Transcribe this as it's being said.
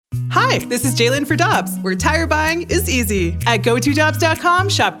Hi, this is Jalen for Dobbs, where tire buying is easy. At GoToDobbs.com,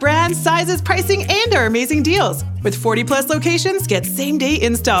 shop brands, sizes, pricing, and our amazing deals. With 40 plus locations, get same-day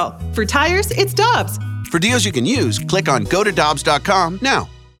install. For tires, it's Dobbs. For deals you can use, click on GoToDobbs.com now.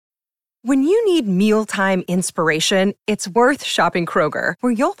 When you need mealtime inspiration, it's worth shopping Kroger,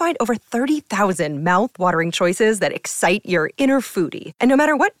 where you'll find over 30,000 mouth-watering choices that excite your inner foodie. And no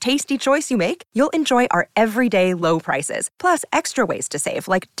matter what tasty choice you make, you'll enjoy our everyday low prices, plus extra ways to save,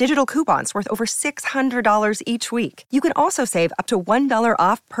 like digital coupons worth over $600 each week. You can also save up to $1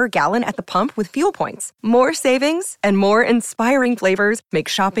 off per gallon at the pump with fuel points. More savings and more inspiring flavors make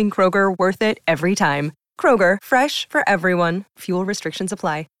shopping Kroger worth it every time. Kroger, fresh for everyone. Fuel restrictions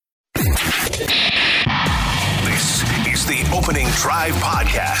apply. This is the Opening Drive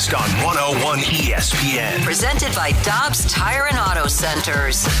Podcast on 101 ESPN. Presented by Dobbs Tire and Auto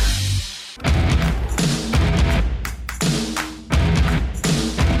Centers.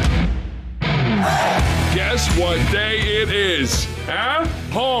 Guess what day it is? Huh?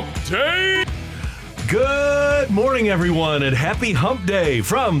 Hump Day? Good morning, everyone, and happy Hump Day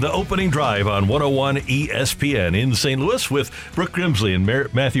from the Opening Drive on 101 ESPN in St. Louis with Brooke Grimsley and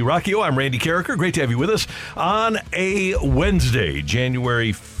Matthew Rocchio. I'm Randy Carricker. Great to have you with us on a Wednesday,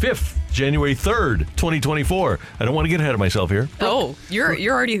 January 5th. January 3rd, 2024. I don't want to get ahead of myself here. Oh, you're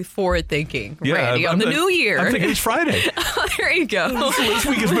already forward thinking, Randy, on the new year. I'm thinking it's Friday. There you go. This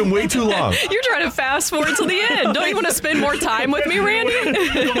week has been way too long. You're trying to fast forward to the end. Don't you want to spend more time with me, Randy?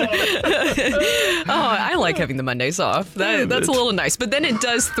 Oh, I like having the Mondays off. That's a little nice. But then it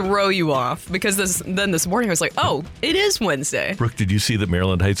does throw you off because this morning I was like, oh, it is Wednesday. Brooke, did you see that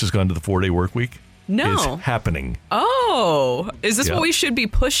Maryland Heights has gone to the 4-day work week? No. Is happening. Oh, is this what we should be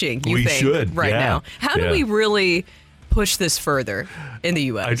pushing, you we think, should, right now? How do we really push this further in the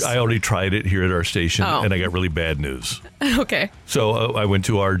U.S.? I already tried it here at our station, and I got really bad news. Okay. So I went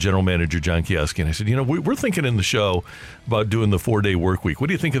to our general manager, John Kioski, and I said, we're thinking in the show about doing the 4-day work week. What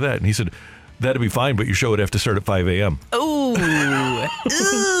do you think of that? And he said, that'd be fine, but your show would have to start at 5 a.m. Oh,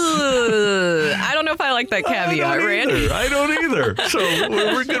 I don't know if I like that caveat, Randy. I don't either. So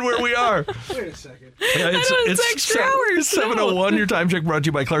we're good where we are. Wait a second. It's extra hours. 7:01. Your time check brought to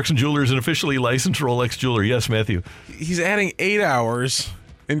you by Clarkson Jewelers, an officially licensed Rolex jeweler. Yes, Matthew. He's adding 8 hours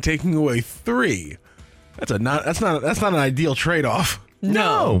and taking away 3. That's not an ideal trade-off.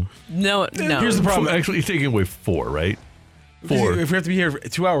 No. Here's the problem. Actually, you're taking away 4, right? 4. If we have to be here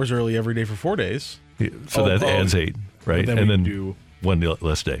 2 hours early every day for 4 days. Yeah, so that adds 8, right? Then and we then do 1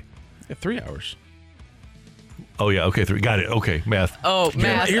 less day. 3 hours. Oh, yeah. Okay, 3. Got it. Okay, math. Oh,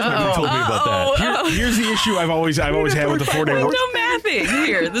 math. Here's what you told me about that. Here's the issue I've always had with the 4-day work. No mathing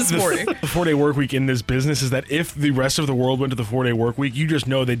here this morning. The 4-day work week in this business is that if the rest of the world went to the 4-day work week, you just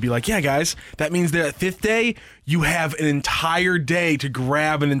know they'd be like, yeah, guys, that means that 5th day, you have an entire day to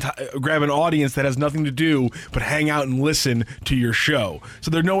grab an audience that has nothing to do but hang out and listen to your show. So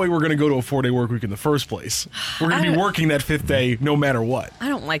there's no way we're going to go to a 4-day work week in the first place. We're going to be working that 5th day no matter what. I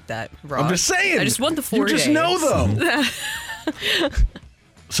don't like that, Ross. I'm just saying. I just want the 4 days. You just know, though.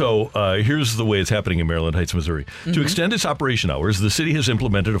 So here's the way it's happening in Maryland Heights, Missouri. Mm-hmm. To extend its operation hours, the city has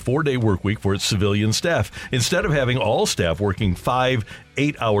implemented a 4-day work week for its civilian staff. Instead of having all staff working 5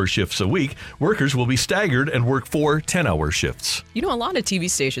 8-hour shifts a week, workers will be staggered and work 4 10-hour shifts. You know, a lot of TV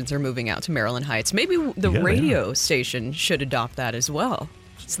stations are moving out to Maryland Heights. Maybe the radio station should adopt that as well.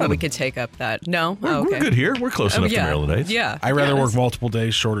 So that we could take up that. No? We're good here. We're close enough to Maryland Heights. Yeah. I'd rather work multiple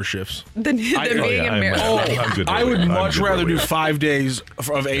days, shorter shifts. Than being in Maryland. I would much rather do 5 days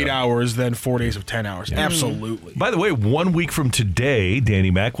of 8 hours than 4 days of 10 hours. Absolutely. By the way, 1 week from today,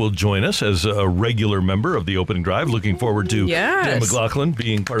 Danny Mac will join us as a regular member of the Opening Drive. Looking forward to Dan McLaughlin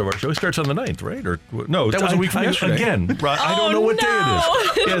being part of our show. It starts on the 9th, right? Or no, that was a week from yesterday. Again, I don't know what day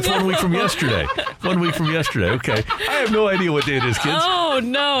it is. Yeah, it's 1 week from yesterday. 1 week from yesterday. Okay. I have no idea what day it is, kids. Oh,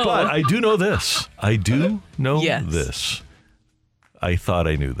 no. But I do know this. I this. I thought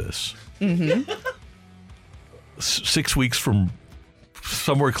I knew this. Mm-hmm. 6 weeks from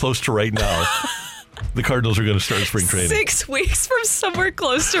somewhere close to right now, the Cardinals are going to start spring training. 6 weeks from somewhere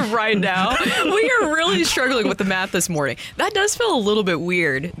close to right now. We are really struggling with the math this morning. That does feel a little bit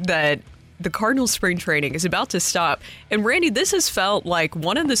weird that the Cardinals spring training is about to stop. And Randy, this has felt like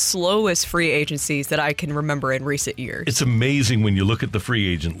one of the slowest free agencies that I can remember in recent years. It's amazing when you look at the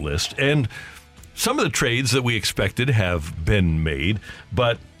free agent list. And some of the trades that we expected have been made,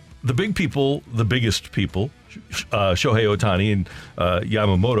 but the biggest people, Shohei Ohtani and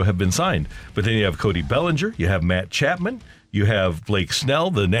Yamamoto have been signed. But then you have Cody Bellinger, you have Matt Chapman, You have Blake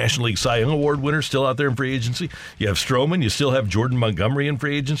Snell, the National League Cy Young Award winner, still out there in free agency. You have Stroman. You still have Jordan Montgomery in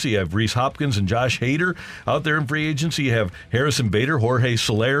free agency. You have Rhys Hopkins and Josh Hader out there in free agency. You have Harrison Bader, Jorge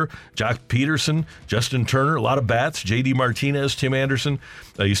Soler, Jock Peterson, Justin Turner, a lot of bats, J.D. Martinez, Tim Anderson.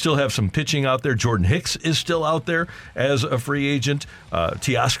 You still have some pitching out there. Jordan Hicks is still out there as a free agent.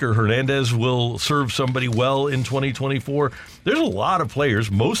 Teoscar Hernandez will serve somebody well in 2024. There's a lot of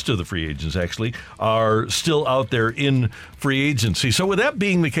players. Most of the free agents, actually, are still out there in free agency. So with that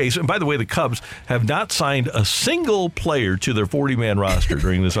being the case, and by the way, the Cubs have not signed a single player to their 40-man roster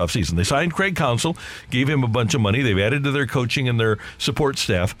during this offseason. They signed Craig Counsell, gave him a bunch of money. They've added to their coaching and their support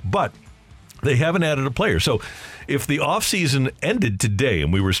staff, but they haven't added a player. So if the offseason ended today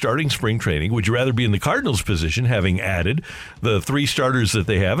and we were starting spring training, would you rather be in the Cardinals' position, having added the 3 starters that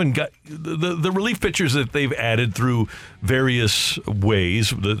they have and got the relief pitchers that they've added through various ways,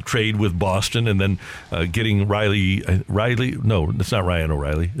 the trade with Boston and then getting Riley? No, it's not Ryan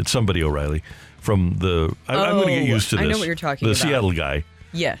O'Reilly. It's somebody O'Reilly from the – I'm going to get used to this. I know what you're talking about. The Seattle guy.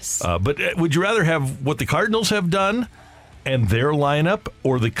 Yes. But would you rather have what the Cardinals have done and their lineup,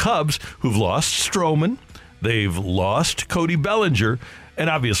 or the Cubs, who've lost Stroman, they've lost Cody Bellinger, and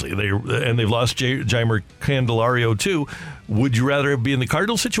obviously they've lost Jeimer Candelario too? Would you rather be in the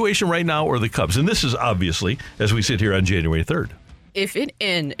Cardinals situation right now or the Cubs? And this is obviously as we sit here on January 3rd. If it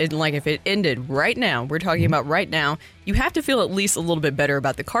ended right now, we're talking about right now, you have to feel at least a little bit better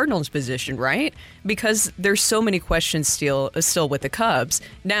about the Cardinals' position, right? Because there's so many questions still with the Cubs.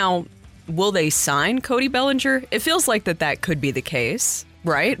 Now, will they sign Cody Bellinger? It feels like that could be the case,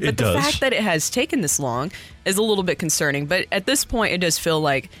 right? But the fact that it has taken this long is a little bit concerning. But at this point, it does feel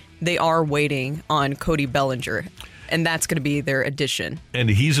like they are waiting on Cody Bellinger, and that's going to be their addition. And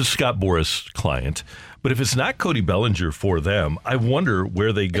he's a Scott Boras client. But if it's not Cody Bellinger for them, I wonder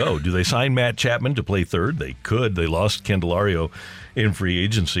where they go. Do they sign Matt Chapman to play third? They could. They lost Candelario in free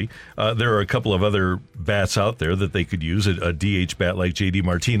agency. There are a couple of other bats out there that they could use. A DH bat like J.D.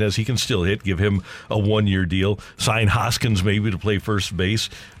 Martinez, he can still hit. Give him a 1-year deal. Sign Hoskins maybe to play first base.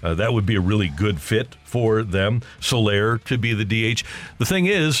 That would be a really good fit for them. Soler to be the DH. The thing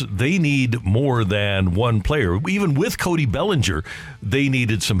is, they need more than one player. Even with Cody Bellinger, they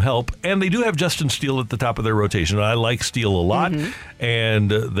needed some help. And they do have Justin Steele at the top of their rotation. I like Steele a lot. Mm-hmm.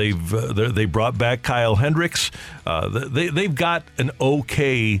 And they brought back Kyle Hendricks. They've got an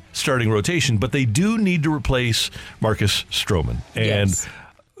okay starting rotation, but they do need to replace Marcus Stroman. And yes.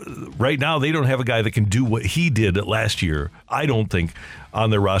 Right now, they don't have a guy that can do what he did last year, I don't think,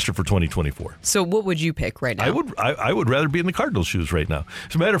 on their roster for 2024. So what would you pick right now? I would rather be in the Cardinals' shoes right now.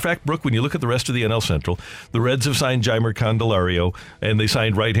 As a matter of fact, Brooke, when you look at the rest of the NL Central, the Reds have signed Jeimer Candelario, and they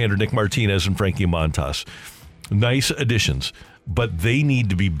signed right-hander Nick Martinez and Frankie Montas. Nice additions. But they need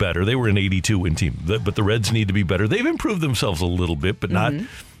to be better. They were an 82-win team, but the Reds need to be better. They've improved themselves a little bit, but not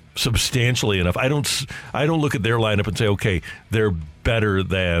substantially enough. I don't look at their lineup and say, okay, they're better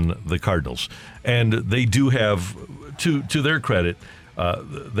than the Cardinals. And they do have, to their credit,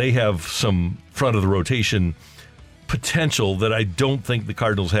 they have some front of the rotation potential that I don't think the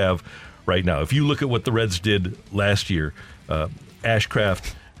Cardinals have right now. If you look at what the Reds did last year,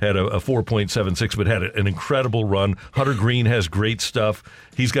 Ashcraft had a 4.76, but had an incredible run. Hunter Green has great stuff.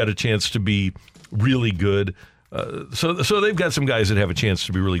 He's got a chance to be really good. So they've got some guys that have a chance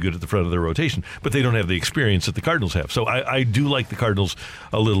to be really good at the front of their rotation, but they don't have the experience that the Cardinals have. So I do like the Cardinals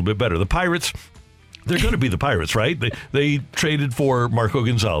a little bit better. The Pirates, they're going to be the Pirates, right? They traded for Marco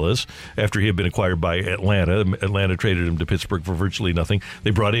Gonzalez after he had been acquired by Atlanta. Atlanta traded him to Pittsburgh for virtually nothing. They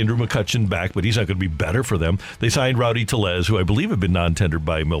brought Andrew McCutchen back, but he's not going to be better for them. They signed Rowdy Tellez, who I believe had been non-tendered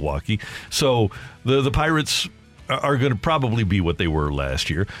by Milwaukee. So the Pirates are going to probably be what they were last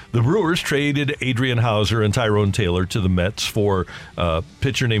year. The Brewers traded Adrian Hauser and Tyrone Taylor to the Mets for a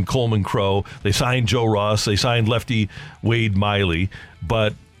pitcher named Coleman Crowe. They signed Joe Ross. They signed lefty Wade Miley,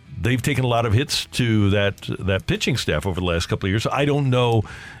 but they've taken a lot of hits to that pitching staff over the last couple of years. I don't know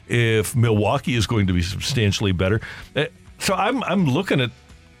if Milwaukee is going to be substantially better. So I'm looking at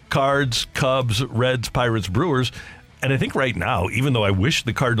Cards, Cubs, Reds, Pirates, Brewers, and I think right now, even though I wish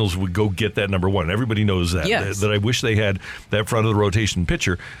the Cardinals would go get that number one, everybody knows that, yes, that I wish they had that front of the rotation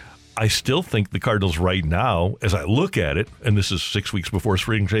pitcher, I still think the Cardinals right now, as I look at it, and this is 6 weeks before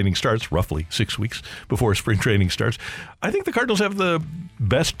spring training starts, roughly 6 weeks before spring training starts, I think the Cardinals have the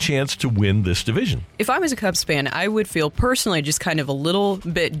best chance to win this division. If I was a Cubs fan, I would feel personally just kind of a little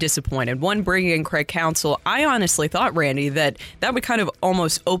bit disappointed. One, bringing in Craig Counsell, I honestly thought, Randy, that would kind of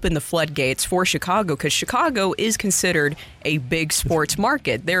almost open the floodgates for Chicago, because Chicago is considered a big sports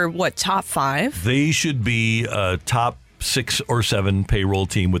market. They're, top 5? They should be top 6 or 7 payroll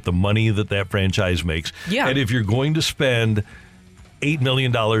team with the money that franchise makes. Yeah. And if you're going to spend $8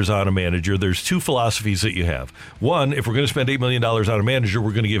 million on a manager, there's 2 philosophies that you have. One, if we're going to spend $8 million on a manager,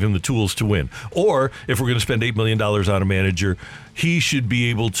 we're going to give him the tools to win. Or if we're going to spend $8 million on a manager, he should be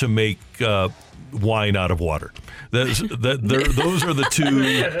able to make wine out of water. Those are the 2,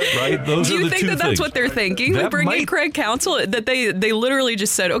 right? Those Do are you the think 2 that that's things. what they're thinking? They bring in Craig Counsell? That they literally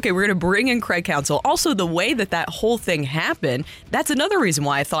just said, okay, we're going to bring in Craig Counsell. Also, the way that whole thing happened, that's another reason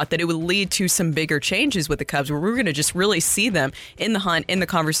why I thought that it would lead to some bigger changes with the Cubs, where we're going to just really see them in the hunt, in the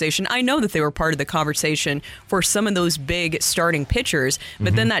conversation. I know that they were part of the conversation for some of those big starting pitchers,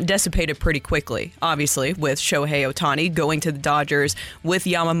 but then that dissipated pretty quickly, obviously, with Shohei Ohtani going to the Dodgers, with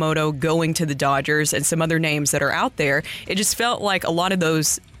Yamamoto going to the Dodgers, and some other names that are out there. It just felt like a lot of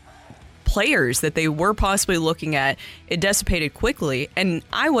those players that they were possibly looking at, it dissipated quickly. And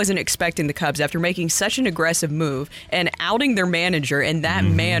I wasn't expecting the Cubs, after making such an aggressive move and outing their manager in that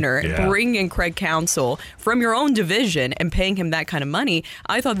manner, bringing in Craig Counsell from your own division and paying him that kind of money.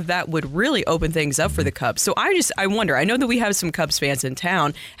 I thought that would really open things up for the Cubs. So I wonder, I know that we have some Cubs fans in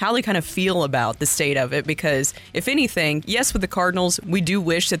town, how they kind of feel about the state of it, because if anything, yes, with the Cardinals, we do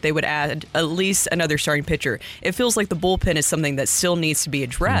wish that they would add at least another starting pitcher. It feels like the bullpen is something that still needs to be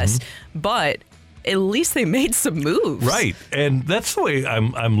addressed. But at least they made some moves. Right. And that's the way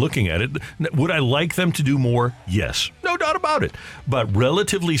I'm looking at it. Would I like them to do more? Yes. No doubt about it. But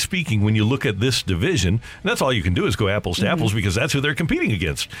relatively speaking, when you look at this division, and that's all you can do is go apples to apples, because that's who they're competing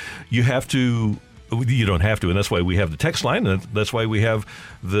against. You don't have to, and that's why we have the text line, and that's why we have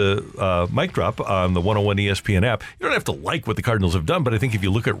the mic drop on the 101 ESPN app. You don't have to like what the Cardinals have done, but I think if you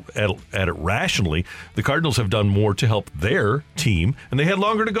look at it rationally, the Cardinals have done more to help their team, and they had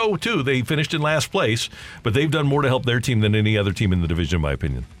longer to go, too. They finished in last place, but they've done more to help their team than any other team in the division, in my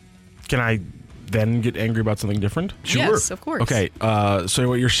opinion. Can I then get angry about something different? Sure. Yes, of course. Okay, so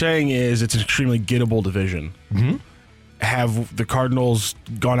what you're saying is it's an extremely gettable division. Mm-hmm. Have the Cardinals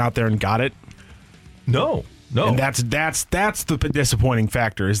gone out there and got it? No. And that's the disappointing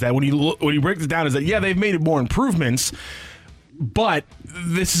factor, is that when you break this down, is that they've made more improvements, but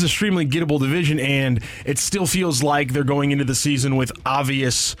this is an extremely gettable division, and it still feels like they're going into the season with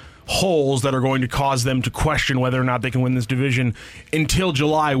obvious holes that are going to cause them to question whether or not they can win this division until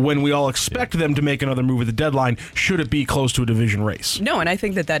July, when we all expect them to make another move at the deadline, should it be close to a division race. No, and I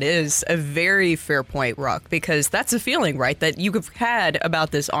think that is a very fair point, Ruck, because that's a feeling, right, that you've had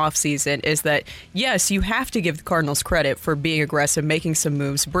about this offseason, is that, yes, you have to give the Cardinals credit for being aggressive, making some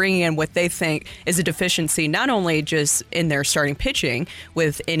moves, bringing in what they think is a deficiency, not only just in their starting pitching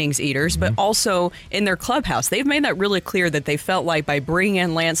with innings eaters, but also in their clubhouse. They've made that really clear, that they felt like by bringing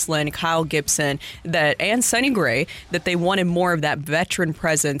in Lance Lynn, Kyle Gibson, and Sonny Gray, that they wanted more of that veteran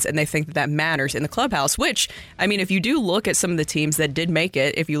presence, and they think that matters in the clubhouse, which, I mean, if you do look at some of the teams that did make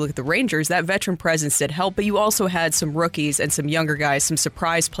it, if you look at the Rangers, that veteran presence did help, but you also had some rookies and some younger guys, some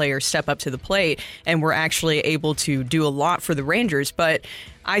surprise players step up to the plate, and were actually able to do a lot for the Rangers. But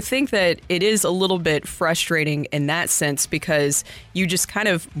I think that it is a little bit frustrating in that sense, because you just kind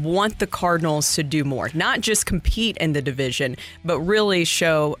of want the Cardinals to do more, not just compete in the division, but really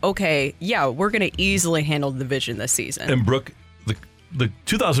show, okay, we're going to easily handle the division this season. And Brooke, the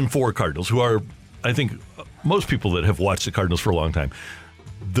 2004 Cardinals, who are, I think, most people that have watched the Cardinals for a long time,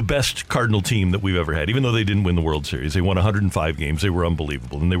 the best Cardinal team that we've ever had, even though they didn't win the World Series. They won 105 games. They were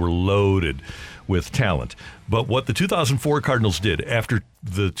unbelievable, and they were loaded with talent. But what the 2004 Cardinals did, after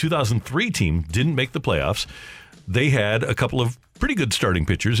the 2003 team didn't make the playoffs, they had a couple of pretty good starting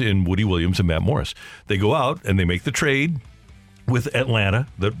pitchers in Woody Williams and Matt Morris. They go out and they make the trade with Atlanta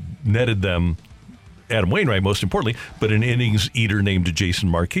that netted them Adam Wainwright, most importantly, but an innings eater named Jason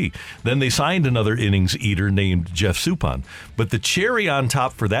Marquis. Then they signed another innings eater named Jeff Suppan. But the cherry on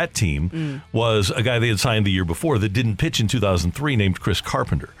top for that team was a guy they had signed the year before that didn't pitch in 2003 named Chris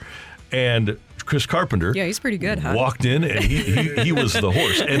Carpenter. And Chris Carpenter, he's pretty good, huh? Walked in, and he was the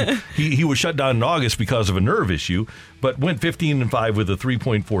horse. And he was shut down in August because of a nerve issue, but went 15-5 with a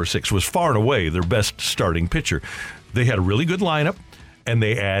 3.46, was far and away their best starting pitcher. They had a really good lineup, and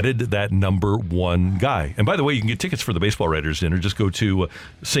they added that number one guy. And by the way, you can get tickets for the Baseball Writers Dinner. Just go to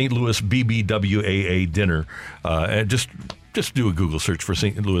St. Louis BBWAA Dinner, and just do a Google search for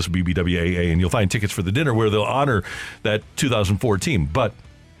St. Louis BBWAA, and you'll find tickets for the dinner where they'll honor that 2004 team. But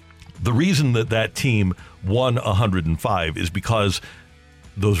the reason that team won 105 is because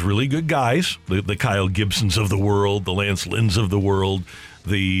those really good guys, the Kyle Gibsons of the world, the Lance Lynns of the world,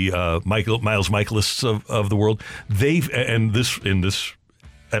 the Miles Michaelists of the world, in this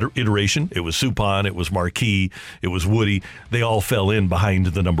iteration. It was Suppan, it was Marquis, it was Woody. They all fell in behind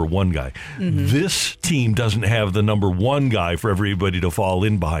the number one guy. This team doesn't have the number one guy for everybody to fall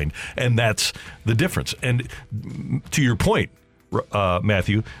in behind, and that's the difference. And to your point,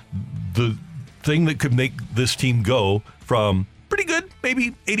 Matthew, the thing that could make this team go from pretty good,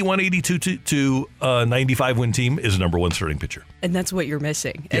 maybe 81, 82 to a 95 win team is a number one starting pitcher. And that's what you're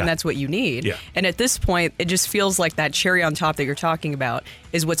missing. Yeah. And that's what you need. Yeah. And at this point, it just feels like that cherry on top that you're talking about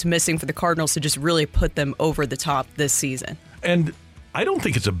is what's missing for the Cardinals to just really put them over the top this season. And I don't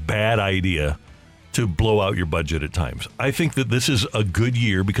think it's a bad idea to blow out your budget at times. I think that this is a good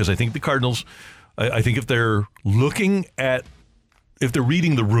year because I think the Cardinals, I think if they're reading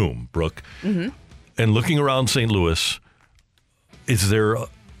the room, Brooke, and looking around St. Louis, is there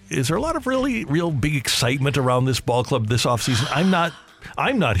a lot of real big excitement around this ball club this offseason?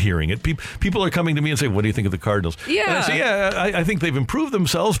 I'm not hearing it. People are coming to me and say, what do you think of the Cardinals? Yeah. And I say, I think they've improved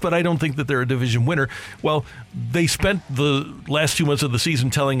themselves, but I don't think that they're a division winner. Well, they spent the last 2 months of the season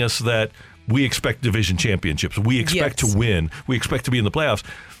telling us that we expect division championships. We expect to win. We expect to be in the playoffs.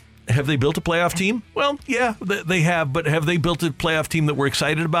 Have they built a playoff team? Well, yeah, they have. But have they built a playoff team that we're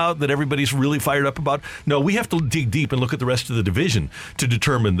excited about, that everybody's really fired up about? No, we have to dig deep and look at the rest of the division to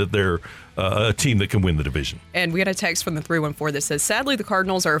determine that they're a team that can win the division. And we got a text from the 314 that says, sadly, the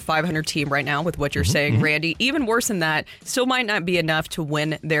Cardinals are a 500 team right now with what you're saying, Randy. Even worse than that, still might not be enough to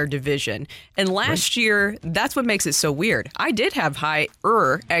win their division. And last year, that's what makes it so weird. I did have higher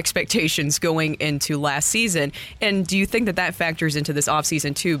expectations going into last season. And do you think that factors into this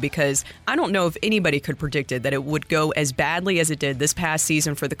offseason too? Because I don't know if anybody could predicted that it would go as badly as it did this past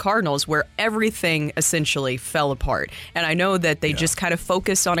season for the Cardinals, where everything essentially fell apart. And I know that they just kind of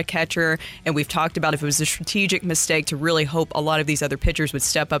focused on a catcher. And we've talked about if it was a strategic mistake to really hope a lot of these other pitchers would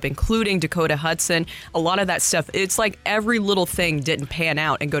step up, including Dakota Hudson. A lot of that stuff, it's like every little thing didn't pan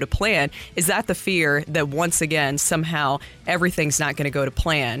out and go to plan. Is that the fear that once again, somehow everything's not going to go to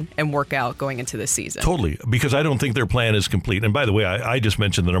plan and work out going into this season? Totally, because I don't think their plan is complete. And by the way, I just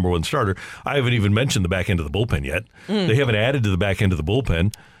mentioned the number one starter. I haven't even mentioned the back end of the bullpen yet. They haven't added to the back end of the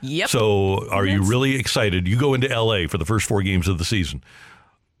bullpen. Yep. So are you really excited? You go into L.A. for the first 4 games of the season.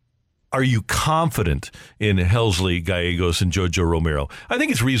 Are you confident in Helsley, Gallegos, and Jojo Romero? I think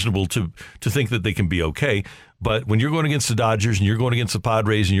it's reasonable to think that they can be okay. But when you're going against the Dodgers and you're going against the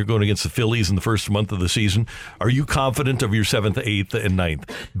Padres and you're going against the Phillies in the first month of the season, are you confident of your 7th, 8th, and 9th?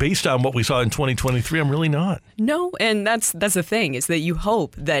 Based on what we saw in 2023, I'm really not. No, and that's the thing, is that you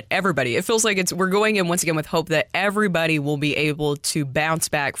hope that everybody, it feels like we're going in once again with hope that everybody will be able to bounce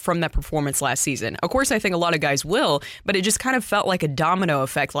back from that performance last season. Of course, I think a lot of guys will, but it just kind of felt like a domino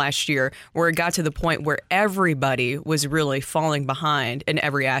effect last year where it got to the point where everybody was really falling behind in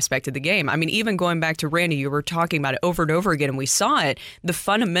every aspect of the game. I mean, even going back to Randy, you were talking about it over and over again, and we saw it, the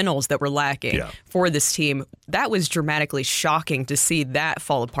fundamentals that were lacking for this team. That was dramatically shocking to see that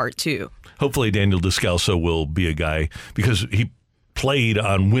fall apart too. Hopefully Daniel Descalso will be a guy, because he played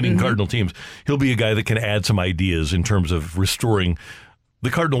on winning Cardinal teams. He'll be a guy that can add some ideas in terms of restoring the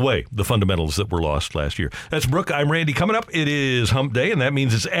Cardinal way, the fundamentals that were lost last year. That's Brooke. I'm Randy. Coming up, it is Hump Day, and that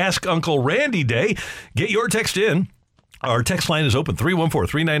means it's Ask Uncle Randy Day. Get your text in. Our text line is open,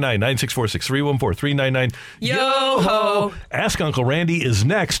 314-399-9646, 314-399. Yo-ho! Ask Uncle Randy is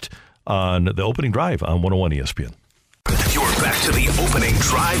next on the Opening Drive on 101 ESPN. You're back to the Opening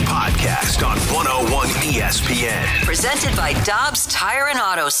Drive podcast on 101 ESPN. Presented by Dobbs Tire and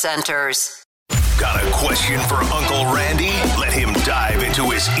Auto Centers. Got a question for Uncle Randy? Let him dive into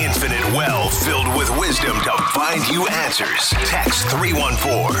his infinite well filled with wisdom to find you answers. Text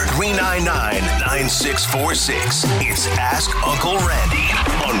 314-399-9646. It's Ask Uncle Randy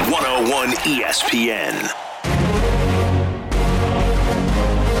on 101 ESPN.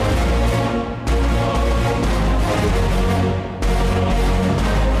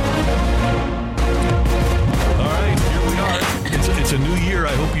 All right, here we are. It's a new year.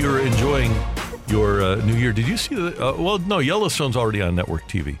 I hope you're enjoying your new year. Did you see the well, no, Yellowstone's already on network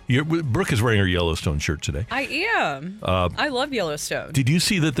TV. Brooke is wearing her Yellowstone shirt today. I am. I love Yellowstone. Did you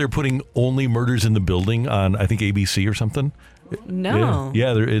see that they're putting Only Murders in the Building on, I think, ABC or something? No.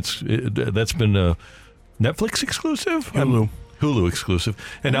 Yeah, that's been a Netflix exclusive? Hulu exclusive.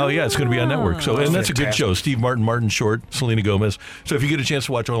 And now, it's going to be on network. So, and that's a good show. Steve Martin, Martin Short, Selena Gomez. So if you get a chance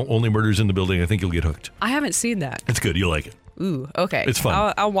to watch Only Murders in the Building, I think you'll get hooked. I haven't seen that. It's good. You'll like it. Ooh, okay. It's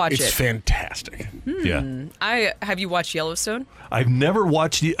fun. I'll watch it. It's fantastic. Yeah. Have you watched Yellowstone? I've never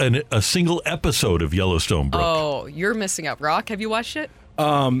watched a single episode of Yellowstone, Brooke. Oh, you're missing out. Rock, have you watched it?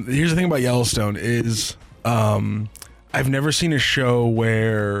 Here's the thing about Yellowstone is I've never seen a show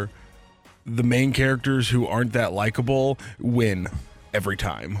where the main characters who aren't that likable win. every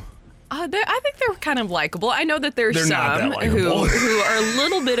time. I think they're kind of likable. I know that there's They're not some that who likable. are a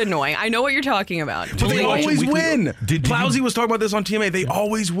little bit annoying. I know what you're talking about. They always win. Did Plowsy was talking about this on TMA. They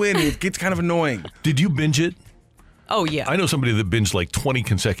always win. It gets kind of annoying. Did you binge it? Oh, yeah. I know somebody that binged like 20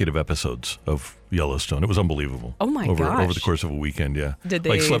 consecutive episodes of Yellowstone. It was unbelievable. Oh, my over gosh. the course of a weekend, yeah. Did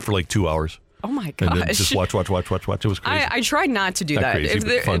Like they- slept for like 2 hours. Oh, my And then gosh. just watch. It was crazy. I try not to do Not that. crazy,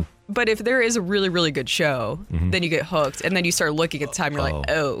 but fun. But if there is a really, really good show, then you get hooked. And then you start looking at the time. You're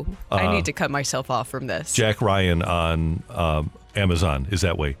like, I need to cut myself off from this. Jack Ryan on Amazon is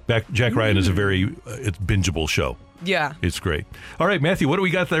that way. Jack Ryan is a very it's bingeable show. Yeah. It's great. All right, Matthew, what do we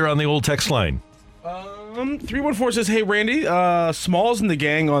got there on the old text line? 314 says, hey, Randy, Smalls and the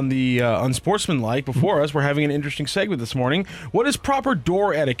gang on the Unsportsmanlike before us were having an interesting segment this morning. What is proper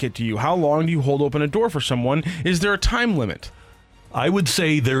door etiquette to you? How long do you hold open a door for someone? Is there a time limit? I would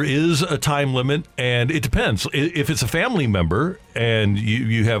say there is a time limit, and it depends. If it's a family member and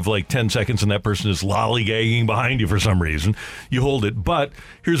you have like 10 seconds and that person is lollygagging behind you for some reason, you hold it. But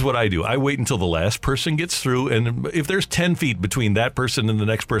here's what I do. I wait until the last person gets through, and if there's 10 feet between that person and the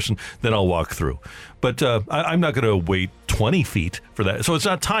next person, then I'll walk through. But I'm not going to wait 20 feet for that. So it's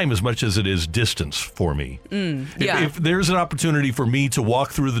not time as much as it is distance for me. Yeah. If there's an opportunity for me to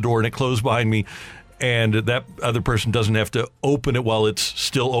walk through the door and it closed behind me, and that other person doesn't have to open it while it's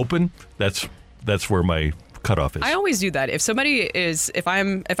still open, that's where my cutoff is. I always do that. If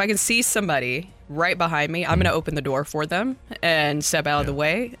I can see somebody right behind me, I'm going to open the door for them and step out of the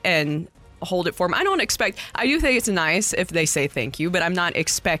way and hold it for them. I do think it's nice if they say thank you, but I'm not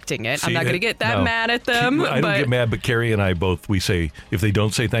expecting it. I'm not going to get that mad at them. I don't get mad, but Carrie and I both, we say, if they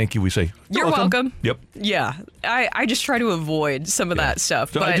don't say thank you, we say, You're welcome. Yep. Yeah. I just try to avoid some of that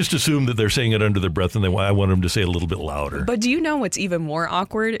stuff. So but, I just assume that they're saying it under their breath, and I want them to say it a little bit louder. But do you know what's even more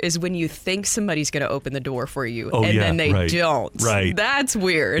awkward is when you think somebody's going to open the door for you, and then they don't. Right. That's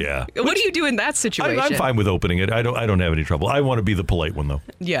weird. Yeah. What do you do in that situation? I'm fine with opening it. I don't have any trouble. I want to be the polite one, though.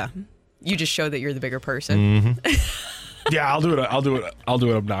 Yeah. You just show that you're the bigger person. Yeah, I'll do it. I'll do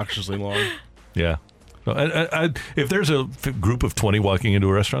it obnoxiously long. Yeah. So, if there's a group of 20 walking into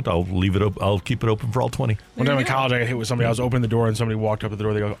a restaurant, I'll leave it open. I'll keep it open for all 20. One time in college, I got hit with somebody. I was opening the door, and somebody walked up at the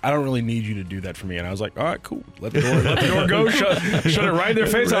door. They go, "I don't really need you to do that for me." And I was like, "All right, cool. Let the door go. Shut it right in their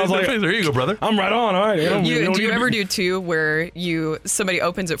face." I was like, "There you go, brother. I'm right on. All right." Do you ever do too, where somebody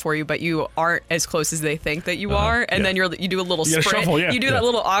opens it for you, but you aren't as close as they think that you are, and then you do a little sprint. Shuffle, you do that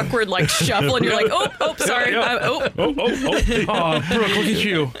little awkward shuffle, and you're like, "Oh, sorry, Brooke, look at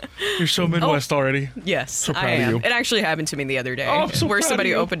you. You're so Midwest already. Yes, So proud I of am. you. It actually happened to me the other day, Oh, I'm so where proud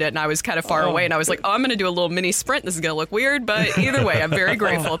somebody of you. opened it and I was kind of far away, and I was like, "Oh, I'm going to do a little mini sprint. This is going to look weird, but either way, I'm very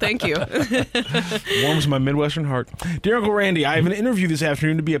grateful. Thank you." Warms my Midwestern heart. Dear Uncle Randy, I have an interview this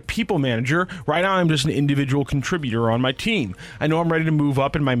afternoon to be a people manager. Right now, I'm just an individual contributor on my team. I know I'm ready to move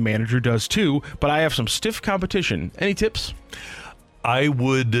up, and my manager does too, but I have some stiff competition. Any tips? I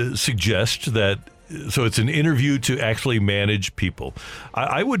would suggest that, so it's an interview to actually manage people.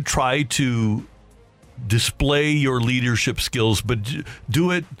 I would try to display your leadership skills, but do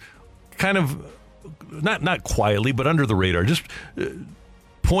it kind of not quietly, but under the radar. Just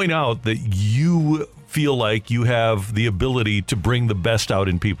point out that you feel like you have the ability to bring the best out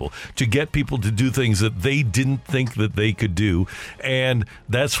in people, to get people to do things that they didn't think that they could do, and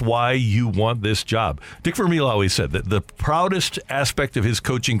that's why you want this job. Dick Vermeil always said that the proudest aspect of his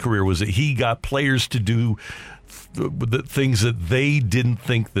coaching career was that he got players to do the things that they didn't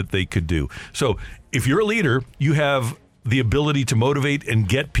think that they could do. So if you're a leader, you have the ability to motivate and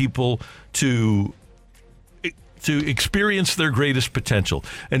get people to experience their greatest potential.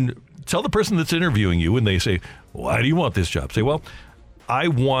 And tell the person that's interviewing you, and they say, "Why do you want this job?" Say, "Well, I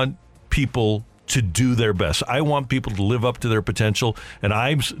want people to do their best. I want people to live up to their potential." And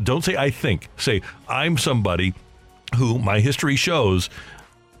don't say "I think." Say, "I'm somebody who my history shows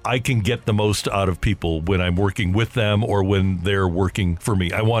I can get the most out of people when I'm working with them or when they're working for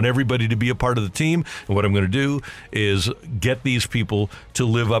me. I want everybody to be a part of the team, and what I'm going to do is get these people to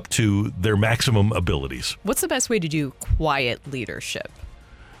live up to their maximum abilities." What's the best way to do quiet leadership?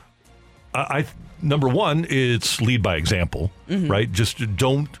 Number one, it's lead by example, right? Just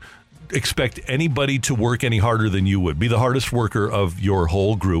don't expect anybody to work any harder than you would. Be the hardest worker of your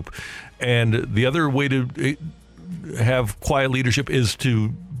whole group. And the other way to have quiet leadership is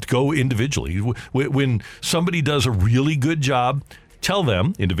to go individually. When somebody does a really good job, tell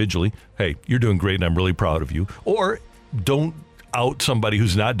them individually, "Hey, you're doing great and I'm really proud of you." Or don't out somebody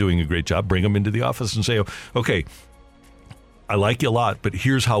who's not doing a great job. Bring them into the office and say, "Okay, I like you a lot, but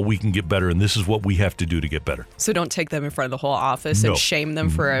here's how we can get better, and this is what we have to do to get better. So don't take them in front of the whole office and shame them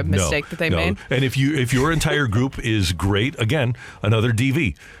for a mistake that they no. made. And if your entire group is great, again, another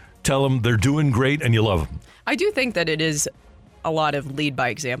DV, tell them they're doing great and you love them. I do think that it is a lot of lead by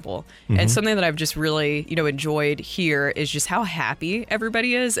example. And something that I've just really, enjoyed here is just how happy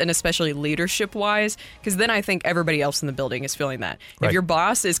everybody is, and especially leadership wise, because then I think everybody else in the building is feeling that. Right. If your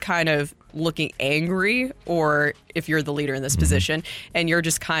boss is kind of looking angry, or if you're the leader in this position and you're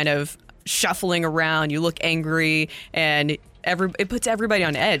just kind of shuffling around, you look angry, and it puts everybody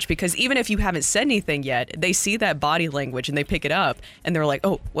on edge, because even if you haven't said anything yet, they see that body language and they pick it up and they're like,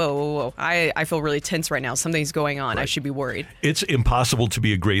 oh, whoa. I feel really tense right now. Something's going on. Right. I should be worried. It's impossible to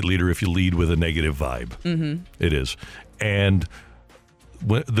be a great leader if you lead with a negative vibe. Mm-hmm. It is. And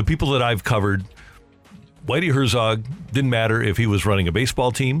the people that I've covered, Whitey Herzog, didn't matter if he was running a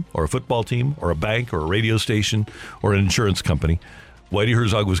baseball team or a football team or a bank or a radio station or an insurance company. Whitey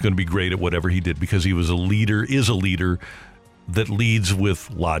Herzog was going to be great at whatever he did because he was a leader that leads with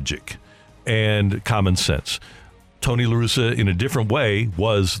logic and common sense. Tony La Russa, in a different way,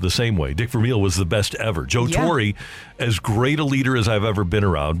 was the same way. Dick Vermeil was the best ever. Joe Torre, as great a leader as I've ever been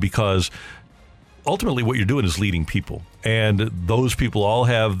around, because ultimately what you're doing is leading people. And those people all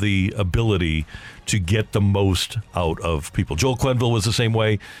have the ability to get the most out of people. Joel Quenneville was the same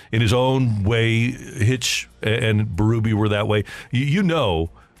way. In his own way, Hitch and Berube were that way. You know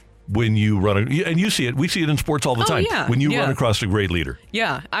when you run, and you see it, we see it in sports all the time. Yeah, when you run across a great leader.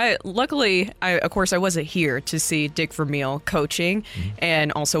 Yeah, luckily, of course, I wasn't here to see Dick Vermeil coaching,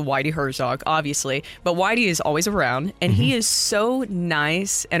 and also Whitey Herzog, obviously. But Whitey is always around, and he is so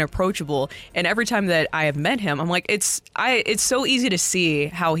nice and approachable. And every time that I have met him, I'm like, it's so easy to see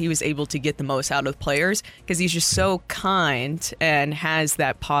how he was able to get the most out of players, because he's just so kind and has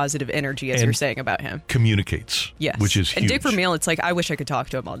that positive energy, as you're saying about him. Communicates, yes, which is huge. And Dick Vermeil, it's like, I wish I could talk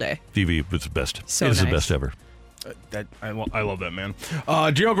to him all day. DV was the best. So it's nice. the best ever. I love that, man.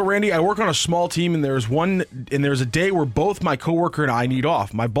 Dear Uncle Randy, I work on a small team, and there's a day where both my coworker and I need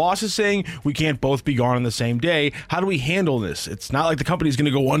off. My boss is saying we can't both be gone on the same day. How do we handle this? It's not like the company's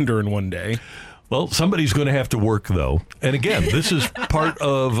going to go under in one day. Well, somebody's going to have to work, though. And again, this is part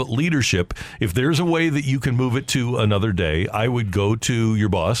of leadership. If there's a way that you can move it to another day, I would go to your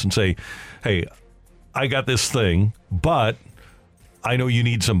boss and say, hey, I got this thing, but I know you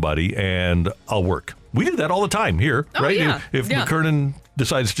need somebody, and I'll work. We do that all the time here, right? Yeah. If McKernan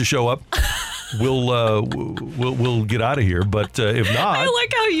decides to show up, we'll get out of here. But if not, I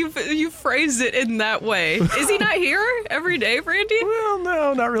like how you phrased it in that way. Is he not here every day, Randy? Well,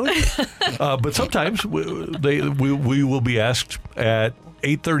 no, not really. But sometimes we will be asked at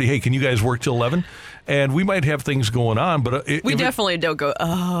 8:30. Hey, can you guys work till 11? And we might have things going on, but we definitely don't go.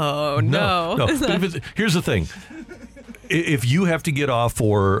 Oh no. But here's the thing. If you have to get off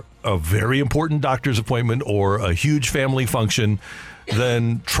for a very important doctor's appointment or a huge family function,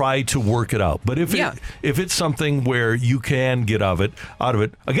 then try to work it out. But if it's something where you can get out of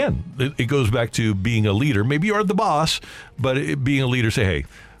it, again, it goes back to being a leader. Maybe you're the boss, but being a leader, say, hey,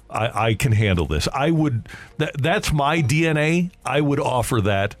 I can handle this. That's my DNA. I would offer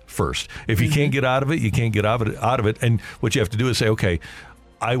that first. If you can't get out of it, you can't get out of it. And what you have to do is say, okay,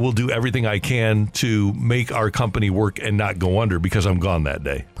 I will do everything I can to make our company work and not go under because I'm gone that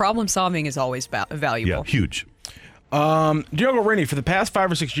day. Problem solving is always valuable. Yeah, huge. Dear Uncle Randy, for the past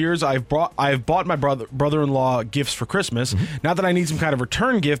 5 or 6 years, I've bought my brother-in-law gifts for Christmas. Not that I need some kind of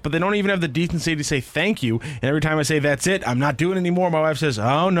return gift, but they don't even have the decency to say thank you. And every time I say, that's it, I'm not doing it anymore, my wife says,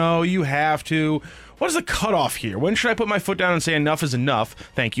 oh no, you have to. What is the cutoff here? When should I put my foot down and say enough is enough?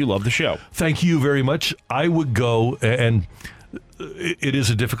 Thank you, love the show. Thank you very much. I would go, and it is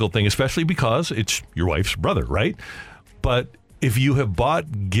a difficult thing, especially because it's your wife's brother, right? But if you have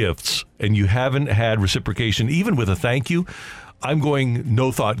bought gifts and you haven't had reciprocation, even with a thank you, I'm going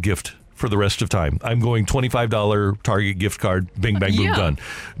no thought gift for the rest of time. I'm going $25 Target gift card, bing, bang, boom, done.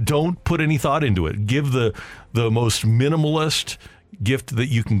 Don't put any thought into it. Give the most minimalist gift that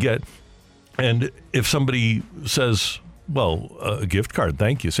you can get. And if somebody says, well, a gift card,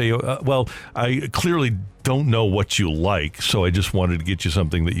 thank you. Say, well, I clearly don't know what you like, so I just wanted to get you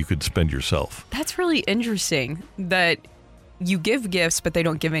something that you could spend yourself. That's really interesting that you give gifts, but they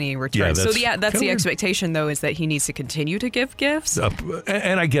don't give any return. That's the expectation, though, is that he needs to continue to give gifts.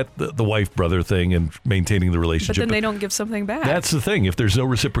 And I get the wife-brother thing and maintaining the relationship. But then they don't give something back. That's the thing. If there's no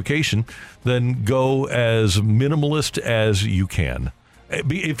reciprocation, then go as minimalist as you can.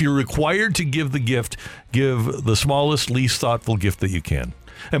 If you're required to give the gift, give the smallest, least thoughtful gift that you can.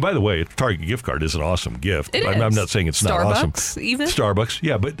 And by the way, a Target gift card is an awesome gift. I'm not saying it's not awesome. Starbucks, even? Starbucks,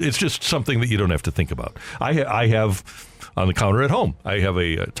 yeah, but it's just something that you don't have to think about. I have on the counter at home. I have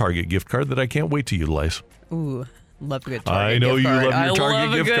a Target gift card that I can't wait to utilize. Ooh. Love a good Target I know gift you card. love your Target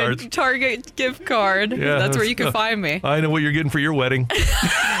love gift a good cards. Target gift card. Yeah, That's where you can find me. I know what you're getting for your wedding.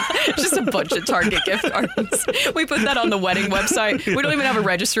 Just a bunch of Target gift cards. We put that on the wedding website. We don't even have a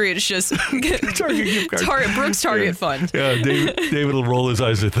registry. It's just Target gift cards. Brooks Target Fund. Yeah, David will roll his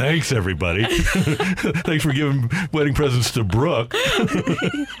eyes and say, thanks, everybody. Thanks for giving wedding presents to Brooke.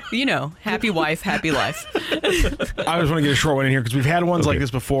 Happy wife, happy life. I just want to get a short one in here because we've had ones like this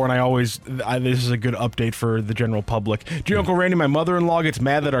before, and this is a good update for the general public. Dear Uncle Randy, my mother-in-law gets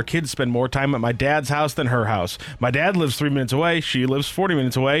mad that our kids spend more time at my dad's house than her house. My dad lives 3 minutes away, she lives 40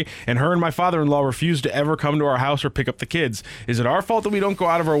 minutes away, and her and my father-in-law refuse to ever come to our house or pick up the kids. Is it our fault that we don't go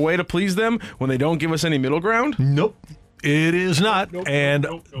out of our way to please them when they don't give us any middle ground? Nope, it is not.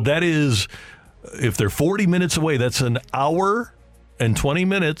 That is, if they're 40 minutes away, that's an hour and 20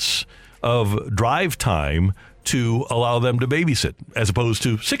 minutes of drive time to allow them to babysit, as opposed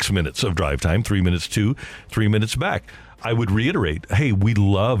to 6 minutes of drive time, 3 minutes to, 3 minutes back. I would reiterate, hey, we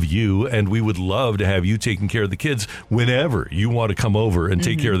love you, and we would love to have you taking care of the kids whenever you want to come over and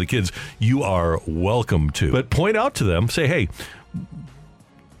take care of the kids. You are welcome to. But point out to them, say, hey,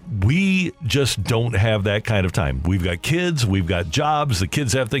 we just don't have that kind of time. We've got kids, we've got jobs, the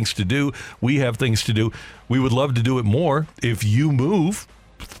kids have things to do, we have things to do. We would love to do it more. If you move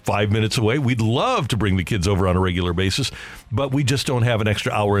 5 minutes away, we'd love to bring the kids over on a regular basis, but we just don't have an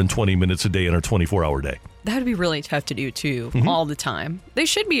extra hour and 20 minutes a day in our 24-hour day. That would be really tough to do, too, all the time. They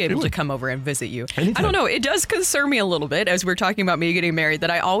should be able to come over and visit you. Anytime. I don't know. It does concern me a little bit, as we're talking about me getting married, that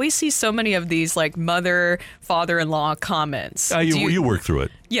I always see so many of these, like, mother, father-in-law comments. You work through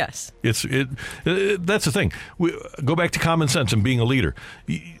it. Yes. That's the thing. We go back to common sense and being a leader.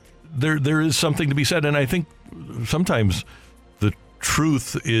 There is something to be said, and I think sometimes the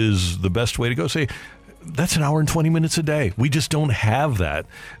truth is the best way to go. Say, that's an hour and 20 minutes a day. We just don't have that.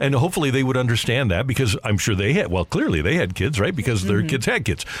 And hopefully they would understand that, because I'm sure clearly they had kids, right? Because their kids had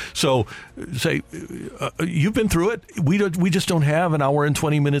kids. So say, you've been through it. We just don't have an hour and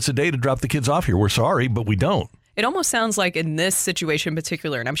 20 minutes a day to drop the kids off here. We're sorry, but we don't. It almost sounds like in this situation in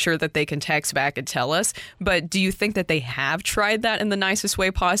particular, and I'm sure that they can text back and tell us, but do you think that they have tried that in the nicest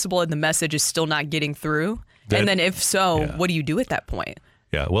way possible and the message is still not getting through? And then if so, what do you do at that point?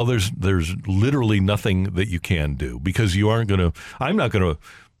 Yeah, well, there's literally nothing that you can do, because you aren't going to, I'm not going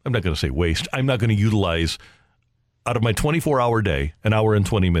to say waste. I'm not going to utilize out of my 24-hour day, an hour and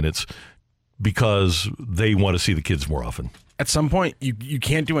 20 minutes, because they want to see the kids more often. At some point, you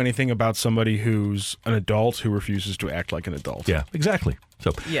can't do anything about somebody who's an adult who refuses to act like an adult. Yeah, exactly.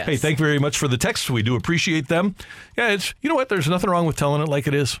 So, yes. Hey, thank you very much for the texts. We do appreciate them. Yeah, you know what? There's nothing wrong with telling it like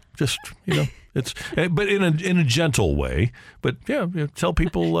it is. Just, it's, but in a gentle way. But yeah, tell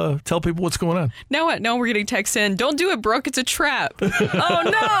people what's going on. Now what? Now we're getting texts in. Don't do it, Brooke. It's a trap. Oh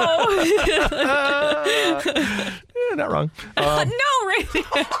no! Yeah, not wrong. No, Randy.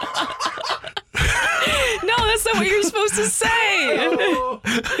 No, that's not what you're supposed to say.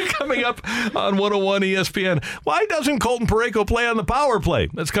 Coming up on 101 ESPN, why doesn't Colton Parayko play on the power play?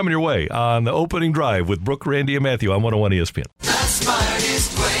 That's coming your way on the opening drive with Brooke, Randy, and Matthew on 101 ESPN. The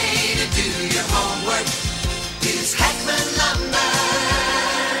smartest way to do your homework is Heckman Lumber.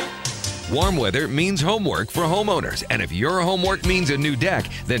 Warm weather means homework for homeowners, and if your homework means a new deck,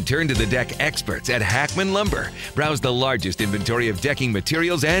 then turn to the deck experts at Hackman Lumber. Browse the largest inventory of decking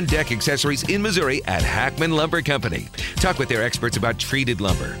materials and deck accessories in Missouri at Hackman Lumber Company. Talk with their experts about treated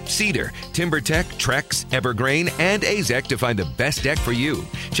lumber, cedar, TimberTech, Trex, Evergreen, and Azek to find the best deck for you.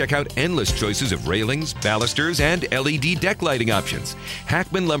 Check out endless choices of railings, balusters, and LED deck lighting options.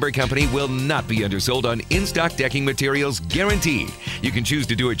 Hackman Lumber Company will not be undersold on in-stock decking materials, guaranteed. You can choose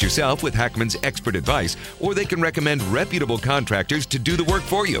to do it yourself with Hackman's expert advice, or they can recommend reputable contractors to do the work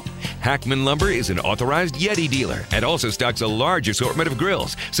for you. Hackman Lumber is an authorized Yeti dealer and also stocks a large assortment of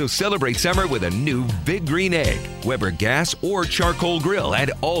grills, so celebrate summer with a new Big Green Egg, Weber gas or charcoal grill,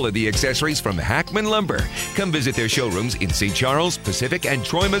 and all of the accessories from Hackman Lumber. Come visit their showrooms in St. Charles, Pacific, and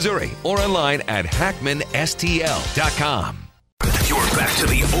Troy, Missouri, or online at hackmanstl.com. You're back to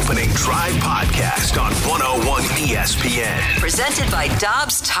the Opening Drive podcast on 101 ESPN. Presented by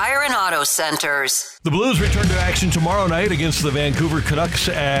Dobbs Tire and Auto Centers. The Blues return to action tomorrow night against the Vancouver Canucks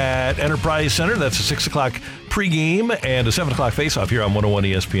at Enterprise Center. That's a 6 o'clock pregame and a 7 o'clock faceoff here on 101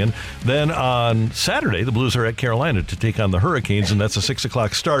 ESPN. Then on Saturday, the Blues are at Carolina to take on the Hurricanes, and that's a 6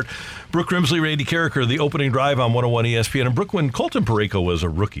 o'clock start. Brooke Grimsley, Randy Carricker, the opening drive on 101 ESPN. And Brooke, when Colton Parayko was a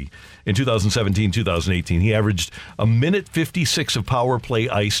rookie in 2017-2018, he averaged a minute 56 of power play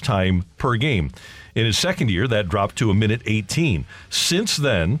ice time per game. In his second year, that dropped to a minute 18. Since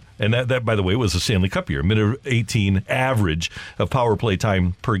then, and that by the way, was a Stanley Cup year, minute 18 average of power play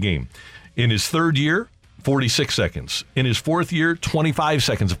time per game. In his third year, 46 seconds. In his fourth year, 25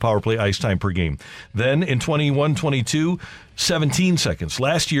 seconds of power play ice time per game. Then in 21-22, 17 seconds.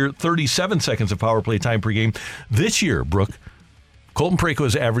 Last year, 37 seconds of power play time per game. This year, Brooke, Colton Parayko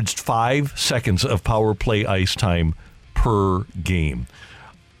has averaged 5 seconds of power play ice time per game.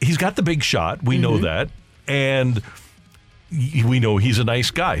 He's got the big shot. We know that. And we know he's a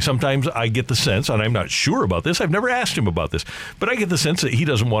nice guy. Sometimes I get the sense, and I'm not sure about this, I've never asked him about this, but I get the sense that he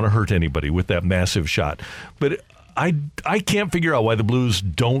doesn't want to hurt anybody with that massive shot. But I can't figure out why the Blues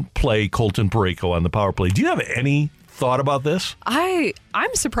don't play Colton Parayko on the power play. Do you have any thought about this?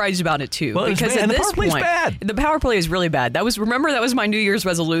 I'm surprised about it too, well, because at the this power play's point, bad. The power play is really bad. That was my New Year's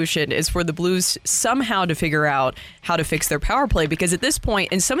resolution, is for the Blues somehow to figure out how to fix their power play, because at this point,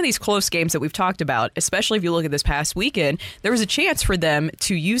 in some of these close games that we've talked about, especially if you look at this past weekend, there was a chance for them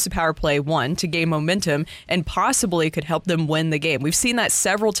to use the power play, one, to gain momentum, and possibly could help them win the game. We've seen that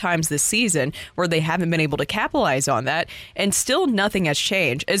several times this season where they haven't been able to capitalize on that, and still nothing has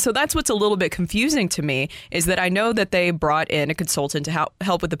changed. And so that's what's a little bit confusing to me, is that I know that they brought in a consultant to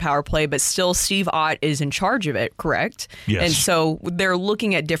help with the power play, but still Steve Ott is in charge of it, correct? Yes. And so they're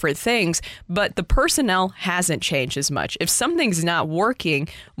looking at different things, but the personnel hasn't changed as much. If something's not working,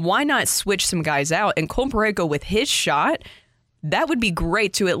 why not switch some guys out? And Colton Parayko, with his shot, that would be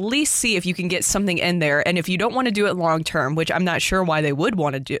great to at least see if you can get something in there. And if you don't want to do it long term, which I'm not sure why they would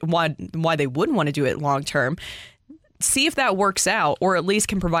want to do, why they wouldn't want to do it long term, see if that works out, or at least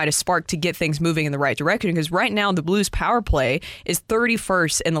can provide a spark to get things moving in the right direction. Because right now, the Blues power play is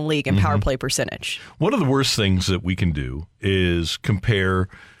 31st in the league in power play percentage. One of the worst things that we can do is compare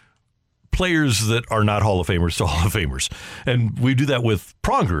players that are not Hall of Famers to Hall of Famers. And we do that with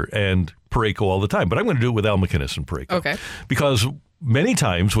Pronger and Parayko all the time. But I'm going to do it with Al MacInnis and Parayko. Okay. Because many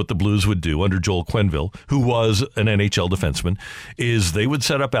times what the Blues would do under Joel Quenneville, who was an NHL defenseman, is they would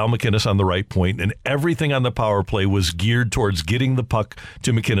set up Al MacInnis on the right point, and everything on the power play was geared towards getting the puck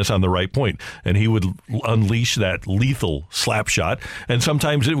to MacInnis on the right point. And he would unleash that lethal slap shot, and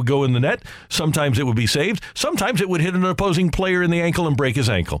sometimes it would go in the net, sometimes it would be saved, sometimes it would hit an opposing player in the ankle and break his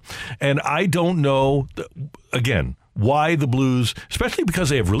ankle. And I don't know, again, why the Blues, especially because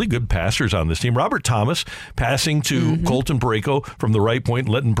they have really good passers on this team. Robert Thomas passing to Colton Parayko from the right point,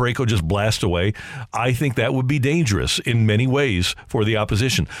 letting Parayko just blast away. I think that would be dangerous in many ways for the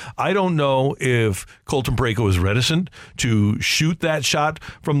opposition. I don't know if Colton Parayko is reticent to shoot that shot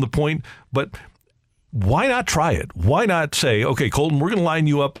from the point, but why not try it? Why not say, okay, Colton, we're going to line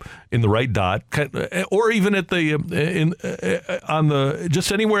you up in the right dot, or even at the on the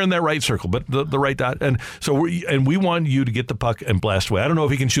just anywhere in that right circle, but the right dot. And so we want you to get the puck and blast away. I don't know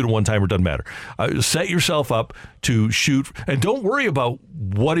if he can shoot a one-timer, doesn't matter. Set yourself up to shoot, and don't worry about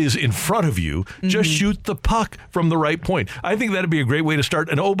what is in front of you. Just shoot the puck from the right point. I think that'd be a great way to start.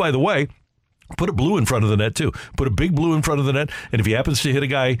 And oh, by the way, put a blue in front of the net, too. Put a big blue in front of the net, and if he happens to hit a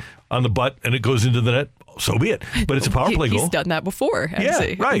guy on the butt and it goes into the net, so be it. But it's a power play goal. He's done that before,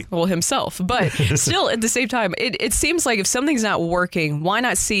 actually. Yeah, right. Well, himself. But still, at the same time, it seems like if something's not working, why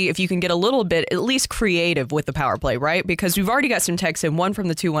not see if you can get a little bit, at least creative with the power play, right? Because we've already got some texts in, one from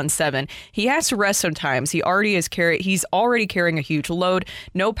the 217. He has to rest sometimes. He's already carrying a huge load.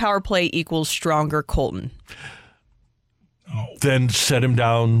 No power play equals stronger Colton. Then set him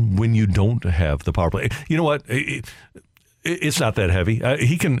down when you don't have the power play. You know what? It's not that heavy.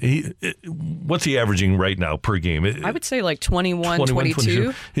 What's he averaging right now per game? I would say like 21,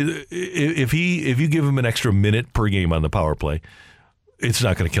 22. If you give him an extra minute per game on the power play, it's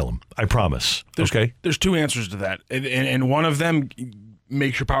not going to kill him. I promise. There's two answers to that, and one of them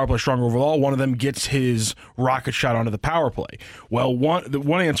makes your power play stronger overall. One of them gets his rocket shot onto the power play. Well, the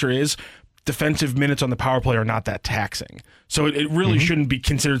one answer is defensive minutes on the power play are not that taxing. So it really shouldn't be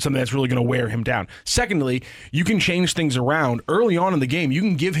considered something that's really going to wear him down. Secondly, you can change things around. Early on in the game, you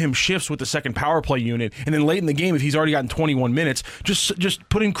can give him shifts with the second power play unit, and then late in the game, if he's already gotten 21 minutes, just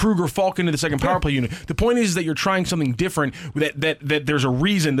put in Kruger Falk into the second power play unit. The point is that you're trying something different, that there's a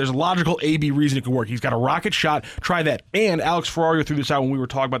reason, there's a logical A-B reason it could work. He's got a rocket shot, try that. And Alex Ferrario threw this out when we were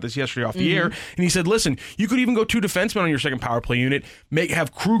talking about this yesterday off the air, and he said, listen, you could even go two defensemen on your second power play unit,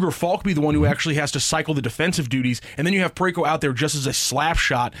 have Kruger Falk be the one who actually has to cycle the defensive duties, and then you have Parayko Parayko out there just as a slap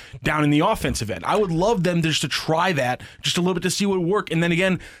shot down in the offensive end. I would love them just to try that just a little bit to see what would work. And then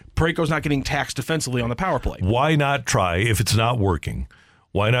again, Parayko's not getting taxed defensively on the power play. Why not try, if it's not working,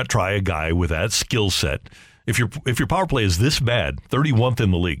 why not try a guy with that skill set? If your power play is this bad, 31st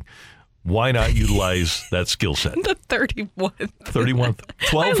in the league, why not utilize that skill set? The 31th. 31th.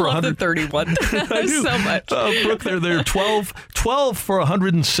 12 for 100. The 31st. So much. Brooke, they're 12 for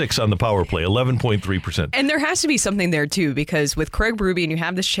 106 on the power play, 11.3%. And there has to be something there, too, because with Craig Berube, and you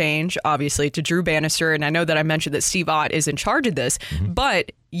have this change, obviously, to Drew Bannister, and I know that I mentioned that Steve Ott is in charge of this,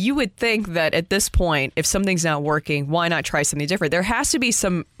 but you would think that at this point, if something's not working, why not try something different? There has to be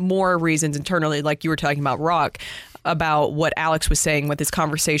some more reasons internally, like you were talking about, Rock, about what Alex was saying with his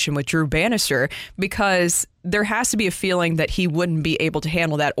conversation with Drew Bannister, because there has to be a feeling that he wouldn't be able to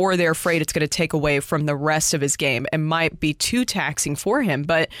handle that, or they're afraid it's going to take away from the rest of his game and might be too taxing for him.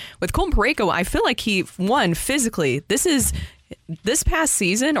 But with Colton Parayko, I feel like he, one, physically, this past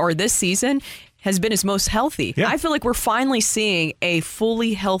season or this season has been his most healthy. Yeah. I feel like we're finally seeing a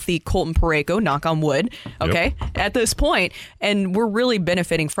fully healthy Colton Parayko, knock on wood, okay, at this point, and we're really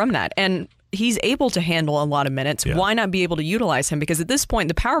benefiting from that. And he's able to handle a lot of minutes. Yeah. Why not be able to utilize him? Because at this point,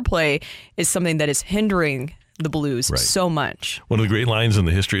 the power play is something that is hindering the Blues so much. One of the great lines in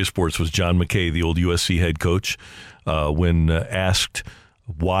the history of sports was John McKay, the old USC head coach, when asked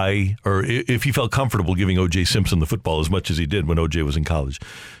why, or if he felt comfortable giving O.J. Simpson the football as much as he did when O.J. was in college.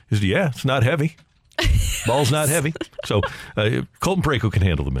 He said, yeah, it's not heavy. Ball's not heavy. So Colton Parayko can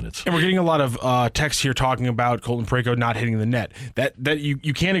handle the minutes. And we're getting a lot of texts here talking about Colton Parayko not hitting the net. That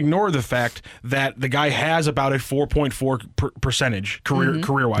you can't ignore the fact that the guy has about a 4.4 percentage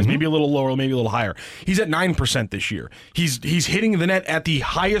career-wise. Maybe a little lower, maybe a little higher. He's at 9% this year. He's hitting the net at the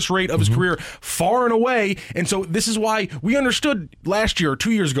highest rate of his career, far and away. And so this is why we understood last year or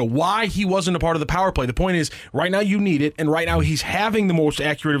 2 years ago why he wasn't a part of the power play. The point is, right now you need it, and right now he's having the most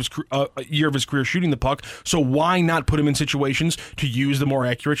accurate of his year of his career shooting the puck, so why not put him in situations to use the more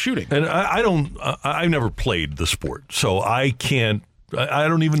accurate shooting? And I've never played the sport, so I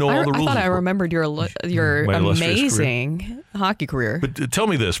don't even know all the rules. I thought I remembered your amazing hockey career. But tell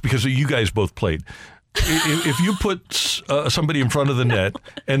me this, because you guys both played. If you put somebody in front of the net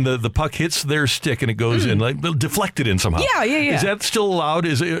and the puck hits their stick and it goes in, like they'll deflect it in somehow. Yeah. Is that still allowed?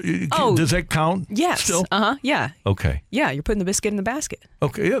 Does that count? Yes. Still? Yeah. Okay. Yeah, you're putting the biscuit in the basket.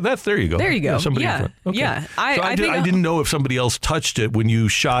 Okay. Yeah. There you go. There you go. Yeah, somebody in front. Okay. Yeah. I didn't know if somebody else touched it when you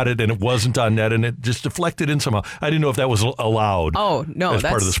shot it and it wasn't on net and it just deflected in somehow. I didn't know if that was allowed. Oh no, as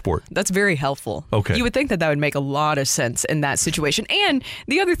part of the sport. That's very helpful. Okay. You would think that would make a lot of sense in that situation. And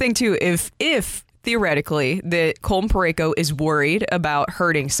the other thing too, if theoretically that Colton Parayko is worried about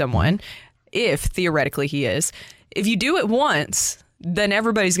hurting someone, if theoretically he is, if you do it once, then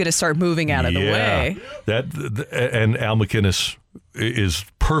everybody's going to start moving out of the way. And Al McInnes is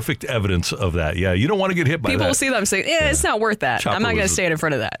perfect evidence of that. Yeah, you don't want to get hit by People that. will see them saying, it's not worth that. Chopper I'm not going to stand in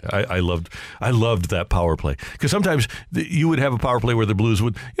front of that. I loved that power play, because sometimes you would have a power play where the Blues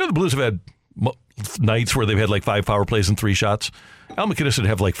would, the Blues have had nights where they've had like 5 power plays and 3 shots. Al McInnes would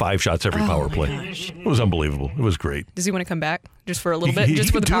have like 5 shots every power play. It was unbelievable. It was great. Does he want to come back just for a little bit,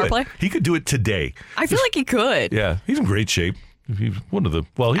 just for the power play? He could do it today. I feel like he could. Yeah, he's in great shape. He's one of the,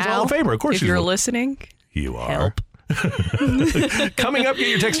 he's Al, Hall of Famer. Of course, if you're listening, you are. Help. Coming up, get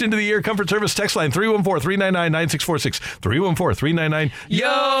your text into the air. Comfort Service text line 314-399-9646.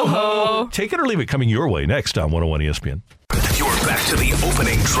 314-399-YO-HO. Take it or leave it, coming your way next on 101 ESPN. You're back to the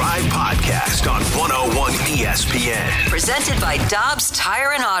Opening Drive podcast on 101 ESPN. Presented by Dobbs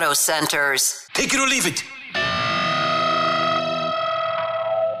Tire and Auto Centers. Take it or leave it.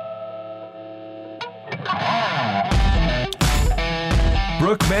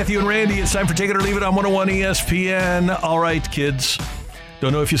 Brooke, Matthew, and Randy, it's time for Take It or Leave It on 101 ESPN. All right, kids.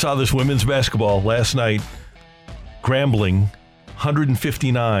 Don't know if you saw this women's basketball last night. Grambling,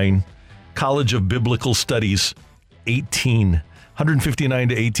 159. College of Biblical Studies, 18. 159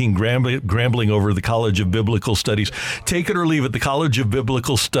 to 18, Grambling over the College of Biblical Studies. Take it or leave it, the College of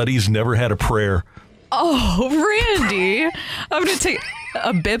Biblical Studies never had a prayer. Oh, Randy, I'm going to take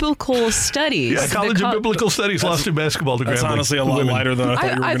a biblical studies. Yeah, College of Biblical Studies lost in basketball to Grambling. That's honestly a lot lighter than I thought you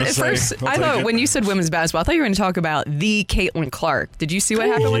were going to say. First, I thought when you said women's basketball, I thought you were going to talk about the Caitlin Clark. Did you see what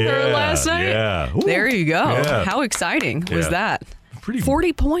happened with her last night? Yeah. Ooh, there you go. Yeah. How exciting was that?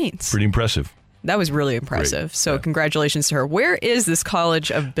 40 points. Pretty impressive. That was really impressive. Great. So congratulations to her. Where is this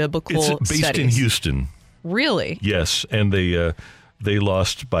College of Biblical Studies? It's based in Houston. Really? Yes, and they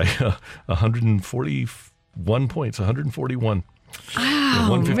lost by 141 points, 141.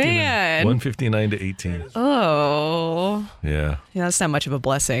 Oh, man. 159 to 18. Oh. Yeah. Yeah, that's not much of a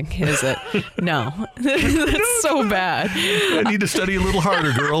blessing, is it? No. That's so bad. I need to study a little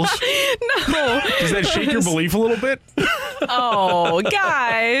harder, girls. No. Does that shake your belief a little bit? Oh,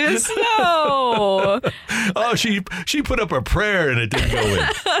 guys, no. Oh, she put up a prayer and it didn't go in.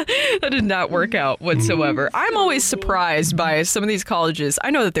 That did not work out whatsoever. I'm always surprised by some of these colleges.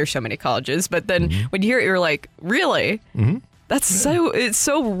 I know that there's so many colleges, but then when you hear it, you're like, really? That's it's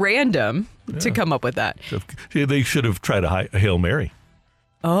so random to come up with that. They should have tried a Hail Mary.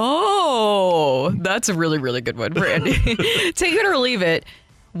 Oh, that's a really, really good one, Randy. Take it or leave it.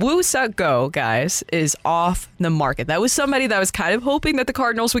 Woo Suk Go, guys, is off the market. That was somebody that was kind of hoping that the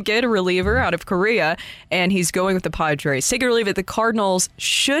Cardinals would get a reliever out of Korea, and he's going with the Padres. Take it or leave it, the Cardinals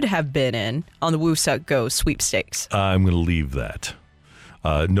should have been in on the Woo Suk Go sweepstakes. I'm going to leave that.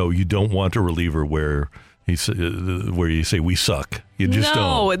 No, you don't want a reliever where you say we suck. You just don't.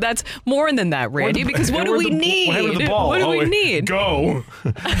 No, that's more than that, Randy. Because what do we need? What happened to the ball? What do we need? Go.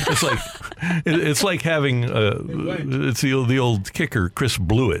 It's like having it's the old kicker Chris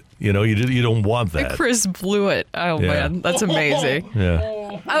Blewett. You know, you don't want that. Chris Blewett. Oh man, that's amazing.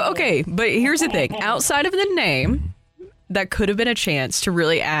 Yeah. Okay, but here's the thing. Outside of the name, that could have been a chance to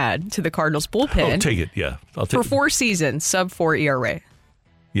really add to the Cardinals bullpen. I'll take it. Yeah, I'll take for it. 4 seasons, sub-4 ERA.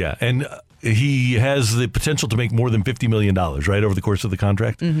 Yeah, and he has the potential to make more than $50 million, right, over the course of the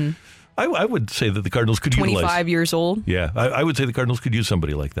contract. Mm-hmm. I would say that the Cardinals could 25 years old. Yeah, I would say the Cardinals could use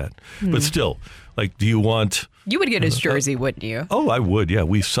somebody like that. But still, like, do you want... You would get his jersey, wouldn't you? Oh, I would, yeah.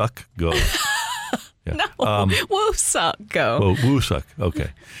 We suck, go. Yeah. No, Woo Suck Go. Oh, Woo Suck, okay.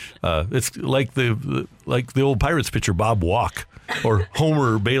 It's like the old Pirates pitcher, Bob Walk, or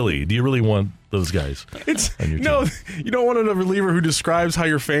Homer Bailey. Do you really want those guys? You don't want a reliever who describes how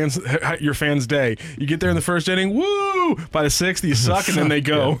your fans' day. You get there in the first inning, woo! By the 6th, you suck, and then they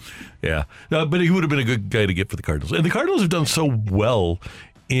go. Yeah. No, but he would have been a good guy to get for the Cardinals. And the Cardinals have done so well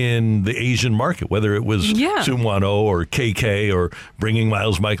in the Asian market, whether it was Sumwano or KK or bringing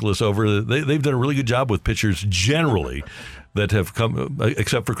Miles Michaelis over. They've done a really good job with pitchers generally that have come,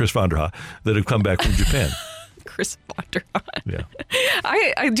 except for Chris Vanderhaa, that have come back from Japan. Chris Vanderhaan. Yeah.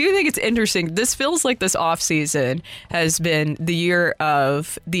 I do think it's interesting. This feels like this offseason has been the year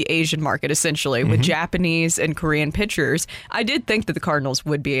of the Asian market, essentially, with Japanese and Korean pitchers. I did think that the Cardinals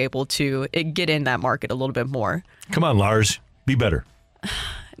would be able to get in that market a little bit more. Come on, Lars. Be better.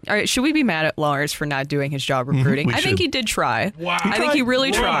 All right, should we be mad at Lars for not doing his job recruiting? I think he did try. Wow. I think he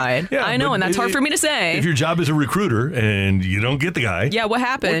really tried. Yeah, I know, and that's hard for me to say. If your job is a recruiter and you don't get the guy. Yeah, what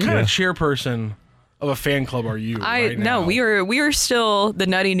happened? What kind of chairperson of a fan club are you right now? No, we are still the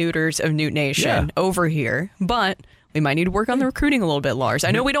nutty neuters of Newt Nation over here, but we might need to work on the recruiting a little bit, Lars. I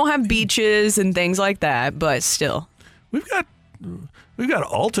know we don't have beaches and things like that, but still. We've got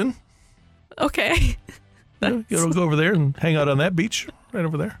Alton. Okay. You know, go over there and hang out on that beach right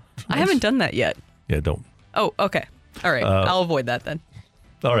over there. Nice. I haven't done that yet. Yeah, don't. Oh, okay. All right. I'll avoid that then.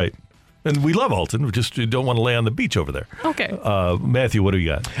 All right. And we love Alton. We just don't want to lay on the beach over there. Okay. Matthew, what do you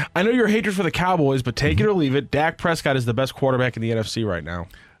got? I know you're a hatred for the Cowboys, but take it or leave it. Dak Prescott is the best quarterback in the NFC right now.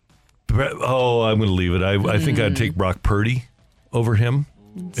 Oh, I'm going to leave it. I think I'd take Brock Purdy over him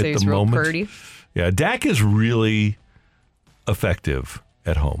at the moment. Purdy. Yeah, Dak is really effective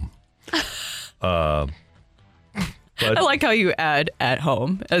at home. But, I like how you add at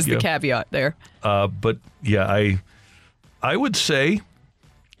home as the caveat there. But yeah, I would say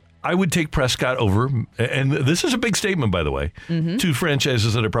I would take Prescott over, and this is a big statement, by the way, 2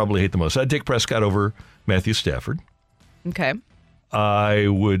 franchises that I probably hate the most. I'd take Prescott over Matthew Stafford. Okay. I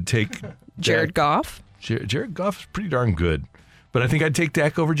would take Jared Goff. Jared Goff is pretty darn good, but I think I'd take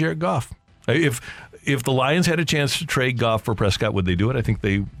Dak over Jared Goff. If the Lions had a chance to trade Goff for Prescott, would they do it? I think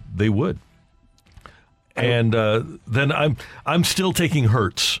they would. And then I'm still taking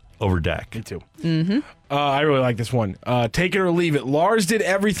Hurts over Dak. Me too. I really like this one. Take it or leave it. Lars did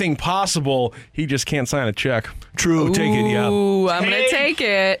everything possible. He just can't sign a check. True. Take it. Yeah. Ooh, I'm going to take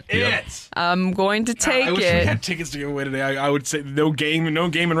it. Yep. I'm going to take I wish it. we had tickets to give away today. I would say no game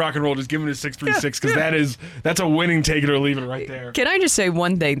in rock and roll. Just give him a 636 because that's a winning take it or leave it right there. Can I just say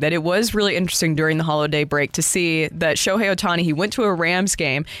one thing, that it was really interesting during the holiday break to see that Shohei Ohtani, he went to a Rams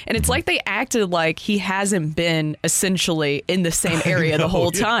game, and it's like they acted like he hasn't been essentially in the same area the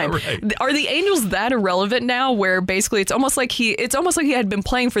whole time. Right. Are the Angels that irrelevant now, where basically it's almost like he had been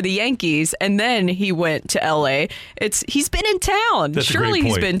playing for the Yankees and then he went to LA? He's been in town. That's Surely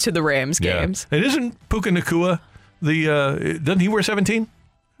he's point. been to the Rams games. And isn't Puka Nacua doesn't he wear 17?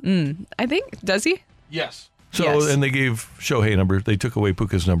 I think, does he? Yes. So Yes. and they gave Shohei a number. They took away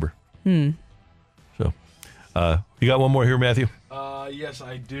Puka's number. So you got one more here, Matthew? Yes,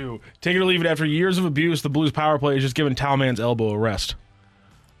 I do. Take it or leave it. After years of abuse, the Blues power play has just given Talman's elbow a rest.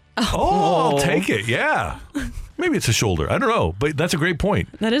 Oh, I'll take it. Yeah. Maybe it's a shoulder. I don't know, but that's a great point.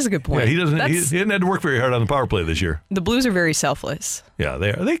 That is a good point. Yeah, he didn't have to work very hard on the power play this year. The Blues are very selfless. Yeah,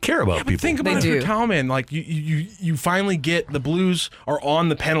 they are. They care about people. Think about it for Talman. Like you finally get the Blues are on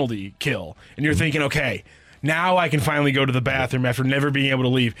the penalty kill, and you're thinking, okay, now I can finally go to the bathroom after never being able to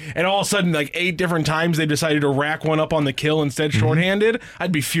leave. And all of a sudden, like 8 different times, they decided to rack one up on the kill instead shorthanded.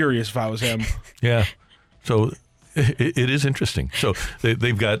 I'd be furious if I was him. Yeah. So it is interesting. So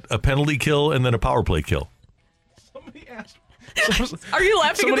they've got a penalty kill and then a power play kill. Somebody asked. Are you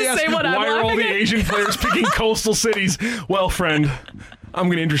laughing at the same one I'm laughing at? Why are all the Asian players picking coastal cities? Well, friend, I'm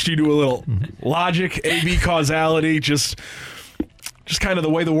going to interest you to a little logic, AB causality, just kind of the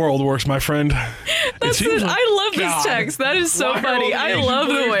way the world works, my friend. That's it. I love this text. That is so funny. I love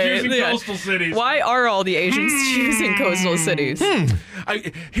the way. Coastal cities? Why are all the Asians choosing coastal cities?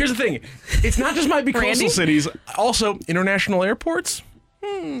 Here's the thing. It's not just might be coastal cities. Also, international airports.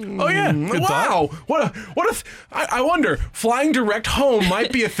 Oh yeah! Good wow! What if I wonder? Flying direct home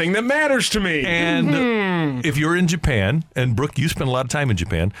might be a thing that matters to me. And if you're in Japan, and Brooke, you spend a lot of time in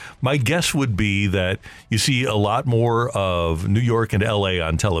Japan, my guess would be that you see a lot more of New York and LA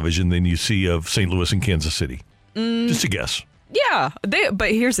on television than you see of St. Louis and Kansas City. Just a guess. Yeah,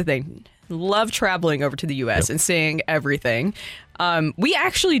 but here's the thing. Love traveling over to the U.S. and seeing everything. We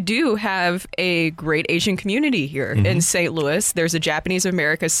actually do have a great Asian community here in St. Louis. There's a Japanese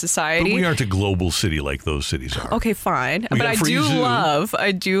America Society. But we aren't a global city like those cities are. Okay, fine. But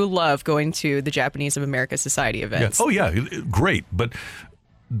I do love going to the Japanese America Society events. Yeah. Oh, yeah. Great. But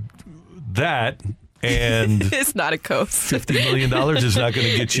that... And it's not a coast. $50 million is not going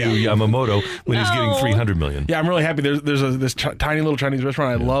to get you Yamamoto when he's getting $300 million. Yeah, I'm really happy. There's this tiny little Chinese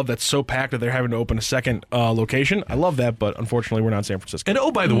restaurant I love that's so packed that they're having to open a second location. I love that, but unfortunately, we're not in San Francisco.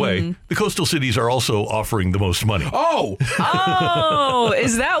 And by the way, the coastal cities are also offering the most money. Oh,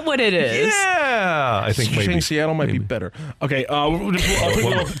 is that what it is? Yeah, I think maybe Seattle might be better. Okay, I'll put a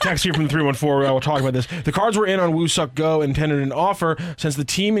little text here from the 314. We'll talk about this. The Cards were in on Woo-Suk Go and tendered an offer. Since the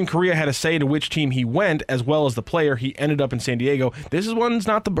team in Korea had a say to which team he went, as well as the player, he ended up in San Diego. This one's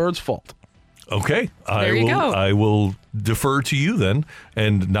not the Birds' fault. Okay. There you go. I will defer to you then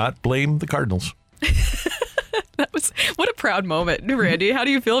and not blame the Cardinals. What a proud moment, Randy. How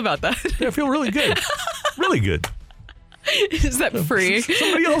do you feel about that? Yeah, I feel really good. Really good. Is that free?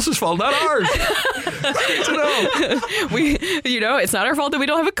 Somebody else's fault, not ours. Great to know. It's not our fault that we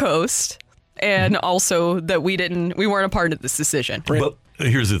don't have a coast, and also that we weren't a part of this decision. But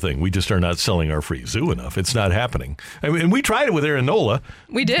here's the thing. We just are not selling our free zoo enough. It's not happening. I mean, we tried it with Aaron Nola.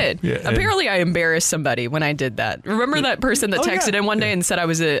 We did. Yeah, apparently, I embarrassed somebody when I did that. Remember that person that texted in one day and said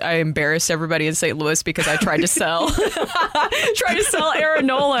I embarrassed everybody in St. Louis because I tried to sell Aaron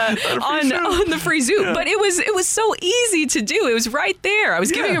Nola on the free zoo. Yeah. But it was so easy to do. It was right there. I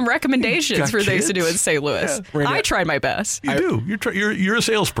was giving him recommendations for things to do in St. Louis. Yeah. I tried my best. You do. You're a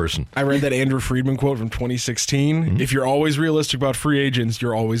salesperson. I read that Andrew Friedman quote from 2016. If you're always realistic about free agents,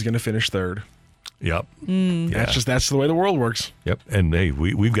 you're always going to finish third. Yep. That's the way the world works. Yep. And hey,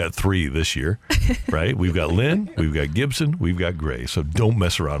 we've got 3 this year, right? We've got Lynn, we've got Gibson, we've got Gray. So don't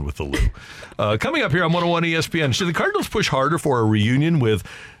mess around with the Lou. Coming up here on 101 ESPN, should the Cardinals push harder for a reunion with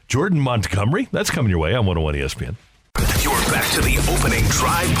Jordan Montgomery? That's coming your way on 101 ESPN. You're back to the Opening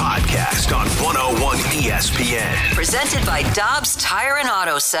Drive podcast on 101 ESPN. Presented by Dobbs Tire and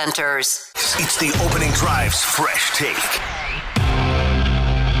Auto Centers. It's the Opening Drive's Fresh Take.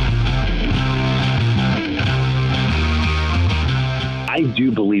 I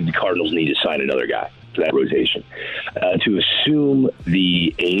do believe the Cardinals need to sign another guy for that rotation. To assume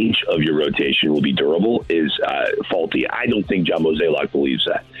the age of your rotation will be durable is faulty. I don't think John Mozeliak believes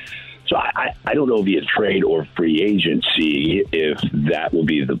that. So I don't know via trade or free agency if that will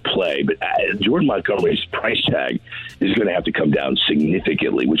be the play. But Jordan Montgomery's price tag is going to have to come down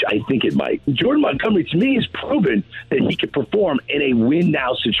significantly, which I think it might. Jordan Montgomery, to me, has proven that he can perform in a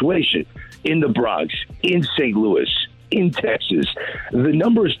win-now situation in the Bronx, in St. Louis, in Texas. The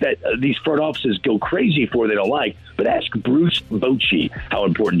numbers that these front offices go crazy for, they don't like. But ask Bruce Bochy how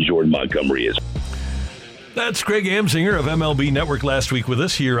important Jordan Montgomery is. That's Greg Amsinger of MLB Network last week with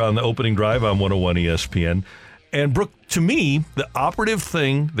us here on the Opening Drive on 101 ESPN. And, Brooke, to me, the operative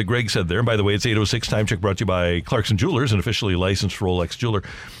thing that Greg said there, and by the way, it's 8:06 time check brought to you by Clarkson Jewelers, an officially licensed Rolex jeweler.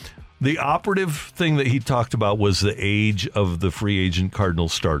 The operative thing that he talked about was the age of the free agent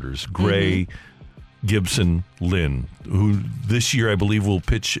Cardinals starters, Gray, Gibson, Lynn, who this year I believe will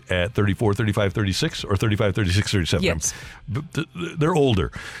pitch at 34, 35, 36, or 35, 36, 37. Yes. They're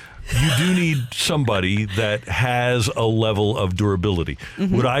older. you do need somebody that has a level of durability.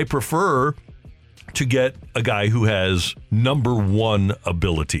 Would I prefer to get a guy who has number one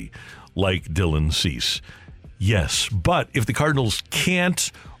ability like Dylan Cease? Yes, but if the Cardinals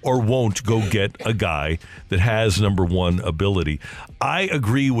can't or won't go get a guy that has number one ability, I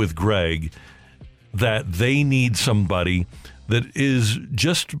agree with Greg that they need somebody that is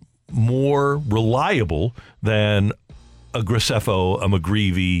just more reliable than a Graceffo, a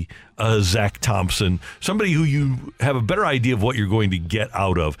McGreevy, a Zach Thompson, somebody who you have a better idea of what you're going to get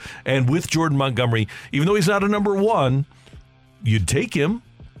out of. And with Jordan Montgomery, even though he's not a number one, you'd take him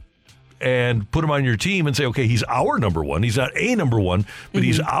and put him on your team and say, okay, he's our number one. He's not a number one, but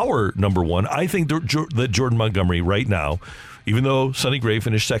he's our number one. I think that Jordan Montgomery right now, even though Sonny Gray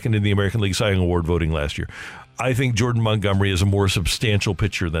finished second in the American League Cy Young Award voting last year, I think Jordan Montgomery is a more substantial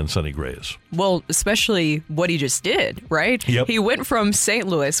pitcher than Sonny Gray is. Well, especially what he just did, right? Yep. He went from St.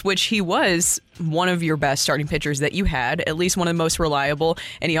 Louis, which he was one of your best starting pitchers that you had, at least one of the most reliable,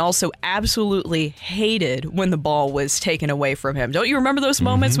 and he also absolutely hated when the ball was taken away from him. Don't you remember those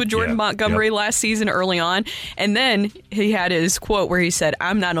moments with Jordan Montgomery last season early on? And then he had his quote where he said,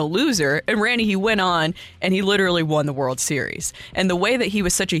 "I'm not a loser." And Randy, he went on and he literally won the World Series. And the way that he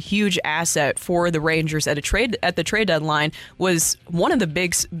was such a huge asset for the Rangers at the trade deadline was one of the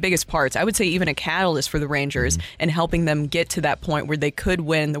biggest parts. I would say even a catalyst for the Rangers and helping them get to that point where they could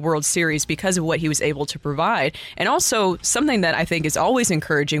win the World Series because of what he was able to provide. And also something that I think is always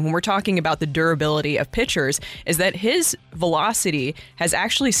encouraging when we're talking about the durability of pitchers is that his velocity has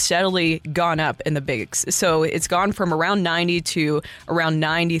actually steadily gone up in the bigs. So it's gone from around 90 to around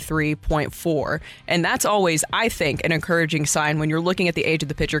 93.4. And that's always, I think, an encouraging sign when you're looking at the age of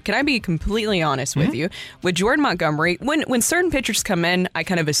the pitcher. Can I be completely honest with you? With Jordan Montgomery, when certain pitchers come in, I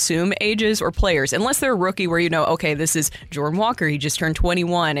kind of assume ages or players, unless they're a rookie where you know, okay, this is Jordan Walker, he just turned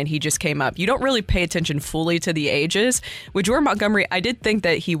 21 and he just came up. You don't really pay attention fully to the ages. With Jordan Montgomery, I did think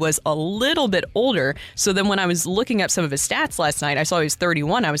that he was a little bit older. So then when I was looking up some of his stats last night, I saw he was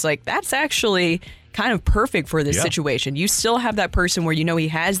 31. I was like, that's actually kind of perfect for this situation. You still have that person where you know he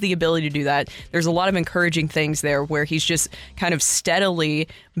has the ability to do that. There's a lot of encouraging things there where he's just kind of steadily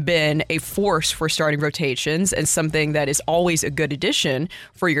been a force for starting rotations and something that is always a good addition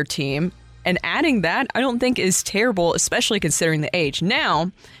for your team. And adding that, I don't think is terrible, especially considering the age.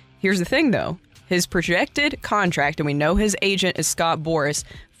 Now, here's the thing, though. His projected contract, and we know his agent is Scott Boras,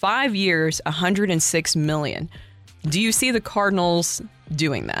 5 years, $106 million. Do you see the Cardinals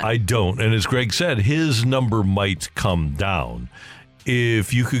doing that? I don't. And as Greg said, his number might come down.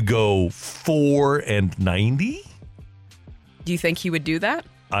 If you could go 4 and 90? Do you think he would do that?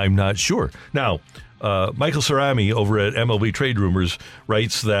 I'm not sure. Now, Michael Cerami over at MLB Trade Rumors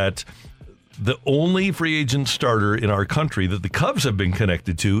writes that the only free agent starter in our country that the Cubs have been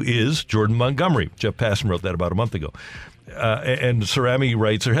connected to is Jordan Montgomery. Jeff Passan wrote that about a month ago. And Cerami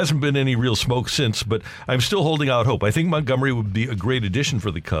writes, there hasn't been any real smoke since, but I'm still holding out hope. I think Montgomery would be a great addition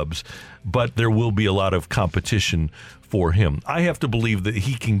for the Cubs, but there will be a lot of competition for him. I have to believe that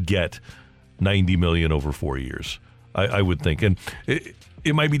he can get $90 million over 4 years, I would think. And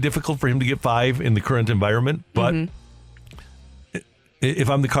it might be difficult for him to get 5 in the current environment, but if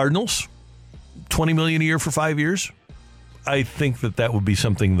I'm the Cardinals, $20 million a year for 5 years, I think that would be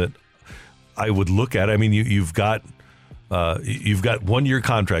something that I would look at. I mean, you've got 1 year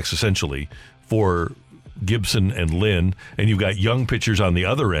contracts essentially for Gibson and Lynn, and you've got young pitchers on the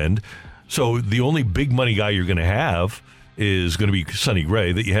other end. So the only big money guy you're going to have is going to be Sonny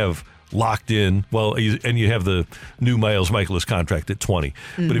Gray that you have locked in. Well, and you have the new Miles Mikolas contract at 20.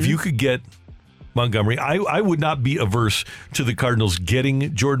 But if you could get Montgomery, I would not be averse to the Cardinals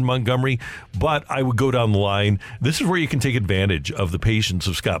getting Jordan Montgomery, but I would go down the line. This is where you can take advantage of the patience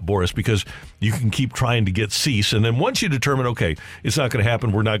of Scott Boras because you can keep trying to get Cease, and then once you determine, okay, it's not going to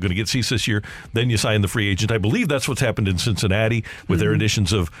happen, we're not going to get Cease this year, then you sign the free agent. I believe that's what's happened in Cincinnati with their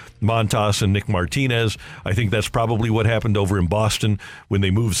additions of Montas and Nick Martinez. I think that's probably what happened over in Boston when they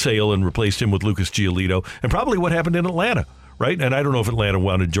moved Sale and replaced him with Lucas Giolito, and probably what happened in Atlanta. Right? And I don't know if Atlanta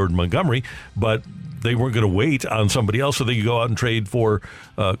wanted Jordan Montgomery, but they weren't going to wait on somebody else so they could go out and trade for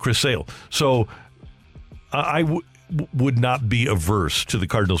Chris Sale. So I would not be averse to the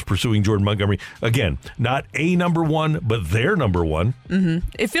Cardinals pursuing Jordan Montgomery. Again, not a number one, but their number one.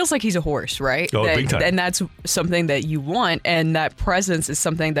 It feels like he's a horse, right? Oh, big time. And that's something that you want, and that presence is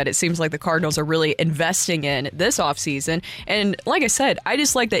something that it seems like the Cardinals are really investing in this offseason. And like I said, I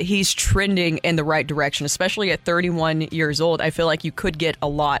just like that he's trending in the right direction, especially at 31 years old. I feel like you could get a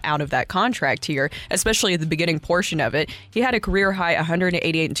lot out of that contract here, especially at the beginning portion of it. He had a career-high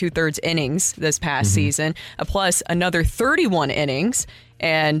 188 2/3 innings this past season, plus another 31 innings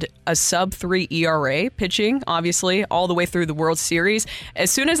and a sub-3 ERA pitching, obviously, all the way through the World Series. As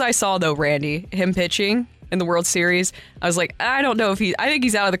soon as I saw, though, Randy, him pitching in the World Series, I was like, I don't know if I think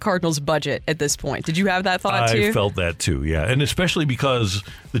he's out of the Cardinals' budget at this point. Did you have that thought, too? I felt that, too, yeah. And especially because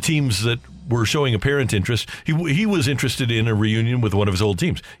the teams that were showing apparent interest, he was interested in a reunion with one of his old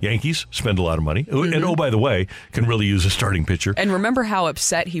teams. Yankees spend a lot of money. Mm-hmm. And, oh, by the way, can really use a starting pitcher. And remember how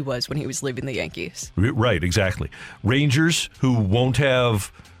upset he was when he was leaving the Yankees. Right, exactly. Rangers, who won't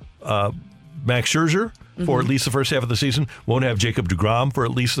have Max Scherzer for at least the first half of the season, won't have Jacob deGrom for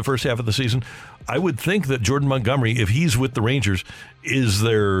at least the first half of the season. I would think that Jordan Montgomery, if he's with the Rangers, is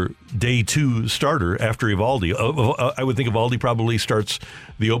their day 2 starter after Eovaldi. I would think Eovaldi probably starts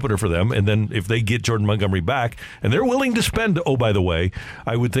the opener for them, and then if they get Jordan Montgomery back, and they're willing to spend, oh, by the way,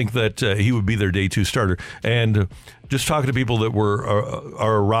 I would think that he would be their day 2 starter. And just talking to people that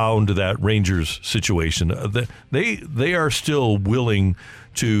are around that Rangers situation, they are still willing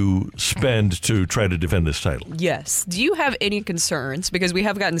to spend to try to defend this title. Yes. Do you have any concerns? Because we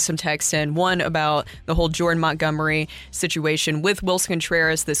have gotten some texts in, one about the whole Jordan Montgomery situation with Wilson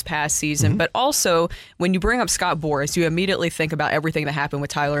Contreras this past season, but also when you bring up Scott Boras, you immediately think about everything that happened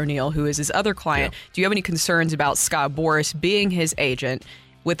with Tyler O'Neill, who is his other client. Yeah. Do you have any concerns about Scott Boras being his agent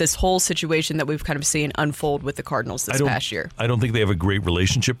with this whole situation that we've kind of seen unfold with the Cardinals this past year? I don't think they have a great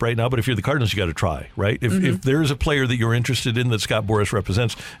relationship right now, but if you're the Cardinals, you got to try, right? If there's a player that you're interested in that Scott Boras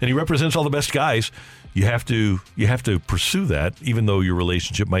represents, and he represents all the best guys, you have to pursue that, even though your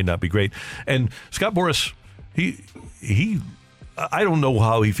relationship might not be great. And Scott Boras, I don't know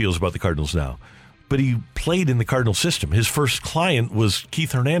how he feels about the Cardinals now, but he played in the Cardinal system. His first client was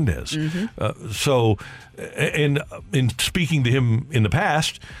Keith Hernandez. And in speaking to him in the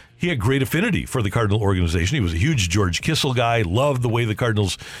past, he had great affinity for the Cardinal organization. He was a huge George Kissel guy, loved the way the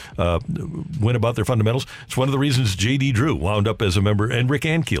Cardinals went about their fundamentals. It's one of the reasons J.D. Drew wound up as a member, and Rick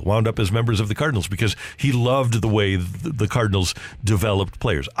Ankiel wound up as members of the Cardinals, because he loved the way the Cardinals developed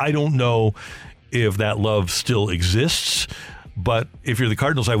players. I don't know if that love still exists, but if you're the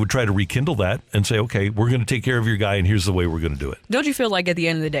Cardinals, I would try to rekindle that and say, okay, we're going to take care of your guy, and here's the way we're going to do it. Don't you feel like at the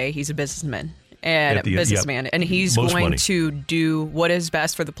end of the day, he's a businessman? And and he's going to do what is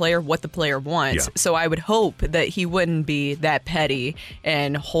best for the player, what the player wants. Yeah. So I would hope that he wouldn't be that petty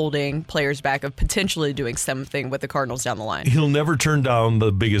and holding players back of potentially doing something with the Cardinals down the line. He'll never turn down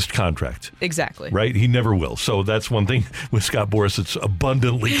the biggest contract. Exactly. Right? He never will. So that's one thing with Scott Boras that's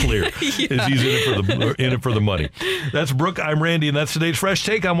abundantly clear, is he's in it for the money. That's Brooke, I'm Randy, and that's today's Fresh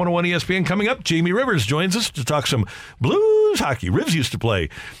Take on 101 ESPN. Coming up, Jamie Rivers joins us to talk some Blues hockey. Rivs used to play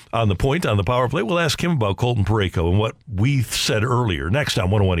on the point, on the power play. We'll ask him about Colton Parayko and what we said earlier. Next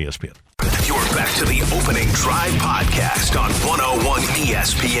on 101 ESPN. You're back to the Opening Drive podcast on 101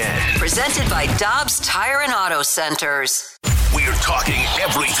 ESPN. Presented by Dobbs Tire and Auto Centers. We're talking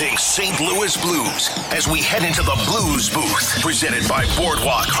everything St. Louis Blues as we head into the Blues booth. Presented by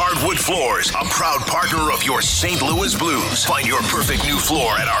Boardwalk Hardwood Floors, a proud partner of your St. Louis Blues. Find your perfect new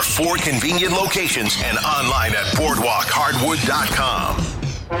floor at our 4 convenient locations and online at boardwalkhardwood.com.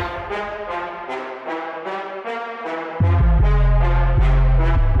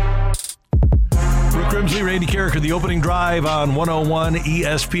 Grimsley, Randy Carricker, the Opening Drive on 101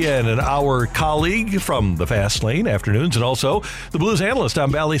 ESPN, and our colleague from the Fast Lane Afternoons, and also the Blues analyst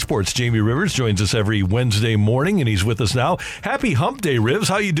on Bally Sports, Jamie Rivers, joins us every Wednesday morning, and he's with us now. Happy Hump Day, Rivs.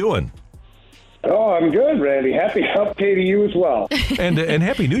 How you doing? Oh, I'm good, Randy. Happy Hump Day to you as well. And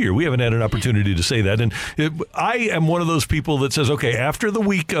Happy New Year. We haven't had an opportunity to say that. And I am one of those people that says, okay, after the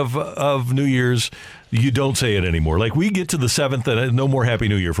week of New Year's, you don't say it anymore. Like, we get to the 7th and no more Happy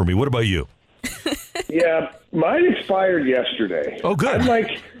New Year for me. What about you? Yeah, mine expired yesterday. Oh, good. I'm like,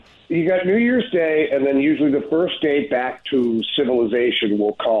 you got New Year's Day, and then usually the first day back to civilization,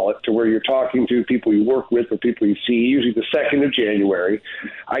 we'll call it, to where you're talking to people you work with or people you see, usually the 2nd of January.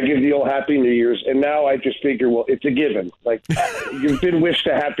 I give the old Happy New Year's, and now I just figure, well, it's a given. Like, you've been wished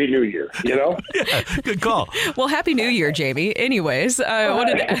a Happy New Year, you know? Yeah, good call. Well, Happy New Year, Jamie. Anyways,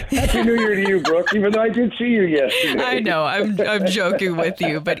 Happy New Year to you, Brooke, even though I did see you yesterday. I know, I'm joking with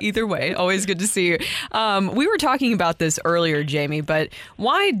you, but either way, always good to see you. We were talking about this earlier, Jamie, but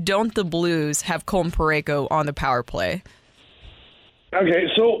why don't the Blues have Colton Parayko on the power play? Okay,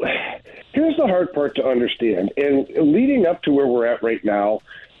 so here's the hard part to understand. And leading up to where we're at right now,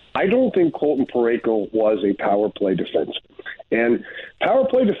 I don't think Colton Parayko was a power play defenseman. And power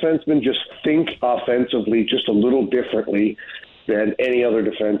play defensemen just think offensively just a little differently than any other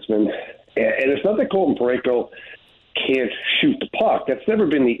defenseman. And it's not that Colton Parayko can't shoot the puck. That's never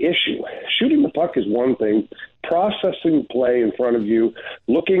been the issue. Shooting the puck is one thing. processing play in front of you,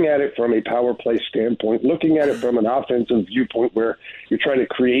 looking at it from a power play standpoint, looking at it from an offensive viewpoint where you're trying to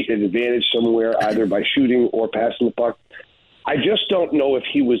create an advantage somewhere, either by shooting or passing the puck. I just don't know if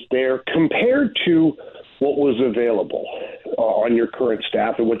he was there compared to what was available on your current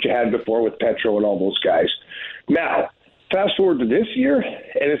staff and what you had before with Petro and all those guys. Now, fast forward to this year,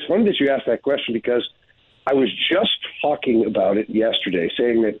 and it's funny that you asked that question because I was just talking about it yesterday,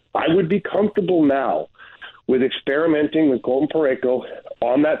 saying that I would be comfortable now with experimenting with Colton Parayko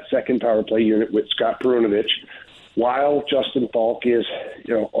on that second power play unit with Scott Perunovich while Justin Falk is,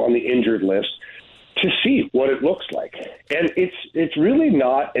 on the injured list to see what it looks like. And it's really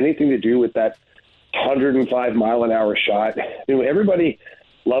not anything to do with that 105-mile-an-hour shot. Everybody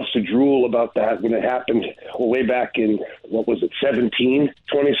loves to drool about that when it happened way back in,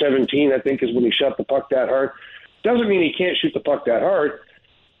 2017, I think is when he shot the puck that hard. Doesn't mean he can't shoot the puck that hard,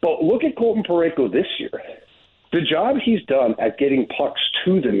 but look at Colton Parayko this year. The job he's done at getting pucks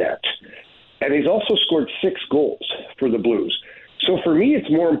to the net, and he's also scored 6 goals for the Blues. So for me,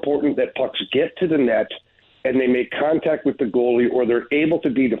 it's more important that pucks get to the net and they make contact with the goalie or they're able to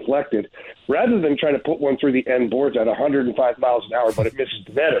be deflected rather than trying to put one through the end boards at 105 miles an hour, but it misses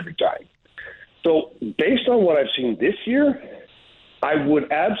the net every time. So based on what I've seen this year, I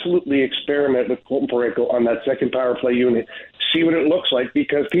would absolutely experiment with Colton Parayko on that second power play unit, see what it looks like,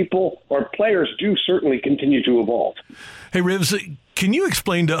 because people or players do certainly continue to evolve. Hey, Rivs, can you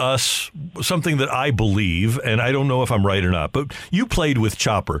explain to us something that I believe, and I don't know if I'm right or not, but you played with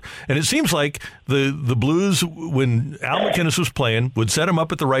Chopper, and it seems like the Blues, when Al MacInnis was playing, would set him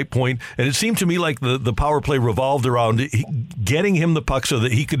up at the right point, and it seemed to me like the power play revolved around getting him the puck so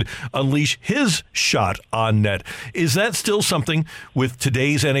that he could unleash his shot on net. Is that still something with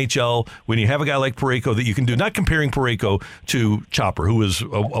today's NHL, when you have a guy like Parayko, that you can do? Not comparing Parayko to Chopper, who is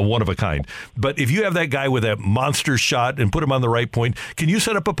a one-of-a-kind, but if you have that guy with that monster shot and put him on the right point, can you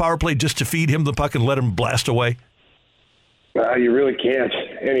set up a power play just to feed him the puck and let him blast away? You really can't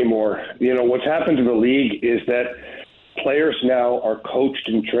anymore. What's happened to the league is that players now are coached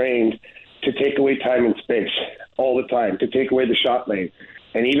and trained to take away time and space all the time, to take away the shot lane.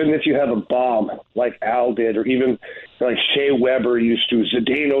 And even if you have a bomb like Al did, or even like Shea Weber used to,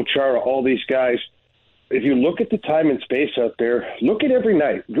 Zdeno Chara, all these guys, if you look at the time and space out there, look at every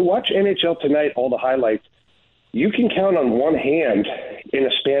night. You watch NHL Tonight, all the highlights. You can count on one hand in a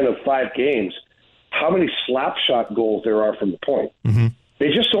span of 5 games how many slap shot goals there are from the point. Mm-hmm. They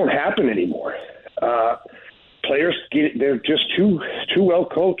just don't happen anymore. Players, they're just too well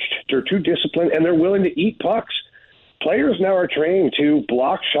coached. They're too disciplined, and they're willing to eat pucks. Players now are trained to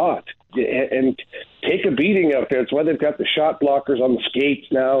block shots and take a beating out there. It's why they've got the shot blockers on the skates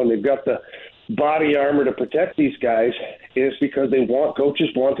now, and they've got the body armor to protect these guys. Is because coaches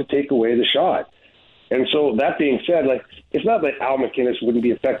want to take away the shot. And so that being said, it's not that Al MacInnis wouldn't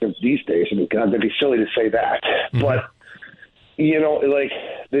be effective these days. I mean, God, that'd be silly to say that. Mm-hmm. But,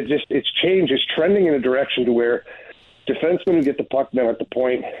 it's changed. It's trending in a direction to where defensemen who get the puck now at the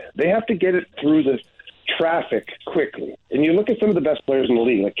point, they have to get it through the traffic quickly. And you look at some of the best players in the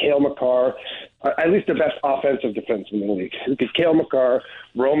league, like Cale Makar, at least the best offensive defenseman in the league. Look at Cale Makar,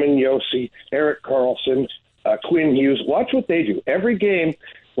 Roman Josi, Erik Karlsson, Quinn Hughes. Watch what they do. Every game,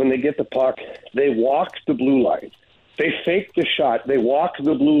 when they get the puck, they walk the blue line. They fake the shot. They walk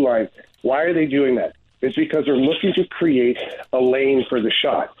the blue line. Why are they doing that? It's because they're looking to create a lane for the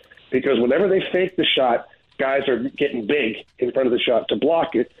shot. Because whenever they fake the shot, guys are getting big in front of the shot to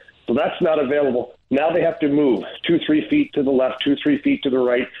block it. So that's not available. Now they have to move 2-3 feet to the left, 2-3 feet to the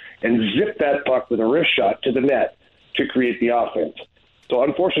right, and zip that puck with a wrist shot to the net to create the offense. So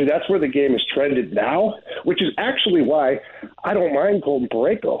unfortunately, that's where the game is trended now, which is actually why I don't mind Colton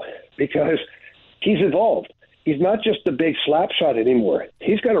Parayko, because he's evolved. He's not just a big slap shot anymore.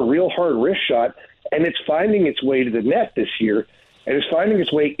 He's got a real hard wrist shot, and it's finding its way to the net this year, and it's finding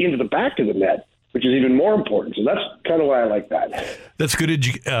its way into the back of the net, which is even more important. So that's kind of why I like that. That's good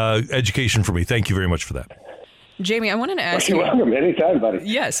education for me. Thank you very much for that. Jamie, I wanted to ask you. You're welcome. Anytime, buddy.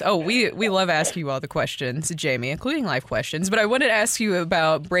 Yes. Oh, we love asking you all the questions, Jamie, including live questions. But I wanted to ask you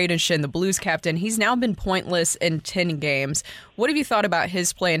about Brayden Schenn, the Blues captain. He's now been pointless in 10 games. What have you thought about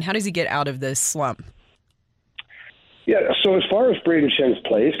his play, and how does he get out of this slump? Yeah, so as far as Brayden Schenn's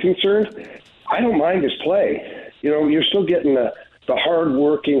play is concerned, I don't mind his play. You're still getting the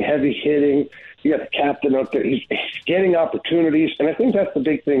hard-working, heavy-hitting. You got the captain out there. He's getting opportunities, and I think that's the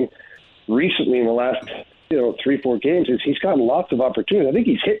big thing recently in the last 3-4 games is he's gotten lots of opportunities. I think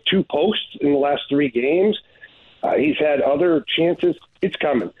he's hit 2 posts in the last 3 games. He's had other chances. It's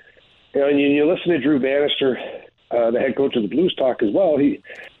coming. And you listen to Drew Bannister the head coach of the Blues, talk as well. He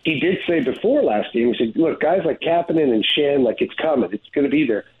did say before last game, he said, look, guys like Kapanen and Schenn, like it's coming. It's going to be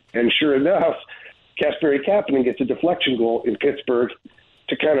there. And sure enough, Kasperi Kapanen gets a deflection goal in Pittsburgh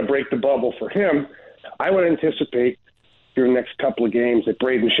to kind of break the bubble for him. I would anticipate during the next couple of games that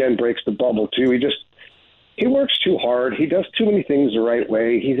Brayden Schenn breaks the bubble too. He works too hard. He does too many things the right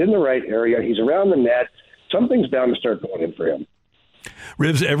way. He's in the right area. He's around the net. Something's bound to start going in for him.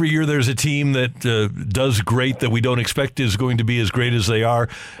 Rivs, every year there's a team that does great that we don't expect is going to be as great as they are.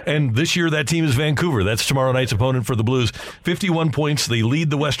 And this year that team is Vancouver. That's tomorrow night's opponent for the Blues. 51 points. They lead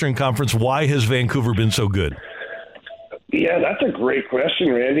the Western Conference. Why has Vancouver been so good? Yeah, that's a great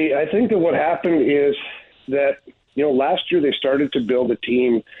question, Randy. I think that what happened is that, last year they started to build a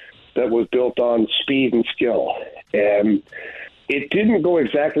team that was built on speed and skill. And it didn't go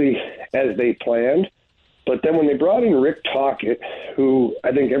exactly as they planned. But then when they brought in Rick Tocchet, who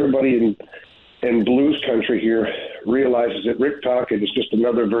I think everybody in Blues country here realizes that Rick Tocchet is just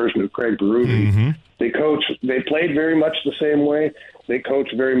another version of Craig Berube. Mm-hmm. They played very much the same way. They coach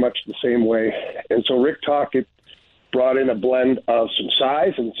very much the same way. And so Rick Tocchet brought in a blend of some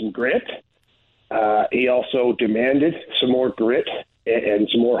size and some grit. He also demanded some more grit and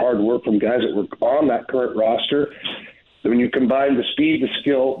some more hard work from guys that were on that current roster. When you combine the speed, the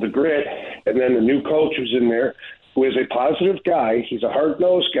skill, the grit, and then the new coach who's in there, who is a positive guy, he's a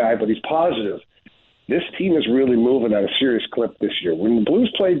hard-nosed guy, but he's positive. This team is really moving at a serious clip this year. When the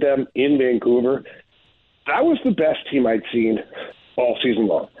Blues played them in Vancouver, that was the best team I'd seen all season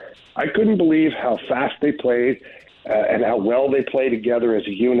long. I couldn't believe how fast they played and how well they play together as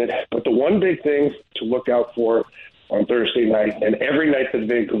a unit. But the one big thing to look out for on Thursday night, and every night that the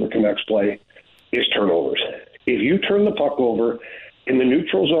Vancouver Canucks play, is turnovers. If you turn the puck over in the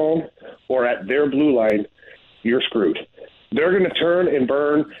neutral zone or at their blue line, you're screwed. They're going to turn and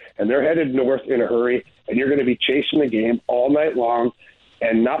burn, and they're headed north in a hurry, and you're going to be chasing the game all night long,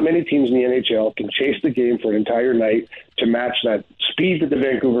 and not many teams in the NHL can chase the game for an entire night to match that speed that the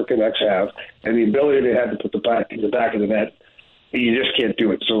Vancouver Canucks have and the ability they have to put the puck in the back of the net. You just can't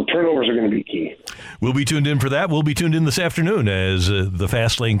do it. So turnovers are going to be key. We'll be tuned in for that. We'll be tuned in this afternoon as the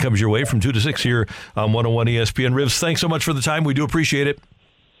Fast Lane comes your way from 2 to 6 here on 101 ESPN. Rivs, thanks so much for the time. We do appreciate it.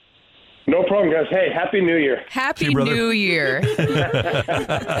 No problem, guys. Hey, Happy New Year. Happy New Year.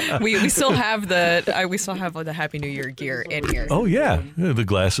 we still have the Happy New Year gear in here. Oh, yeah. The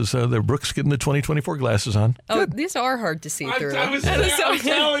glasses. Brooks getting the 2024 glasses on. Oh, these are hard to see through. I was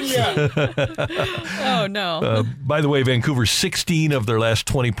telling you. Oh, no. By the way, Vancouver, 16 of their last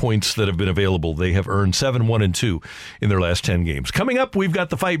 20 points that have been available. They have earned 7, 1, and 2 in their last 10 games. Coming up, we've got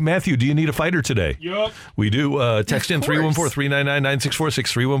the fight. Matthew, do you need a fighter today? Yup. We do. Text in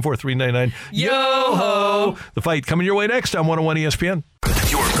 314-399-9646, 314-399. Yo-ho! The fight coming your way next on 101 ESPN.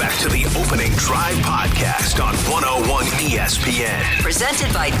 You're back to the Opening Drive podcast on 101 ESPN.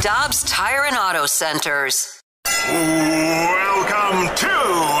 Presented by Dobbs Tire and Auto Centers. Welcome to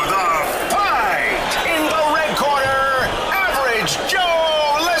the fight. In the red corner, Average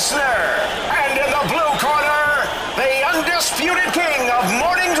Joe Listener. And in the blue corner, the undisputed king of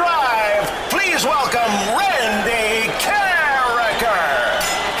Morning Drive. Please welcome Randy Carricker.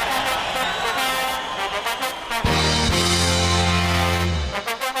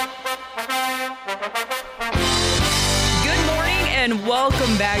 And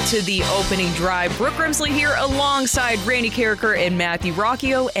welcome back to the Opening Drive. Brooke Grimsley here alongside Randy Carricker and Matthew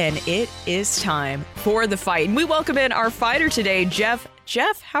Rocchio, and it is time for the fight. And we welcome in our fighter today, Jeff.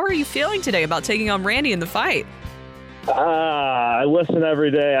 Jeff, how are you feeling today about taking on Randy in the fight? I listen every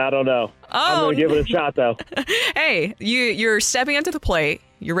day. I don't know. I'm going to give it a shot, though. Hey, you're stepping into the plate.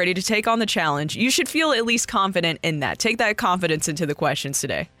 You're ready to take on the challenge. You should feel at least confident in that. Take that confidence into the questions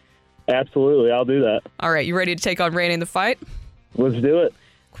today. Absolutely. I'll do that. All right. You ready to take on Randy in the fight? Let's do it.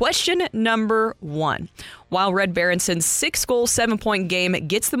 Question number 1. While Red Berenson's 6-goal, 7-point game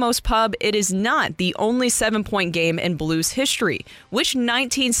gets the most pub, it is not the only 7-point game in Blues history. Which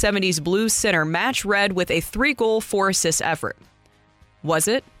 1970s Blues center matched Red with a 3-goal, 4-assist effort? Was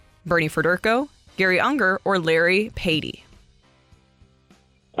it Bernie Federko, Gary Unger, or Larry Patey?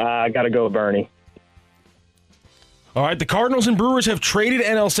 I got to go with Bernie. All right, the Cardinals and Brewers have traded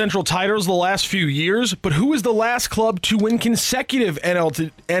NL Central titles the last few years, but who is the last club to win consecutive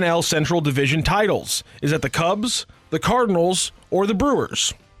NL Central Division titles? Is that the Cubs, the Cardinals, or the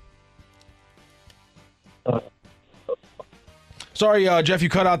Brewers? Sorry, Jeff, you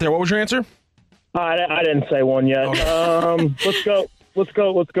cut out there. What was your answer? I didn't say one yet. Okay. Let's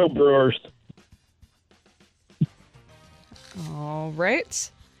go Brewers. All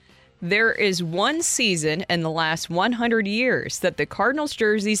right. There is one season in the last 100 years that the Cardinals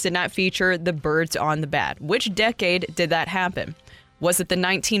jerseys did not feature the birds on the bat. Which decade did that happen? Was it the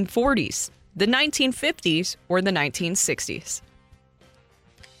 1940s, the 1950s, or the 1960s?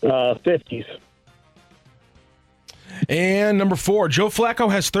 50s. And number 4, Joe Flacco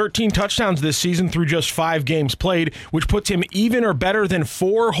has 13 touchdowns this season through just 5 games played, which puts him even or better than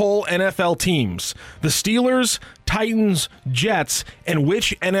 4 whole NFL teams. The Steelers, Titans, Jets, and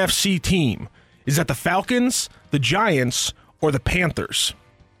which NFC team? Is that the Falcons, the Giants, or the Panthers?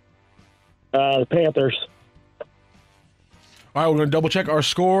 The Panthers. All right, we're going to double-check our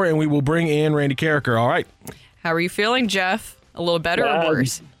score, and we will bring in Randy Carricker. All right. How are you feeling, Jeff? A little better or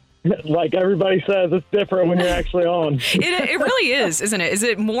worse? Like everybody says, it's different when you're actually on. It really is, isn't it? Is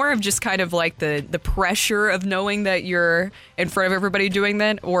it more of just kind of like the pressure of knowing that you're in front of everybody doing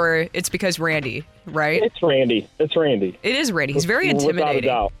that, or it's because Randy, right? It's Randy. It is Randy. He's very intimidating, without a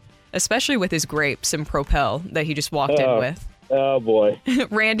doubt. Especially with his grapes and Propel that he just walked in with. Oh, boy.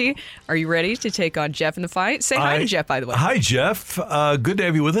 Randy, are you ready to take on Jeff in the fight? Say hi to Jeff, by the way. Hi, Jeff. Good to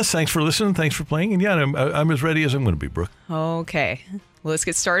have you with us. Thanks for listening. Thanks for playing. And yeah, I'm as ready as I'm going to be, Brooke. Okay. Well, let's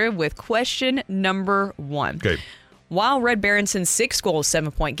get started with question number 1. Okay. While Red Berenson's 6-goal,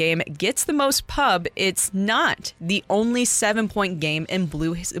 7-point game gets the most pub, it's not the only 7-point game in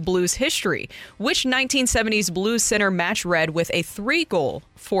Blues history. Which 1970s Blues center matched Red with a 3-goal,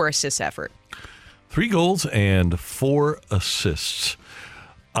 4-assist effort? 3 goals and 4 assists.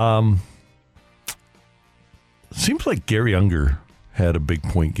 Seems like Gary Unger had a big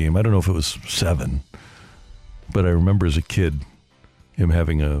point game. I don't know if it was 7, but I remember as a kid him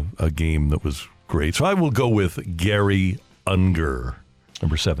having a game that was great. So I will go with Gary Unger,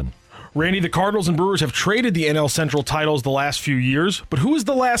 number 7. Randy, the Cardinals and Brewers have traded the NL Central titles the last few years, but who is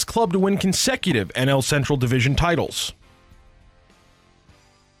the last club to win consecutive NL Central division titles?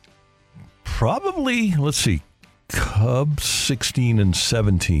 Probably, let's see, Cubs 16 and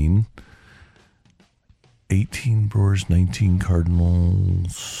 17, 18 Brewers, 19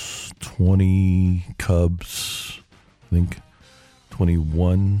 Cardinals, 20 Cubs, I think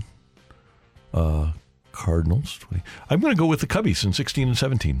 21 Cardinals. 20. I'm going to go with the Cubbies in 16 and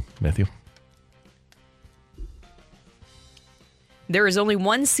 17, Matthew. There is only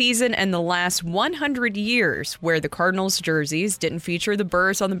one season in the last 100 years where the Cardinals jerseys didn't feature the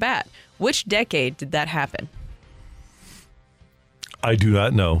birds on the bat. Which decade did that happen? I do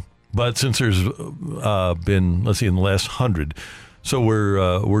not know, but since there's been, let's see, in the last 100, so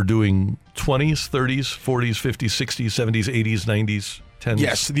we're doing 20s, 30s, 40s, 50s, 60s, 70s, 80s, 90s, 10s.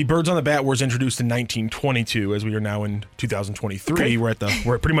 Yes, the birds on the bat was introduced in 1922. As we are now in 2023, Okay.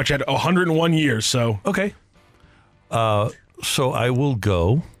 we're pretty much at 101 years. So okay. So I will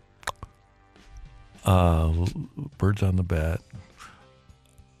go birds on the bat.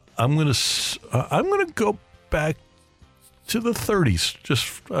 I'm gonna go back to the 30s.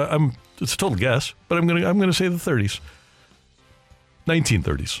 It's a total guess, but I'm gonna say the 30s.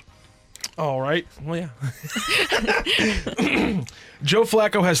 1930s. All right. Well, yeah. Joe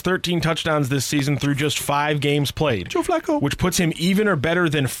Flacco has 13 touchdowns this season through just 5 games played. Joe Flacco. Which puts him even or better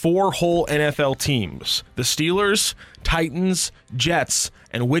than 4 whole NFL teams. The Steelers, Titans, Jets,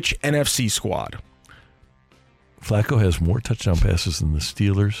 and which NFC squad? Flacco has more touchdown passes than the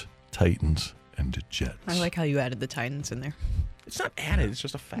Steelers, Titans, and the Jets. I like how you added the Titans in there. It's not added. It's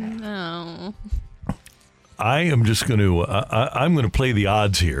just a fact. No. I am just going to I'm going to play the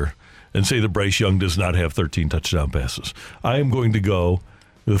odds here and say that Bryce Young does not have 13 touchdown passes. I am going to go.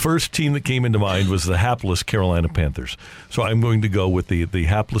 The first team that came into mind was the hapless Carolina Panthers. So I'm going to go with the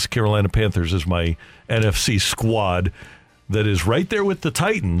hapless Carolina Panthers as my NFC squad that is right there with the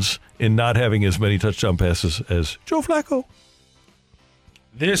Titans in not having as many touchdown passes as Joe Flacco.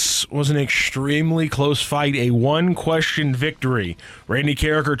 This was an extremely close fight, a one-question victory. Randy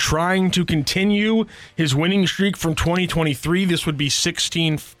Carricker trying to continue his winning streak from 2023. This would be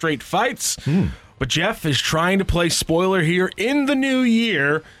 16 straight fights. But Jeff is trying to play spoiler here in the new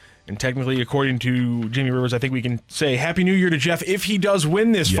year. And technically, according to Jimmy Rivers, I think we can say Happy New Year to Jeff if he does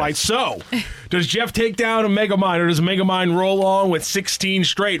win this fight. So, does Jeff take down a Megamind, or does Megamind roll on with 16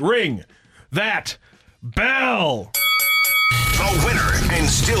 straight? Ring that bell. The winner and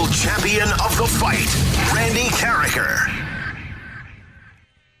still champion of the fight, Randy Carricker.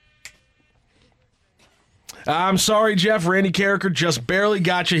 I'm sorry, Jeff. Randy Carricker just barely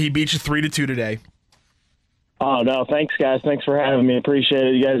got you. He beat you 3-2 today. Oh, no, thanks, guys. Thanks for having me. Appreciate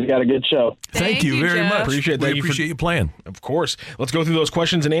it. You guys got a good show. Thank you very much. Appreciate you playing. Of course. Let's go through those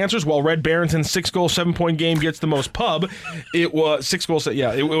questions and answers. While Red Barrington's 6-goal, 7-point game gets the most pub, it was 6 goals.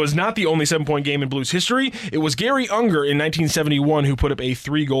 Yeah, it was not the only 7-point game in Blues history. It was Gary Unger in 1971 who put up a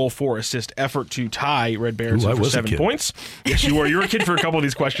 3-goal, 4-assist effort to tie Red Barrington for 7 points. Yes, you were. You were a kid for a couple of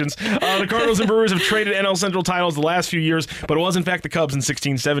these questions. The Cardinals and Brewers have traded NL Central titles the last few years, but it was in fact the Cubs in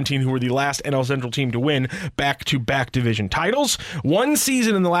 16-17 who were the last NL Central team to win back-to-back division titles. One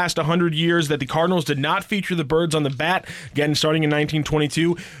season in the last 100 years that the Cardinals did not feature the Birds on the bat, again starting in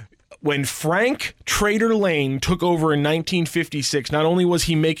 1922. When Frank Trader Lane took over in 1956, not only was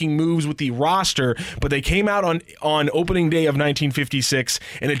he making moves with the roster, but they came out on opening day of 1956,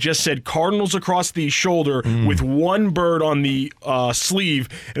 and it just said Cardinals across the shoulder with one bird on the sleeve,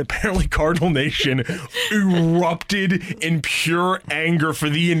 and apparently Cardinal Nation erupted in pure anger for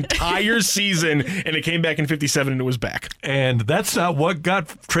the entire season, and it came back in 57, and it was back. And that's not what got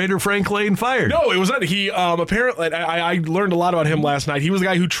Trader Frank Lane fired. No, it was not. He apparently, I learned a lot about him last night. He was the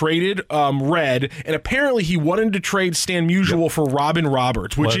guy who traded Red, and apparently he wanted to trade Stan Musial for Robin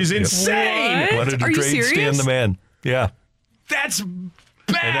Roberts, which is insane. Wanted to trade Stan the Man. Yeah. That's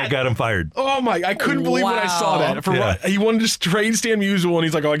bad. And that got him fired. Oh my! I couldn't believe when I saw that. He wanted to trade Stan Musial, and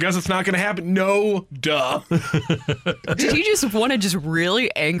he's like, "Oh, I guess it's not going to happen." No, duh. Did he just want to just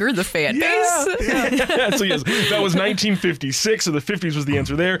really anger the fan base? Yeah. So yes, that was 1956. So the 50s was the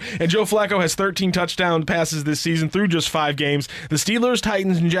answer there. And Joe Flacco has 13 touchdown passes this season through just 5 games. The Steelers,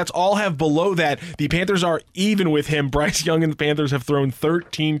 Titans, and Jets all have below that. The Panthers are even with him. Bryce Young and the Panthers have thrown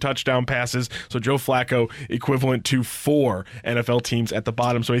 13 touchdown passes. So Joe Flacco equivalent to 4 NFL teams at the bottom.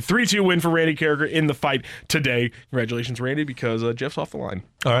 So a 3-2 win for Randy Carragher in the fight today. Congratulations, Randy, because Jeff's off the line.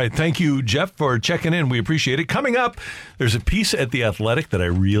 All right. Thank you, Jeff, for checking in. We appreciate it. Coming up, there's a piece at The Athletic that I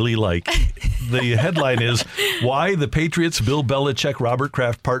really like. The headline is, Why the Patriots' Bill Belichick Robert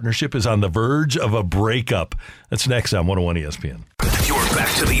Kraft partnership is on the verge of a breakup. That's next on 101 ESPN. You're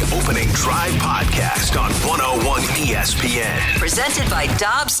back to the Opening Drive podcast on 101 ESPN. Presented by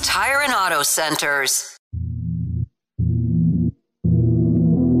Dobbs Tire and Auto Centers.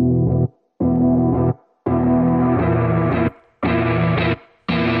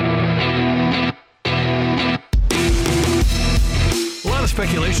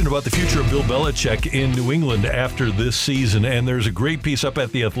 Speculation about the future of Bill Belichick in New England after this season, and there's a great piece up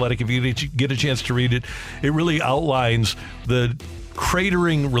at The Athletic. If you get a chance to read it, it really outlines the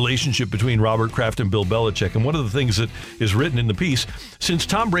cratering relationship between Robert Kraft and Bill Belichick. And one of the things that is written in the piece, since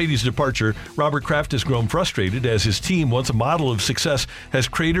Tom Brady's departure, Robert Kraft has grown frustrated as his team, once a model of success, has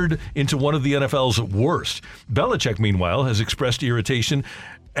cratered into one of the NFL's worst. Belichick, meanwhile, has expressed irritation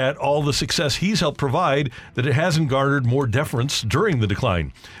at all the success he's helped provide, that it hasn't garnered more deference during the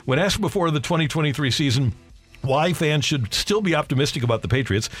decline. When asked before the 2023 season why fans should still be optimistic about the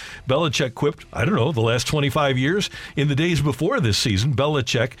Patriots, Belichick quipped, I don't know, the last 25 years? In the days before this season,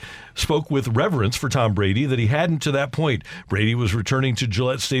 Belichick spoke with reverence for Tom Brady that he hadn't to that point. Brady was returning to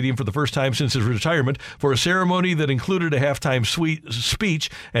Gillette Stadium for the first time since his retirement for a ceremony that included a halftime speech,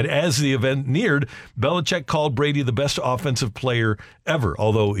 and as the event neared, Belichick called Brady the best offensive player ever,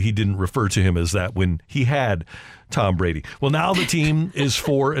 although he didn't refer to him as that when he had Tom Brady. Well, now the team is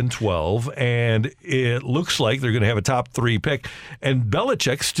 4-12, and it looks like they're going to have a top 3 pick. And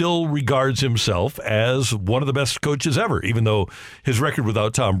Belichick still regards himself as one of the best coaches ever, even though his record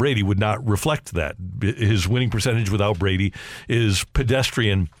without Tom Brady would not reflect that. His winning percentage without Brady is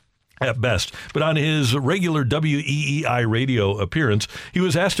pedestrian at best. But on his regular WEEI radio appearance, he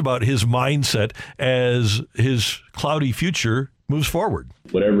was asked about his mindset as his cloudy future moves forward.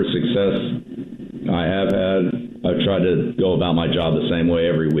 Whatever success I have had, I've tried to go about my job the same way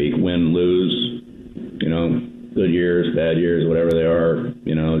every week. Win, lose, good years, bad years, whatever they are,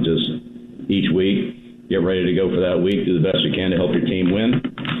 just each week, get ready to go for that week, do the best you can to help your team win.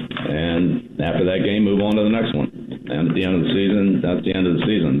 And after that game, move on to the next one. And at the end of the season, that's the end of the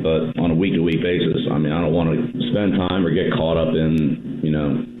season. But on a week-to-week basis, I don't want to spend time or get caught up in,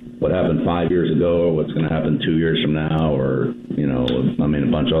 what happened 5 years ago or what's going to happen 2 years from now or,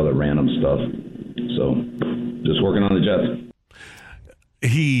 a bunch of other random stuff. So just working on the Jets.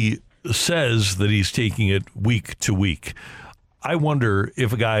 He says that he's taking it week to week. I wonder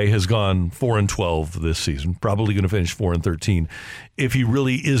if a guy has gone 4-12 this season, probably going to finish 4-13, if he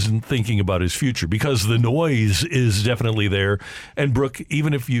really isn't thinking about his future, because the noise is definitely there. And Brooke,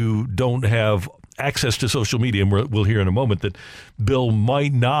 even if you don't have access to social media, and we'll hear in a moment that Bill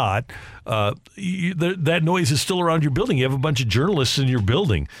might not. That noise is still around your building. You have a bunch of journalists in your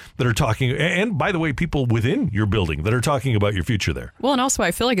building that are talking, and by the way, people within your building that are talking about your future there. Well, and also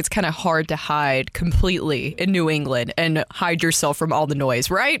I feel like it's kind of hard to hide completely in New England and hide yourself from all the noise,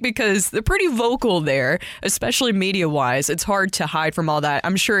 right? Because they're pretty vocal there, especially media-wise. It's hard to hide from all that.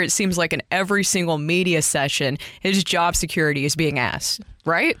 I'm sure it seems like in every single media session, his job security is being asked,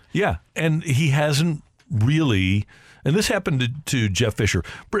 right? Yeah, and he hasn't really... And this happened to Jeff Fisher.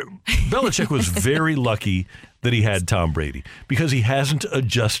 Belichick was very lucky that he had Tom Brady because he hasn't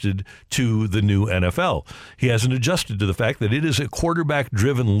adjusted to the new NFL. He hasn't adjusted to the fact that it is a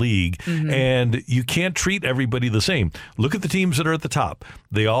quarterback-driven league, and you can't treat everybody the same. Look at the teams that are at the top.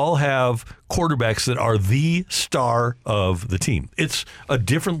 They all have quarterbacks that are the star of the team. It's a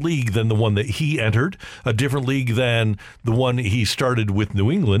different league than the one that he entered, a different league than the one he started with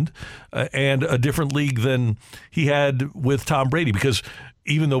New England, and a different league than he had with Tom Brady, because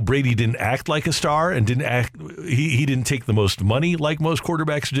even though Brady didn't act like a star and he didn't take the most money like most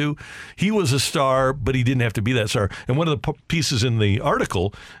quarterbacks do, he was a star, but he didn't have to be that star. And one of the pieces in the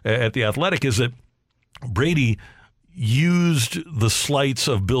article at The Athletic is that Brady used the slights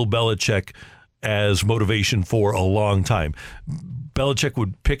of Bill Belichick as motivation for a long time. Belichick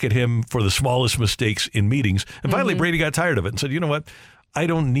would pick at him for the smallest mistakes in meetings. And finally, Brady got tired of it and said, you know what? I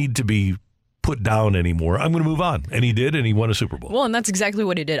don't need to be put down anymore. I'm going to move on. And he did, and he won a Super Bowl. Well, and that's exactly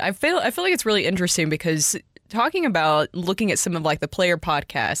what he did. I feel like it's really interesting because talking about looking at some of like the player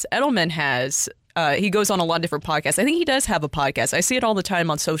podcasts, Edelman has he goes on a lot of different podcasts. I think he does have a podcast. I see it all the time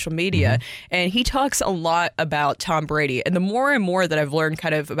on social media, and he talks a lot about Tom Brady. And the more and more that I've learned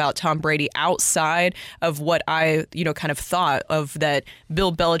kind of about Tom Brady outside of what I, kind of thought of, that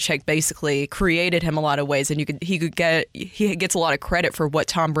Bill Belichick basically created him a lot of ways, and he gets a lot of credit for what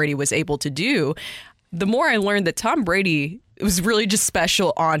Tom Brady was able to do. The more I learned that Tom Brady was really just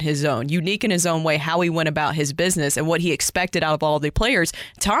special on his own, unique in his own way, how he went about his business and what he expected out of all the players.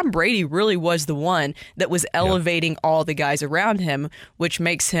 Tom Brady really was the one that was elevating all the guys around him, which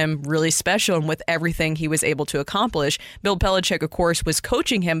makes him really special. And with everything he was able to accomplish, Bill Belichick, of course, was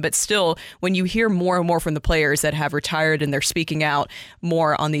coaching him. But still, when you hear more and more from the players that have retired and they're speaking out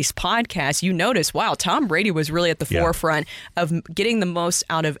more on these podcasts, you notice, wow, Tom Brady was really at the forefront of getting the most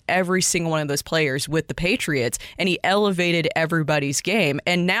out of every single one of those players with the Patriots. And he elevated everybody's game.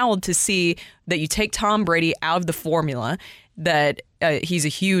 And now to see that you take Tom Brady out of the formula, that he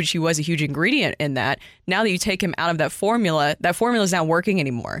was a huge ingredient in that. Now that you take him out of that formula is not working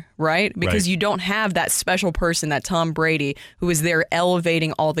anymore, right? Because you don't have that special person, that Tom Brady, who is there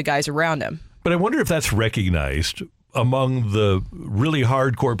elevating all the guys around him. But I wonder if that's recognized among the really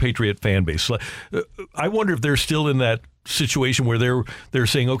hardcore Patriot fan base. I wonder if they're still in that situation where they're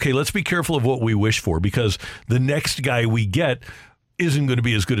saying, okay, let's be careful of what we wish for, because the next guy we get isn't going to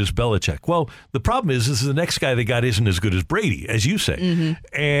be as good as Belichick. Well, the problem is the next guy they got isn't as good as Brady, as you say.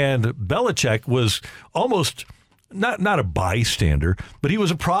 And Belichick was almost not a bystander, but he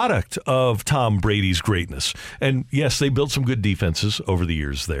was a product of Tom Brady's greatness. And yes, they built some good defenses over the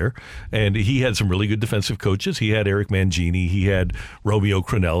years there, and he had some really good defensive coaches. He had Eric Mangini, he had Romeo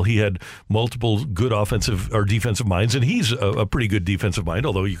Crennel, he had multiple good offensive or defensive minds, and he's a pretty good defensive mind,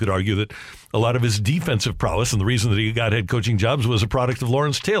 although you could argue that a lot of his defensive prowess and the reason that he got head coaching jobs was a product of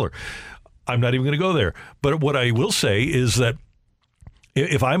Lawrence Taylor. I'm not even going to go there. But what I will say is that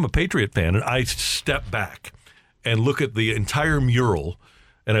if I'm a Patriot fan and I step back and look at the entire mural,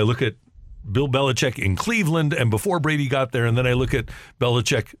 and I look at Bill Belichick in Cleveland and before Brady got there, and then I look at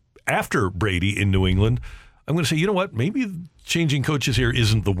Belichick after Brady in New England, I'm going to say, you know what, maybe changing coaches here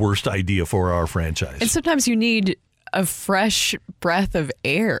isn't the worst idea for our franchise. And sometimes you need a fresh breath of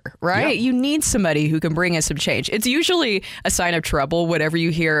air, right? You need somebody who can bring in some change. It's usually a sign of trouble whenever you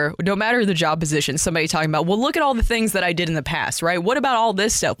hear, no matter the job position, somebody talking about, well, look at all the things that I did in the past, right? What about all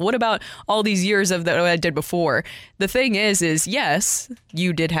this stuff? What about all these years of that I did before? The thing is yes,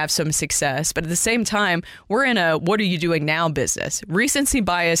 you did have some success, but at the same time, we're in a what are you doing now business. Recency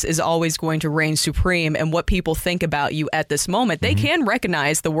bias is always going to reign supreme in what people think about you at this moment. They can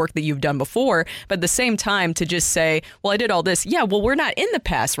recognize the work that you've done before, but at the same time, to just say, well, I did all this. Yeah, well, we're not in the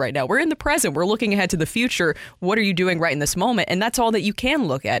past right now. We're in the present. We're looking ahead to the future. What are you doing right in this moment? And that's all that you can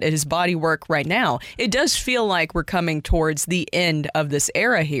look at. It is body work right now. It does feel like we're coming towards the end of this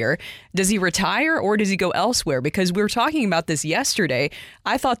era here. Does he retire or does he go elsewhere? Because we were talking about this yesterday.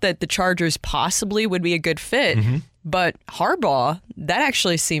 I thought that the Chargers possibly would be a good fit. But Harbaugh, that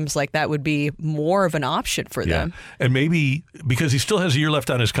actually seems like that would be more of an option for them. And maybe, because he still has a year left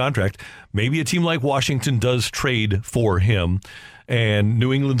on his contract, maybe a team like Washington does trade for him and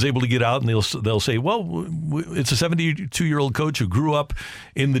New England's able to get out, and they'll say, well, it's a 72-year-old coach who grew up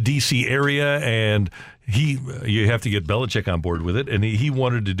in the D.C. area, and you have to get Belichick on board with it, and he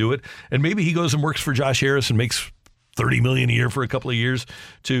wanted to do it. And maybe he goes and works for Josh Harris and makes $30 million a year for a couple of years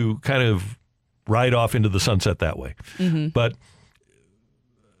to kind of ride off into the sunset that way. Mm-hmm. But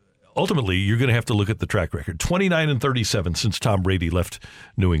ultimately, you're going to have to look at the track record. 29-37 since Tom Brady left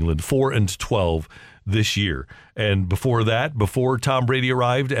New England, 4-12 this year. And before that, before Tom Brady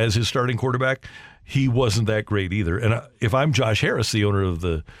arrived as his starting quarterback, he wasn't that great either. And if I'm Josh Harris, the owner of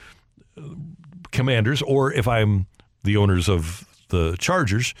the Commanders, or if I'm the owners of the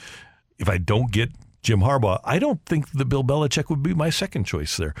Chargers, if I don't get Jim Harbaugh, I don't think the Bill Belichick would be my second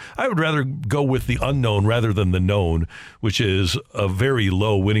choice there. I would rather go with the unknown rather than the known, which is a very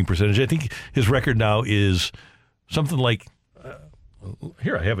low winning percentage. I think his record now is something like,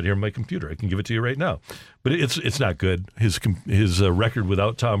 here, I have it here on my computer. I can give it to you right now. But it's not good. His record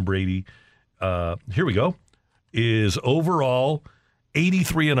without Tom Brady, here we go, is overall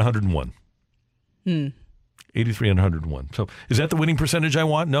 83-101. 83-101. So is that the winning percentage I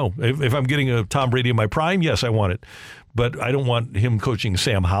want? No. If I'm getting a Tom Brady in my prime, yes, I want it. But I don't want him coaching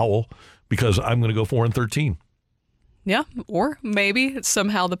Sam Howell because I'm going to go 4-13. Yeah, or maybe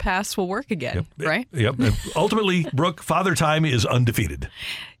somehow the past will work again, right? Yep. Ultimately, Brooke, Father Time is undefeated.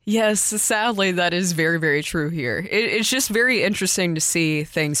 Yes, sadly, that is very, very true here. It's just very interesting to see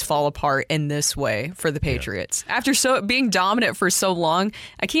things fall apart in this way for the Patriots. Yeah. After being dominant for so long,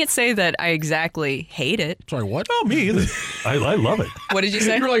 I can't say that I exactly hate it. Sorry, what? Oh, me either. I love it. What did you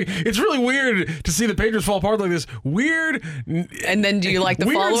say? You're like, it's really weird to see the Patriots fall apart like this. Weird. And then do you like the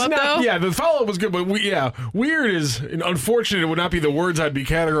follow-up, though? Yeah, the follow-up was good, but weird is, unfortunate, it would not be the words I'd be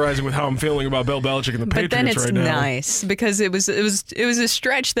categorizing with how I'm feeling about Bill Belichick and the Patriots right now. But then it's nice, because it was a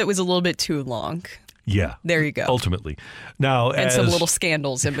stretch that was a little bit too long. Yeah. There you go. Ultimately. Now, and some little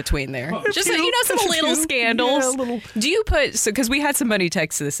scandals in between there. Just some little scandals. Yeah, Do you put, because we had somebody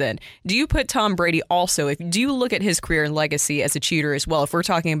text this in, do you put Tom Brady also, do you look at his career and legacy as a cheater as well, if we're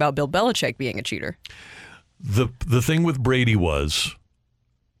talking about Bill Belichick being a cheater? The thing with Brady was,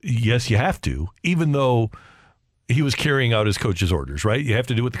 yes, you have to, even though he was carrying out his coach's orders, right? You have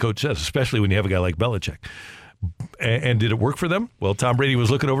to do what the coach says, especially when you have a guy like Belichick. And did it work for them? Well, Tom Brady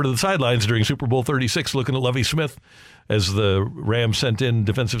was looking over to the sidelines during Super Bowl 36, looking at Lovie Smith as the Rams sent in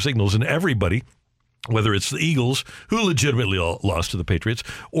defensive signals. And everybody, whether it's the Eagles, who legitimately lost to the Patriots,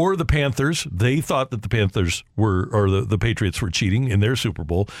 or the Panthers, they thought that the Panthers were, or the Patriots were cheating in their Super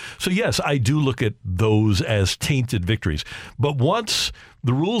Bowl. So, yes, I do look at those as tainted victories. But once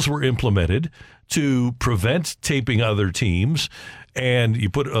the rules were implemented to prevent taping other teams, and you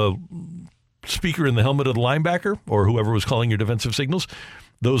put a speaker in the helmet of the linebacker or whoever was calling your defensive signals,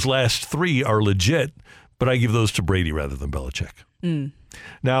 those last three are legit, but I give those to Brady rather than Belichick.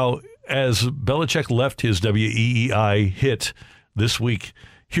 Now, as Belichick left his WEEI hit this week,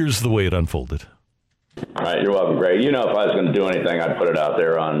 here's the way it unfolded. All right, you're welcome, Greg. If I was going to do anything, I'd put it out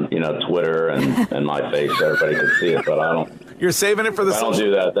there on, Twitter and my face so everybody could see it, but I don't. You're saving it for the If I don't do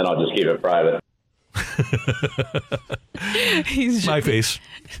that, then I'll just keep it private. My face.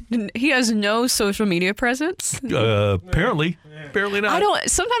 He has no social media presence? Apparently not.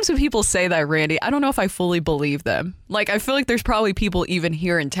 Sometimes when people say that, Randy, I don't know if I fully believe them. Like, I feel like there's probably people even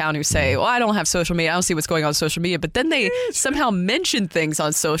here in town who say, well, I don't have social media. I don't see what's going on social media. But then they somehow mention things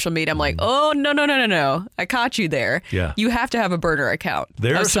on social media. I'm like, oh, no. I caught you there. Yeah. You have to have a burner account.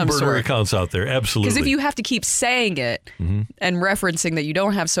 There are some burner accounts out there. Absolutely. Because if you have to keep saying it and referencing that you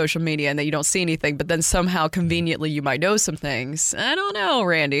don't have social media and that you don't see anything, but then somehow conveniently you might know some things, I don't know,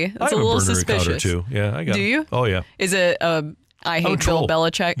 Randy. It's a little suspicious. Too. Yeah, I got Do you? Oh, yeah. Is it I hate Bill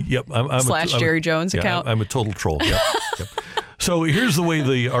Belichick Jerry Jones account? I'm a total troll. Yep. So here's the way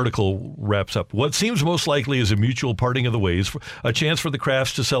the article wraps up. What seems most likely is a mutual parting of the ways, a chance for the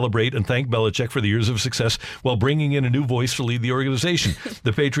Crafts to celebrate and thank Belichick for the years of success while bringing in a new voice to lead the organization.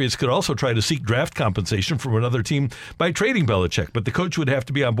 The Patriots could also try to seek draft compensation from another team by trading Belichick, but the coach would have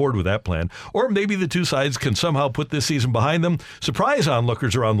to be on board with that plan. Or maybe the two sides can somehow put this season behind them, surprise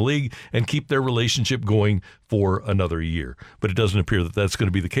onlookers around the league, and keep their relationship going for another year. But it doesn't appear that that's going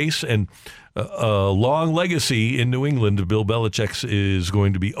to be the case, and a long legacy in New England of Bill Belichick's is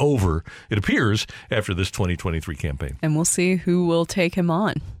going to be over, it appears, after this 2023 campaign. And we'll see who will take him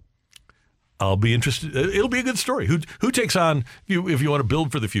on. I'll be interested. It'll be a good story. Who takes on, if you want to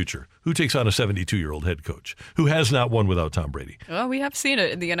build for the future, who takes on a 72-year-old head coach who has not won without Tom Brady? Well, we have seen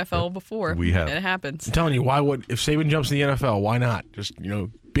it in the NFL before. We have. It happens. I'm telling you, if Saban jumps in the NFL, why not? Just,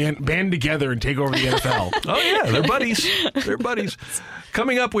 band together and take over the NFL. Oh, yeah, they're buddies. They're buddies.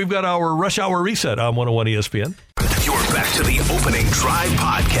 Coming up, we've got our Rush Hour Reset on 101 ESPN. Your back to the Opening Drive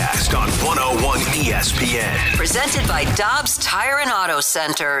podcast on 101 ESPN. Presented by Dobbs Tire and Auto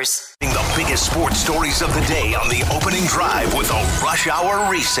Centers. The biggest sports stories of the day on the Opening Drive with a Rush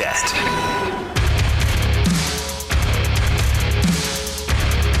Hour Reset.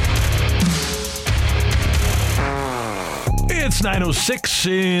 It's 9:06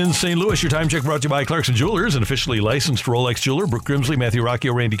 in St. Louis. Your time check brought to you by Clarkson Jewelers, an officially licensed Rolex jeweler. Brooke Grimsley, Matthew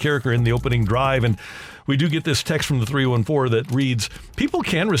Rocchio, Randy Carricker in the Opening Drive. And we do get this text from the 314 that reads, people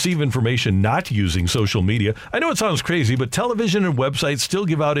can receive information not using social media. I know it sounds crazy, but television and websites still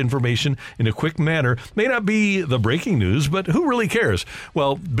give out information in a quick manner. May not be the breaking news, but who really cares?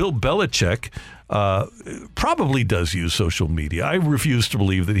 Well, Bill Belichick probably does use social media. I refuse to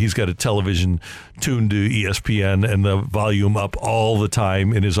believe that he's got a television tuned to ESPN and the volume up all the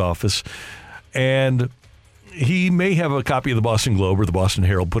time in his office. And he may have a copy of the Boston Globe or the Boston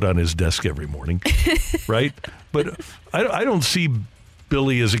Herald put on his desk every morning, right? But I don't see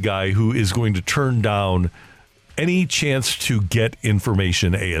Billy as a guy who is going to turn down any chance to get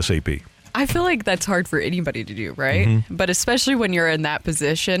information ASAP. I feel like that's hard for anybody to do, right? Mm-hmm. But especially when you're in that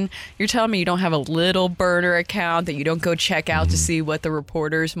position, you're telling me you don't have a little burner account that you don't go check out to see what the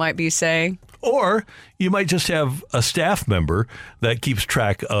reporters might be saying? Or you might just have a staff member that keeps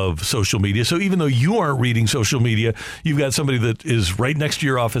track of social media. So even though you aren't reading social media, you've got somebody that is right next to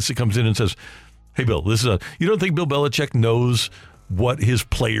your office that comes in and says, hey, Bill, this is you don't think Bill Belichick knows what his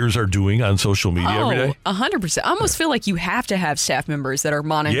players are doing on social media every day? 100%. I almost feel like you have to have staff members that are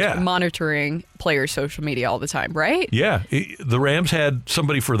monitoring players' social media all the time, right? Yeah. The Rams had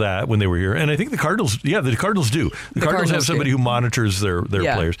somebody for that when they were here. And I think the Cardinals do. The Cardinals have somebody who monitors their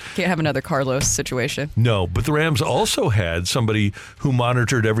players. Can't have another Carlos situation. No, but the Rams also had somebody who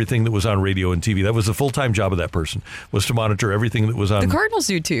monitored everything that was on radio and TV. That was the full-time job of that person, was to monitor everything that was on. The Cardinals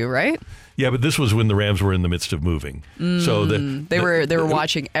do too, right? Yeah, but this was when the Rams were in the midst of moving. So they were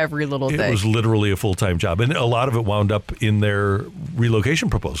watching every little thing. It was literally a full-time job. And a lot of it wound up in their relocation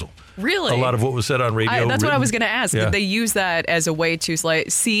proposal. Really? A lot of what was said on radio. That's what I was going to ask. Yeah. Did they use that as a way to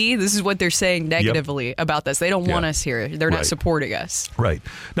see, this is what they're saying negatively about this. They don't want us here. They're not supporting us. Right.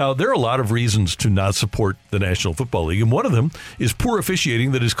 Now, there are a lot of reasons to not support the National Football League, and one of them is poor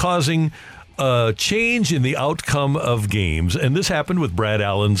officiating that is causing a change in the outcome of games. And this happened with Brad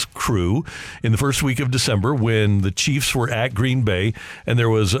Allen's crew in the first week of December when the Chiefs were at Green Bay and there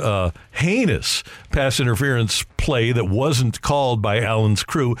was a heinous pass interference play that wasn't called by Allen's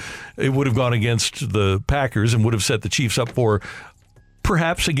crew. It would have gone against the Packers and would have set the Chiefs up for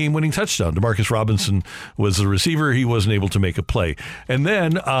perhaps a game-winning touchdown. DeMarcus Robinson was the receiver. He wasn't able to make a play. And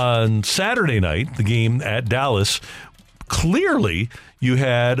then on Saturday night, the game at Dallas, clearly you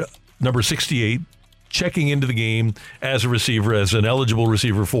had number 68 checking into the game as a receiver, as an eligible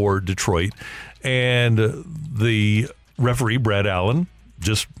receiver for Detroit. And the referee, Brad Allen,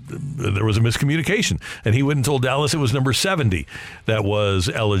 there was a miscommunication. And he went and told Dallas it was number 70 that was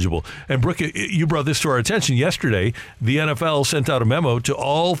eligible. And Brooke, you brought this to our attention yesterday. The NFL sent out a memo to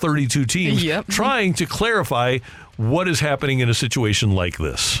all 32 teams trying to clarify what is happening in a situation like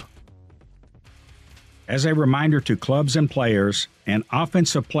this. As a reminder to clubs and players, an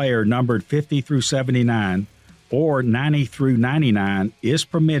offensive player numbered 50 through 79 or 90 through 99 is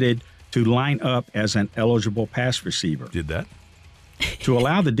permitted to line up as an eligible pass receiver. Did that? To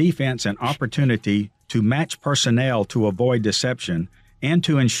allow the defense an opportunity to match personnel to avoid deception and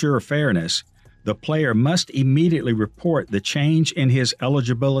to ensure fairness, the player must immediately report the change in his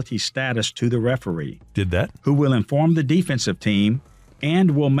eligibility status to the referee. Did that? Who will inform the defensive team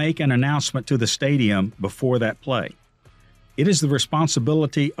and will make an announcement to the stadium before that play. It is the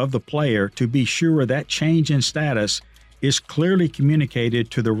responsibility of the player to be sure that change in status is clearly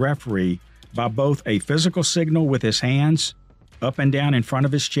communicated to the referee by both a physical signal with his hands up and down in front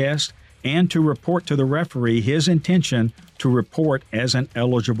of his chest and to report to the referee his intention to report as an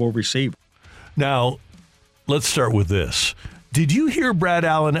eligible receiver. Now, let's start with this. Did you hear Brad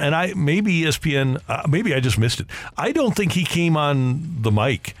Allen, and maybe ESPN, maybe I just missed it. I don't think he came on the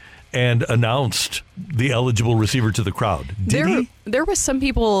mic and announced the eligible receiver to the crowd. Did he? There was some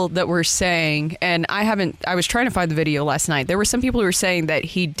people that were saying, and I was trying to find the video last night. There were some people who were saying that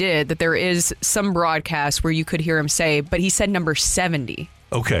he did, that there is some broadcast where you could hear him say, but he said number 70.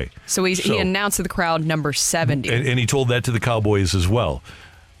 Okay. So he announced to the crowd number 70. And he told that to the Cowboys as well.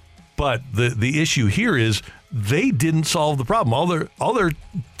 But the issue here is they didn't solve the problem. All they're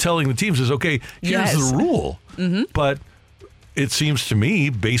telling the teams is, okay, here's the rule. Mm-hmm. But it seems to me,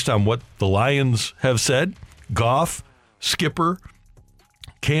 based on what the Lions have said, Goff, Skipper,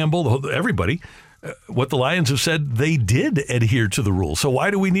 Campbell, everybody, what the Lions have said, they did adhere to the rule. So why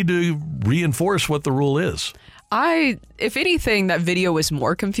do we need to reinforce what the rule is? If anything, that video was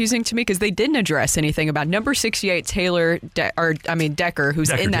more confusing to me because they didn't address anything about number 68 Decker, who's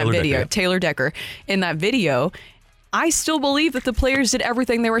in that video. Taylor Decker in that video. I still believe that the players did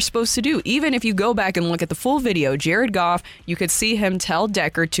everything they were supposed to do. Even if you go back and look at the full video, Jared Goff, you could see him tell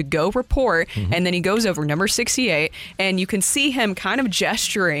Decker to go report, and then he goes over number 68, and you can see him kind of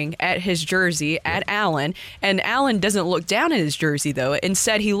gesturing at his jersey at Allen, and Allen doesn't look down at his jersey, though.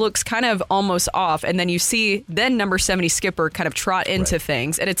 Instead, he looks kind of almost off, and then you see number 70 Skipper kind of trot into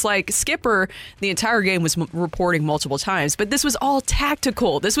things, and it's like Skipper, the entire game was reporting multiple times, but this was all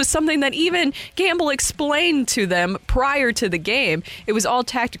tactical. This was something that even Campbell explained to them prior to the game. It was all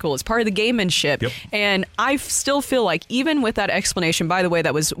tactical. It's part of the gamemanship. Yep. And I still feel like even with that explanation, by the way,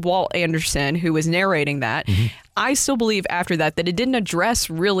 that was Walt Anderson who was narrating that, I still believe after that it didn't address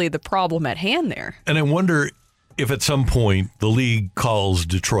really the problem at hand there. And I wonder if at some point the league calls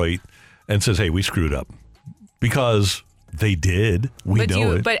Detroit and says, hey, we screwed up. Because they did. We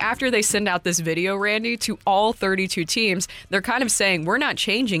know it. But after they send out this video, Randy, to all 32 teams, they're kind of saying, we're not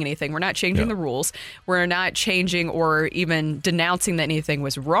changing anything. We're not changing the rules. We're not changing or even denouncing that anything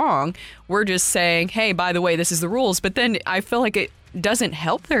was wrong. We're just saying, hey, by the way, this is the rules. But then I feel like it doesn't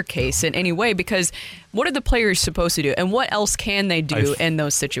help their case in any way because what are the players supposed to do? And what else can they do in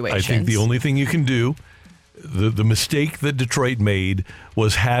those situations? I think the only thing you can do, the mistake that Detroit made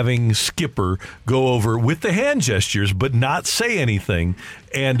was having Skipper go over with the hand gestures but not say anything,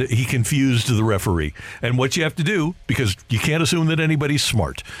 and he confused the referee. And what you have to do, because you can't assume that anybody's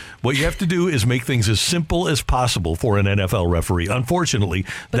smart, what you have to do is make things as simple as possible for an NFL referee. Unfortunately,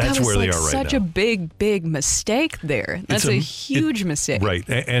 that's where they are right now. Such a big mistake there. That's a huge mistake. Right,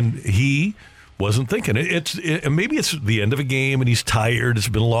 and he wasn't thinking. Maybe it's the end of a game and he's tired. It's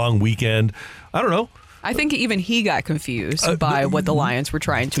been a long weekend. I don't know. I think even he got confused by what the Lions were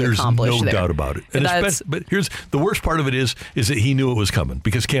trying to accomplish there. There's no doubt about it. And but here's the worst part of it is that he knew it was coming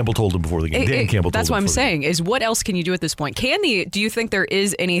because Campbell told him before the game. Dan Campbell told him. That's what I'm saying is what else can you do at this point? Do you think there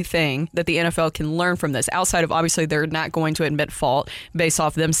is anything that the NFL can learn from this outside of obviously they're not going to admit fault based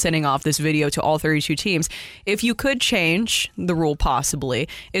off them sending off this video to all 32 teams? If you could change the rule possibly,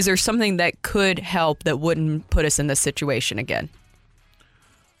 is there something that could help that wouldn't put us in this situation again?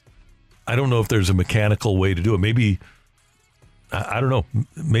 I don't know if there's a mechanical way to do it. Maybe, I don't know.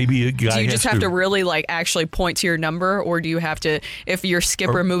 Maybe a guy Do you just have to really actually point to your number, or do you have to, if you're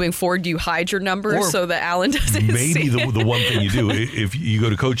Skipper moving forward, do you hide your number so that Allen doesn't see it? Maybe the one thing you do, if you go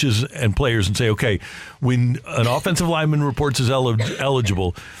to coaches and players and say, okay, when an offensive lineman reports as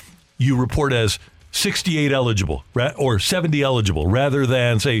eligible, you report as 68 eligible or 70 eligible rather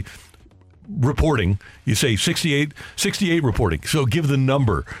than say reporting. You say 68 reporting. So give the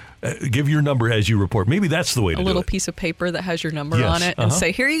number. Give your number as you report. Maybe that's the way to do it. A little piece of paper that has your number on it and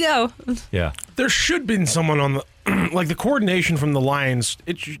say, here you go. Yeah. There should have been someone on the, the coordination from the Lions.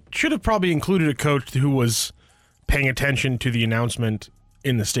 It should have probably included a coach who was paying attention to the announcement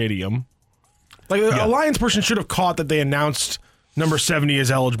in the stadium. A Lions person should have caught that they announced number 70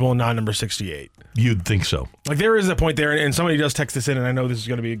 is eligible and not number 68. You'd think so. There is a point there, and somebody does text this in, and I know this is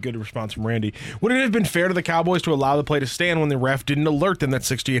going to be a good response from Randy. Would it have been fair to the Cowboys to allow the play to stand when the ref didn't alert them that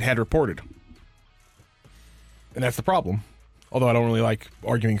 68 had reported? And that's the problem. Although I don't really like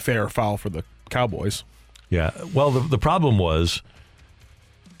arguing fair or foul for the Cowboys. Yeah. Well, the problem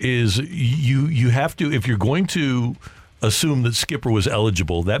is you have to, if you're going to assume that Skipper was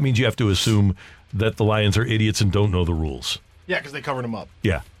eligible, that means you have to assume that the Lions are idiots and don't know the rules. Yeah, because they covered him up.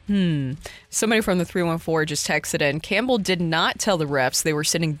 Yeah. Somebody from the 314 just texted in. Campbell did not tell the refs they were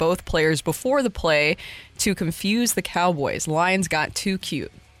sending both players before the play to confuse the Cowboys. Lions got too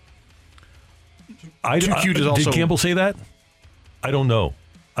cute. Too cute is also... Did Campbell say that? I don't know.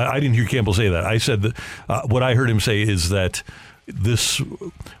 I didn't hear Campbell say that. I said that what I heard him say is that this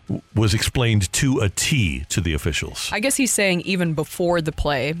was explained to a T to the officials. I guess he's saying even before the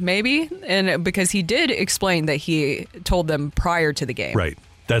play, maybe, and because he did explain that he told them prior to the game. Right.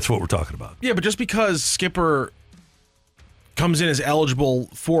 That's what we're talking about. Yeah, but just because Skipper comes in as eligible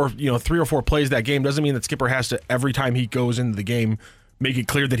for 3 or 4 plays that game doesn't mean that Skipper has to, every time he goes into the game, make it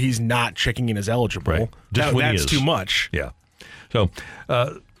clear that he's not checking in as eligible. Right. That's too much. Yeah. So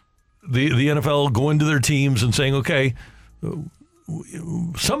the NFL going to their teams and saying, okay,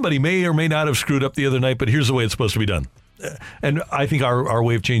 somebody may or may not have screwed up the other night, but here's the way it's supposed to be done. And I think our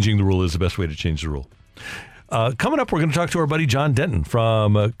way of changing the rule is the best way to change the rule. Coming up, we're going to talk to our buddy John Denton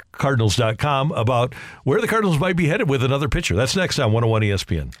from Cardinals.com about where the Cardinals might be headed with another pitcher. That's next on 101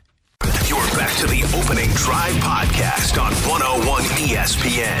 ESPN. You're back to the Opening Drive podcast on 101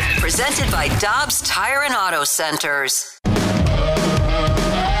 ESPN. Presented by Dobbs Tire and Auto Centers.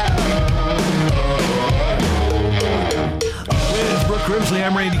 Grimsley,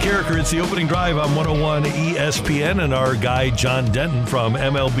 I'm Randy Carricker. It's the opening drive on 101 ESPN, and our guy John Denton from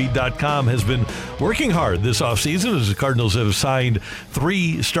MLB.com has been working hard this offseason as the Cardinals have signed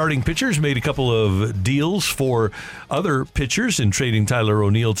 3 starting pitchers, made a couple of deals for other pitchers in trading Tyler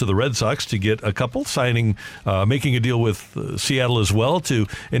O'Neill to the Red Sox to get a couple, making a deal with Seattle as well to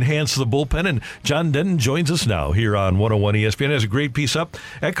enhance the bullpen. And John Denton joins us now here on 101 ESPN. Has a great piece up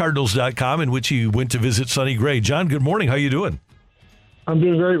at Cardinals.com in which he went to visit Sonny Gray. John, good morning. How you doing? I'm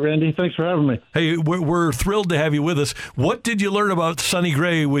doing great, Randy. Thanks for having me. Hey, we're thrilled to have you with us. What did you learn about Sonny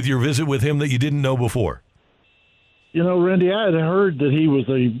Gray with your visit with him that you didn't know before? You know, Randy, I had heard that he was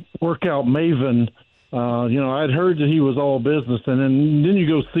a workout maven. I'd heard that he was all business, and then you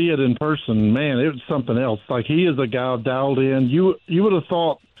go see it in person. Man, it was something else. Like, he is a guy dialed in. You would have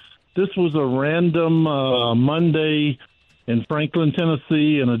thought this was a random Monday in Franklin,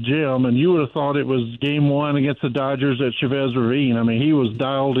 Tennessee, in a gym, and you would have thought it was Game 1 against the Dodgers at Chavez Ravine. I mean, he was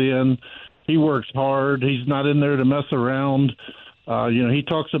dialed in. He works hard. He's not in there to mess around. He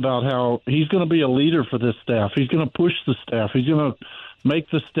talks about how he's going to be a leader for this staff. He's going to push the staff. He's going to make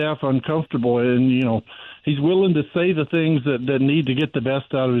the staff uncomfortable, and, he's willing to say the things that need to get the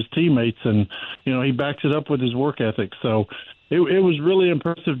best out of his teammates, and, he backs it up with his work ethic. So it was really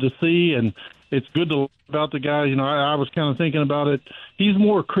impressive to see, and it's good to learn about the guy. I was kind of thinking about it. He's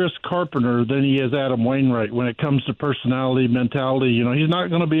more Chris Carpenter than he is Adam Wainwright when it comes to personality, mentality. He's not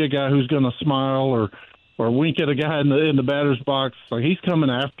going to be a guy who's going to smile or wink at a guy in the batter's box. Like, he's coming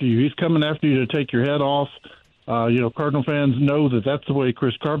after you. He's coming after you to take your head off. Cardinal fans know that that's the way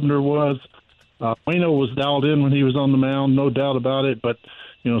Chris Carpenter was. Waino was dialed in when he was on the mound, no doubt about it. But,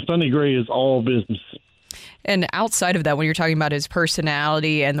 Sonny Gray is all business. And outside of that, when you're talking about his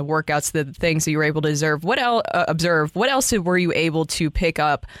personality and the workouts, the things that you were able to observe, what else were you able to pick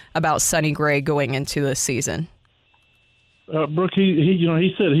up about Sonny Gray going into this season? Brooke,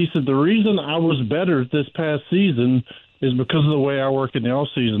 he said the reason I was better this past season is because of the way I work in the off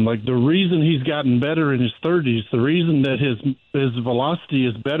season. Like, the reason he's gotten better in his 30s, the reason that his velocity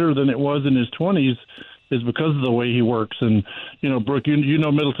is better than it was in his 20s is because of the way he works. And, Brooke, you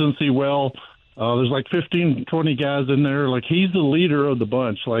know Middle Tennessee well. There's like 15, 20 guys in there. Like, he's the leader of the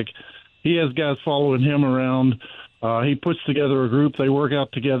bunch. Like, he has guys following him around. He puts together a group. They work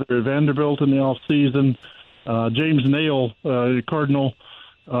out together at Vanderbilt in the off season. James Nail, Cardinal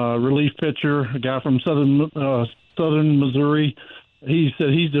relief pitcher, a guy from Southern Missouri. He said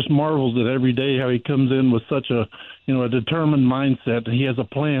he just marvels at every day how he comes in with such a determined mindset. He has a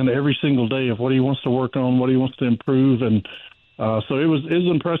plan every single day of what he wants to work on, what he wants to improve, and so it was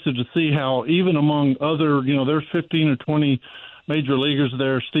impressive to see how even among other, there's 15 or 20 major leaguers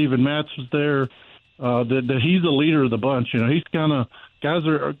there. Steven Matz was there. That he's the leader of the bunch. He's kind of, guys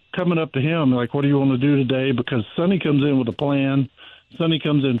are coming up to him like, what do you want to do today? Because Sonny comes in with a plan. Sonny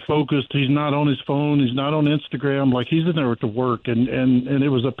comes in focused. He's not on his phone. He's not on Instagram. Like, he's in there to work, and it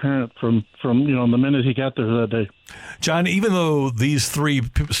was apparent from the minute he got there that day. John, even though these 3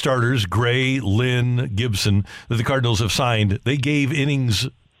 starters, Gray, Lynn, Gibson, that the Cardinals have signed, they gave innings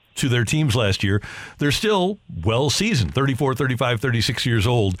to their teams last year, they're still well-seasoned, 34, 35, 36 years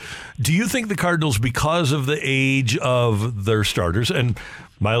old. Do you think the Cardinals, because of the age of their starters, and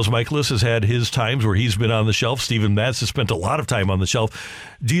Miles Michaelis has had his times where he's been on the shelf, Steven Matz has spent a lot of time on the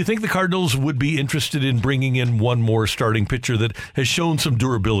shelf, do you think the Cardinals would be interested in bringing in one more starting pitcher that has shown some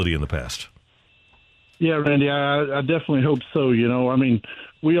durability in the past? Yeah, Randy, I definitely hope so.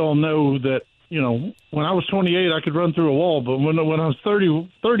 We all know that, when I was 28, I could run through a wall, but when I was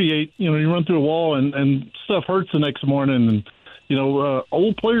 38, you run through a wall and stuff hurts the next morning, and,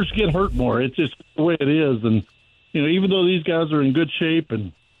 old players get hurt more. It's just the way it is. And, even though these guys are in good shape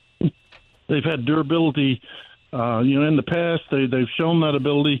and they've had durability, in the past, they've shown that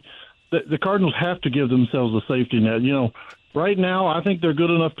ability, the Cardinals have to give themselves a safety net. Right now, I think they're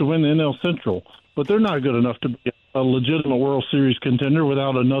good enough to win the NL Central, but they're not good enough to be a legitimate World Series contender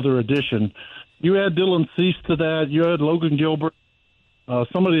without another addition. You add Dylan Cease to that, you add Logan Gilbert,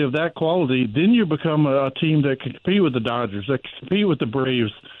 somebody of that quality, then you become a team that can compete with the Dodgers, that can compete with the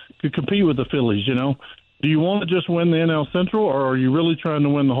Braves, could compete with the Phillies, Do you want to just win the NL Central, or are you really trying to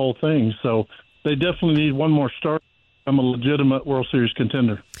win the whole thing? So they definitely need one more start. I'm a legitimate World Series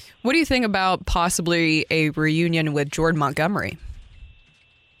contender. What do you think about possibly a reunion with Jordan Montgomery?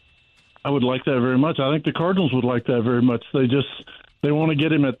 I would like that very much. I think the Cardinals would like that very much. They want to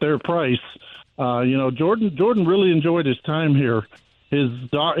get him at their price. Jordan really enjoyed his time here. His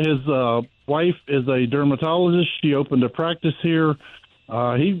wife is a dermatologist. She opened a practice here.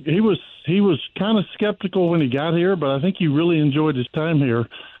 He was kind of skeptical when he got here, but I think he really enjoyed his time here.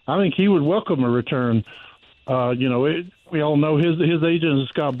 I think he would welcome a return. We all know his agent is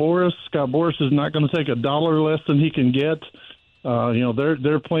Scott Boras. Scott Boras is not going to take $1 less than he can get.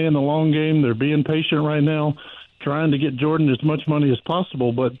 They're playing the long game. They're being patient right now, trying to get Jordan as much money as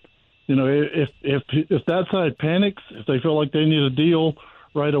possible. But if that side panics, if they feel like they need a deal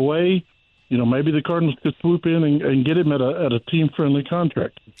right away, maybe the Cardinals could swoop in and get him at a team-friendly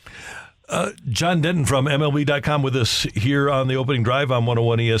contract. John Denton from MLB.com with us here on the opening drive on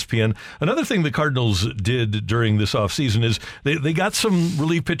 101 ESPN. Another thing the Cardinals did during this offseason is they got some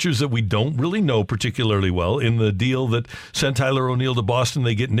relief pitchers that we don't really know particularly well. In the deal that sent Tyler O'Neill to Boston,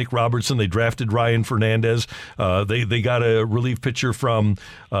 they get Nick Robertson. They drafted Ryan Fernandez. They got a relief pitcher from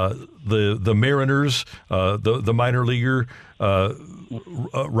the Mariners, the minor leaguer,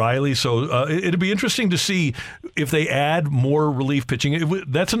 Riley. So it'd be interesting to see if they add more relief pitching.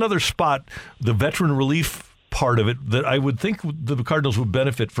 That's another spot, the veteran relief part of it, that I would think the Cardinals would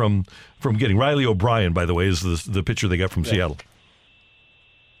benefit from getting. Riley O'Brien, by the way, is the pitcher they got from Seattle.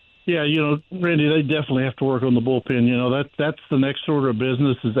 Yeah, Randy, they definitely have to work on the bullpen. That's the next order of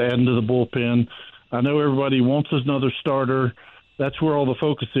business, is adding to the bullpen. I know everybody wants another starter. That's where all the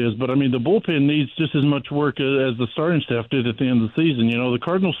focus is. But, the bullpen needs just as much work as the starting staff did at the end of the season. The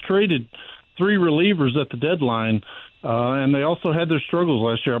Cardinals traded 3 relievers at the deadline, and they also had their struggles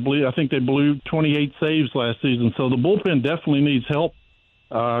last year. I think they blew 28 saves last season. So the bullpen definitely needs help.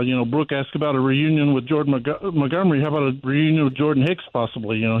 Brooke asked about a reunion with Jordan Montgomery. How about a reunion with Jordan Hicks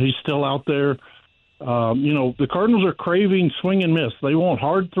possibly? He's still out there. The Cardinals are craving swing and miss. They want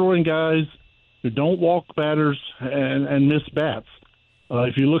hard-throwing guys who don't walk batters and miss bats.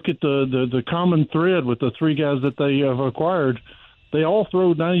 If you look at the common thread with the 3 guys that they have acquired, they all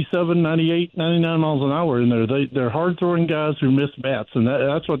throw 97, 98, 99 miles an hour in there. They're hard-throwing guys who miss bats, and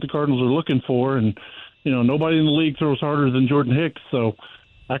that's what the Cardinals are looking for. And, nobody in the league throws harder than Jordan Hicks, so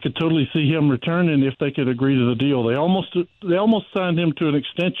I could totally see him returning if they could agree to the deal. They almost signed him to an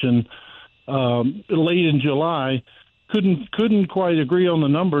extension late in July. Couldn't quite agree on the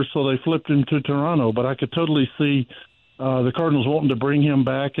numbers, so they flipped him to Toronto. But I could totally see the Cardinals wanting to bring him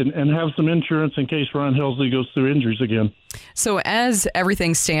back and have some insurance in case Ryan Helsley goes through injuries again. So as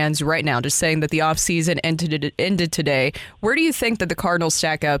everything stands right now, just saying that the offseason ended today, where do you think that the Cardinals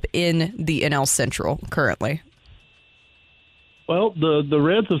stack up in the NL Central currently? Well, the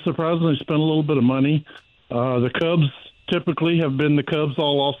Reds have surprisingly spent a little bit of money. The Cubs typically have been the Cubs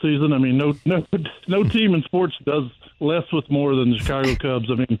all offseason. No team in sports does less with more than the Chicago Cubs.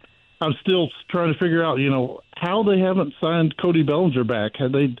 I'm still trying to figure out, how they haven't signed Cody Bellinger back.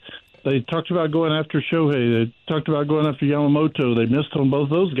 They talked about going after Shohei. They talked about going after Yamamoto. They missed on both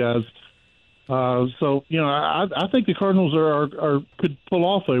those guys. I think the Cardinals could pull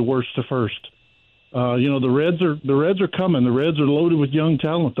off a worst to first. The Reds are coming. The Reds are loaded with young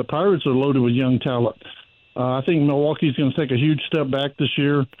talent. The Pirates are loaded with young talent. I think Milwaukee's going to take a huge step back this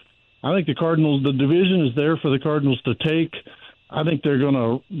year. I think the division is there for the Cardinals to take. I think they're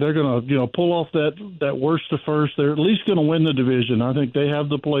gonna pull off that worst to first. They're at least going to win the division. I think they have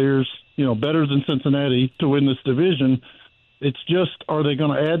the players better than Cincinnati to win this division. It's just, are they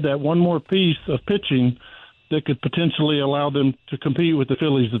going to add that one more piece of pitching that could potentially allow them to compete with the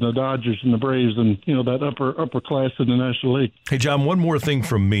Phillies and the Dodgers and the Braves and that upper class in the National League? Hey, John, one more thing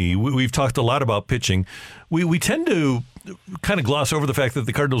from me. We've talked a lot about pitching. We tend to kind of gloss over the fact that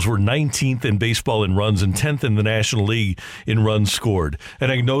the Cardinals were 19th in baseball in runs and 10th in the National League in runs scored.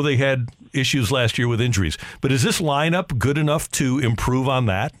 And I know they had issues last year with injuries. But is this lineup good enough to improve on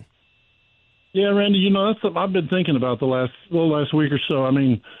that? Yeah, Randy, that's something I've been thinking about the last week or so.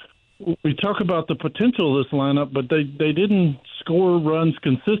 We talk about the potential of this lineup, but they didn't score runs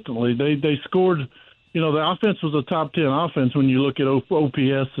consistently. They scored, the offense was a top 10 offense when you look at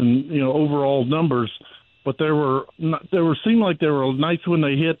OPS and, overall numbers. But seemed like there were nights when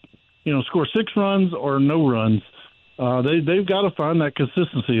they hit, score 6 runs or no runs. They've got to find that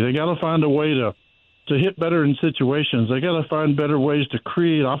consistency. They got to find a way to hit better in situations. They got to find better ways to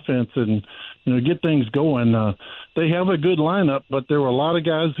create offense and, get things going. They have a good lineup, but there were a lot of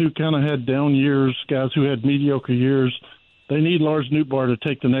guys who kind of had down years, guys who had mediocre years. They need Lars Nootbaar to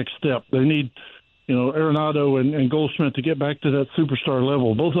take the next step. They need, Arenado and Goldschmidt to get back to that superstar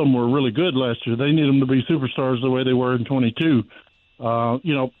level. Both of them were really good last year. They need them to be superstars the way they were in 22.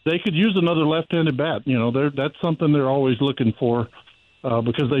 They could use another left-handed bat. That's something they're always looking for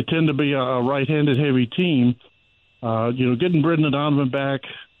because they tend to be a right-handed heavy team. Getting Brendan Donovan back,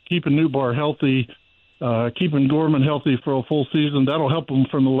 keeping Nootbaar healthy, keeping Gorman healthy for a full season, that'll help them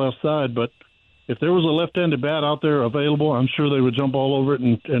from the left side. But if there was a left-handed bat out there available, I'm sure they would jump all over it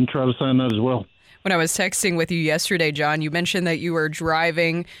and try to sign that as well. When I was texting with you yesterday, John, you mentioned that you were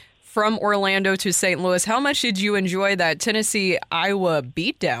driving from Orlando to St. Louis. How much did you enjoy that Tennessee-Iowa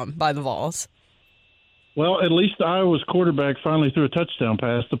beatdown by the Vols? Well, at least Iowa's quarterback finally threw a touchdown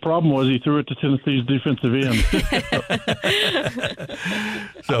pass. The problem was he threw it to Tennessee's defensive end.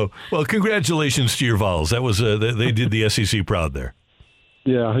 So, well, congratulations to your Vols. That was they did the SEC proud there.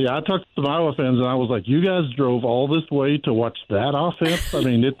 Yeah. I talked to some Iowa fans, and I was like, you guys drove all this way to watch that offense? I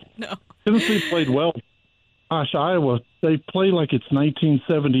mean, Tennessee played well. Gosh, Iowa, they play like it's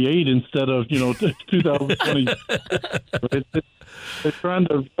 1978 instead of, 2020. They're trying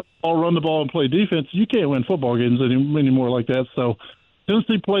to run the ball and play defense. You can't win football games anymore like that. So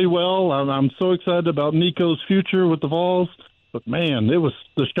Tennessee played well. I'm so excited about Nico's future with the Vols. But, man, the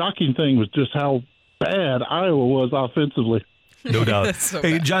shocking thing was just how bad Iowa was offensively. No doubt.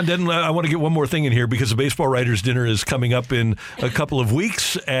 Hey, John Denton, I want to get one more thing in here because the Baseball Writers Dinner is coming up in a couple of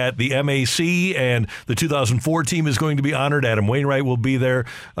weeks at the MAC, and the 2004 team is going to be honored. Adam Wainwright will be there.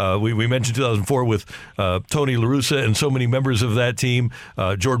 We mentioned 2004 with Tony La Russa and so many members of that team.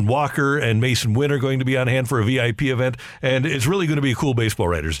 Jordan Walker and Mason Wynn are going to be on hand for a VIP event, and it's really going to be a cool Baseball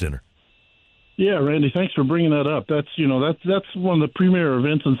Writers Dinner. Yeah, Randy, thanks for bringing that up. That's that's one of the premier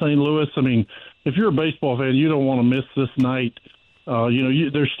events in St. Louis. I mean, if you're a baseball fan, you don't want to miss this night.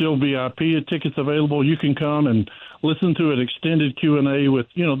 There's still VIP tickets available. You can come and listen to an extended Q&A with,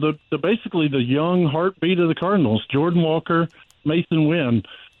 basically the young heartbeat of the Cardinals, Jordan Walker, Mason Wynn.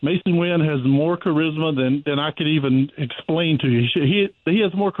 Mason Wynn has more charisma than I could even explain to you. He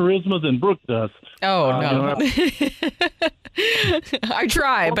has more charisma than Brooke does. Oh, no. I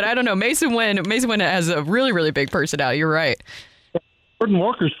try, but I don't know. Mason Wynn has a really, really big personality. You're right. Jordan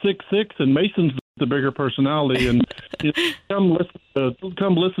Walker's 6'6", and Mason's the bigger personality. And come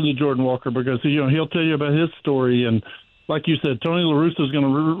listen to Jordan Walker because he'll tell you about his story. And like you said, Tony La Russa is going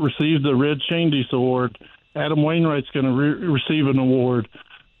to receive the Red Shandies Award. Adam Wainwright's going to receive an award.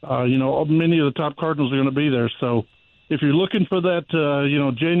 Many of the top Cardinals are going to be there. So if you're looking for that,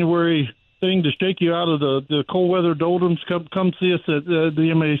 January thing to shake you out of the cold weather doldrums, come see us at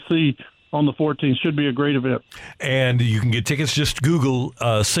the MAC on the 14th. Should be a great event. And you can get tickets. Just Google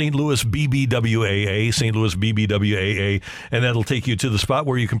St. Louis BBWAA, St. Louis BBWAA, and that'll take you to the spot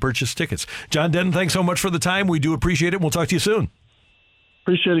where you can purchase tickets. John Denton, thanks so much for the time. We do appreciate it, and we'll talk to you soon.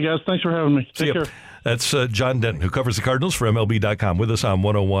 Appreciate it, guys. Thanks for having me. Take care. That's John Denton, who covers the Cardinals for MLB.com, with us on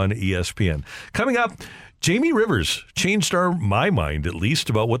 101 ESPN. Coming up, Jamie Rivers changed my mind, at least,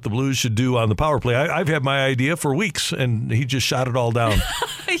 about what the Blues should do on the power play. I've had my idea for weeks, and he just shot it all down.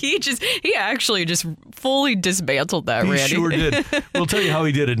 He actually just fully dismantled that, Randy. He sure did. We'll tell you how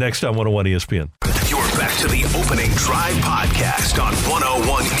he did it next on 101 ESPN. You're back to the Opening Drive podcast on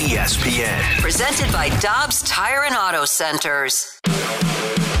 101 ESPN. Presented by Dobbs Tire and Auto Centers.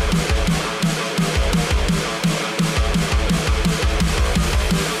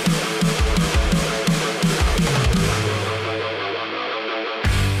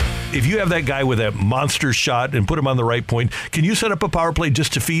 If you have that guy with that monster shot and put him on the right point, can you set up a power play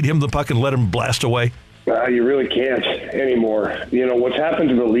just to feed him the puck and let him blast away? You really can't anymore. What's happened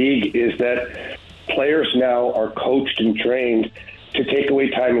to the league is that players now are coached and trained to take away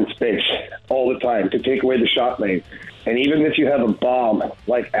time and space all the time, to take away the shot lane. And even if you have a bomb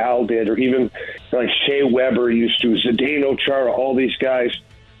like Al did, or even like Shea Weber used to, Zdeno Chara, all these guys,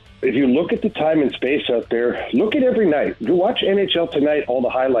 if you look at the time and space out there, look at every night. You watch NHL Tonight, all the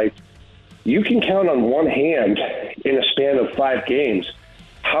highlights. You can count on one hand in a span of 5 games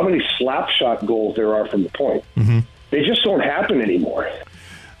how many slap shot goals there are from the point. Mm-hmm. They just don't happen anymore.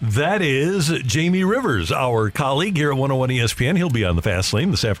 That is Jamie Rivers, our colleague here at 101 ESPN. He'll be on the Fast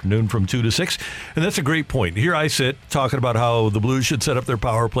Lane this afternoon from 2 to 6. And that's a great point. Here I sit talking about how the Blues should set up their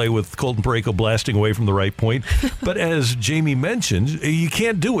power play with Colton Parayko blasting away from the right point. But as Jamie mentioned, you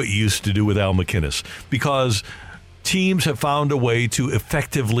can't do what you used to do with Al MacInnis because teams have found a way to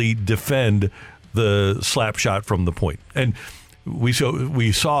effectively defend the slap shot from the point. And we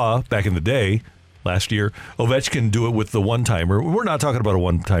saw back in the day, last year, Ovechkin do it with the one-timer. We're not talking about a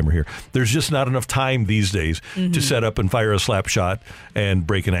one-timer here. There's just not enough time these days to set up and fire a slap shot and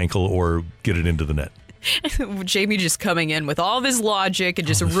break an ankle or get it into the net. Jamie just coming in with all of his logic and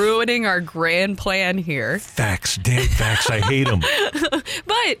just ruining our grand plan here. Facts, damn facts. I hate them.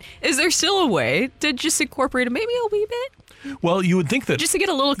 But is there still a way to just incorporate it maybe a wee bit? Well, you would think that... Just to get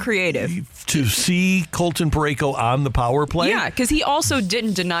a little creative. To see Colton Parayko on the power play? Yeah, because he also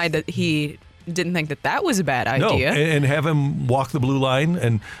didn't deny that he didn't think that was a bad idea. No, and have him walk the blue line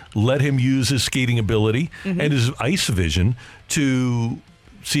and let him use his skating ability and his ice vision to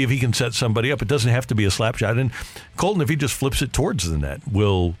see if he can set somebody up. It doesn't have to be a slap shot. And Colton, if he just flips it towards the net,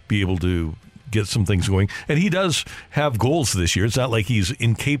 will be able to get some things going. And he does have goals this year. It's not like he's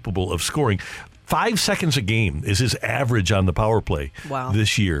incapable of scoring. 5 seconds a game is his average on the power play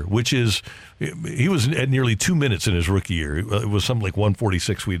this year, which is, he was at nearly 2 minutes in his rookie year. It was something like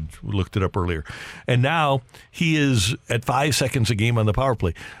 146. We looked it up earlier. And now he is at 5 seconds a game on the power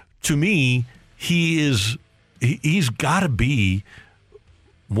play. To me, he's got to be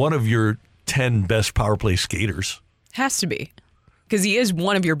one of your 10 best power play skaters. Has to be. Because he is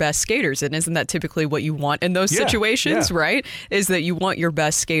one of your best skaters, and isn't that typically what you want in those situations, right? Is that you want your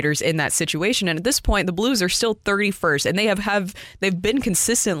best skaters in that situation. And at this point, the Blues are still 31st, and they've been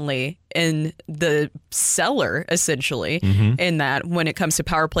consistently in the cellar, essentially, in that when it comes to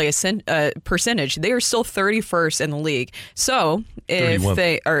power play percentage. They are still 31st in the league. So if 31th.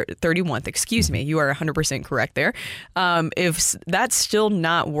 They are 31th, excuse me, you are 100% correct there. If that's still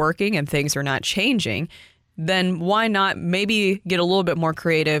not working and things are not changing, then why not maybe get a little bit more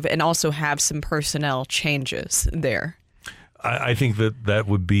creative and also have some personnel changes there? I think that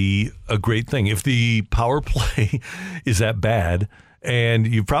would be a great thing. If the power play is that bad, and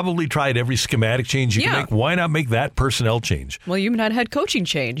you've probably tried every schematic change you can make, why not make that personnel change? Well, you've not had coaching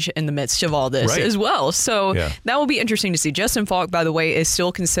change in the midst of all this as well. So that will be interesting to see. Justin Falk, by the way, is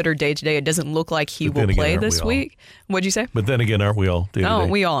still considered day-to-day. It doesn't look like he will play this week. What'd you say? But then again, aren't we all day-to-day? Oh,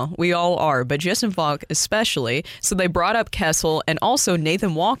 we all are. But Justin Falk especially. So they brought up Kessel, and also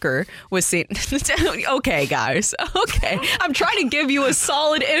Nathan Walker was seen. Okay, guys. Okay. I'm trying to give you a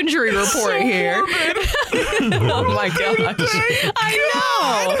solid injury report here. Oh, my gosh. I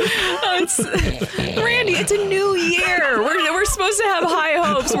know. Randy, it's a new year. We're supposed to have high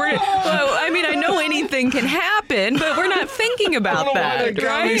hopes. I know anything can happen, but we're not thinking about that. It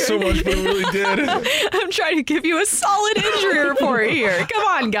got me so much, but it really did. I'm trying to give you a solid injury report here. Come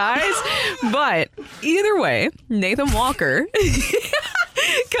on, guys. But either way, Nathan Walker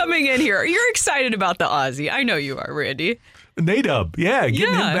coming in here. You're excited about the Aussie. I know you are, Randy. Nadub, getting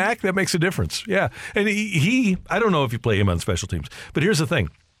him back, that makes a difference. Yeah. And he I don't know if you play him on special teams, but here's the thing.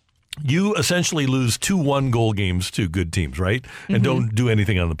 You essentially lose 2 one-goal games to good teams, right? And don't do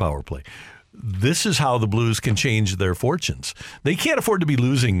anything on the power play. This is how the Blues can change their fortunes. They can't afford to be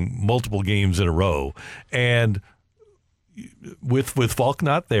losing multiple games in a row. And with Falk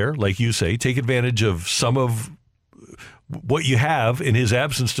not there, like you say, take advantage of some of what you have in his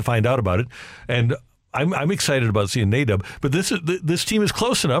absence to find out about it. And I'm excited about seeing Nadub, but this team is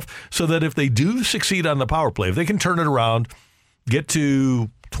close enough so that if they do succeed on the power play, if they can turn it around, get to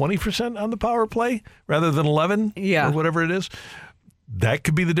 20% on the power play rather than 11, or whatever it is, that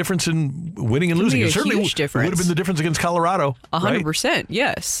could be the difference in winning and losing. It certainly would have been the difference against Colorado. 100%,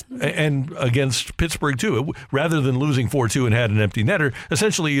 yes. And against Pittsburgh, too. Rather than losing 4-2 and had an empty netter,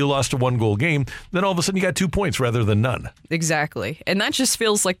 essentially you lost a 1-goal game. Then all of a sudden you got 2 points rather than none. Exactly. And that just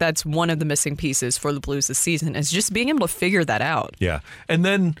feels like that's one of the missing pieces for the Blues this season, is just being able to figure that out. Yeah. And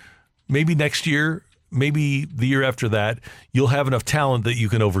then maybe next year, maybe the year after that, you'll have enough talent that you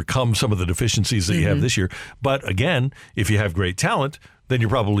can overcome some of the deficiencies that you have this year. But again, if you have great talent, then you're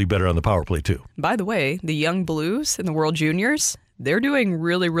probably better on the power play too. By the way, the young Blues in the World Juniors, they're doing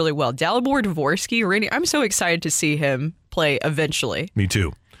really, really well. Dalibor Dvorsky, Randy, I'm so excited to see him play eventually. Me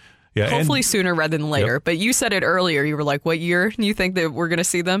too. Yeah, hopefully sooner rather than later. But you said it earlier. You were like, what year do you think that we're going to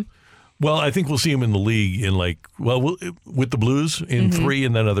see them? Well, I think we'll see them in the league in with the Blues in 3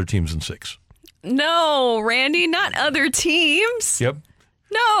 and then other teams in 6. No, Randy, not other teams. Yep.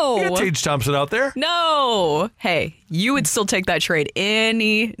 No. You got Tage Thompson out there. No. Hey, you would still take that trade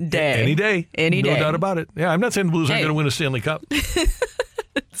any day. Any day. Any day. No doubt about it. Yeah, I'm not saying the Blues aren't going to win a Stanley Cup.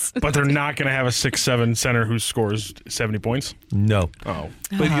 But they're not going to have a 6'7" center who scores 70 points? No. Oh.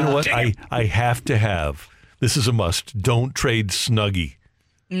 But you know what? I have to have, this is a must, don't trade Snuggie.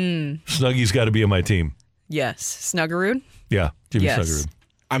 Snuggie's got to be on my team. Yes. Snuggerud? Yeah, Jimmy Snuggerud.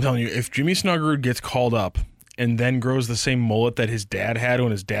 I'm telling you, if Jimmy Snuggerud gets called up and then grows the same mullet that his dad had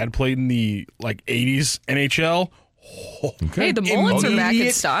when his dad played in the 80s NHL, hey, the mullets are back in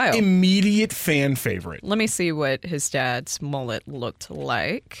style. Immediate fan favorite. Let me see what his dad's mullet looked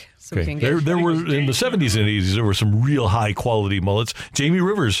like. So we can there were in the 70s and 80s, there were some real high quality mullets. Jamie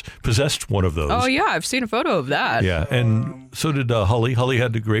Rivers possessed one of those. Oh yeah, I've seen a photo of that. Yeah, and so did Hully. Hully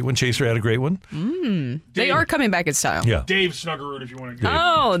had a great one. Chaser had a great one. They are coming back in style. Yeah, Dave Snuggerud, if you want to go.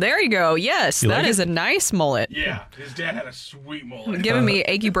 Oh, there you go. Yes, that is it? a nice mullet. Yeah, his dad had a sweet mullet. Giving me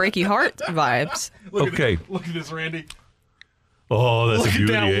achy breaky heart vibes. Look at this, Randy. Oh, that's Look a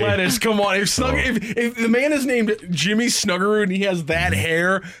beauty. Look at that lettuce. Come on. If the man is named Jimmy Snuggerud and he has that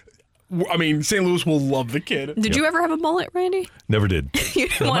hair, I mean, St. Louis will love the kid. Did you ever have a mullet, Randy? Never did. You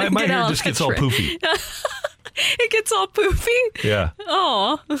didn't want to my get hair out just that gets all trip. poofy. It gets all poofy. Yeah.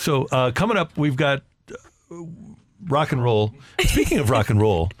 Oh. So coming up, we've got rock and roll. Speaking of rock and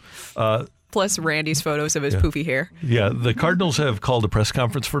roll. Plus Randy's photos of his poofy hair. Yeah, the Cardinals have called a press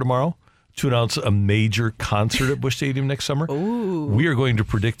conference for tomorrow to announce a major concert at Busch Stadium next summer. Ooh. We are going to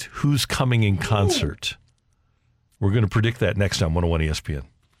predict who's coming in concert. We're going to predict that next on 101 ESPN.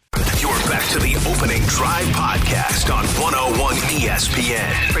 You're back to the Opening Drive podcast on 101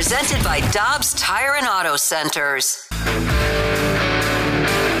 ESPN. Presented by Dobbs Tire and Auto Centers.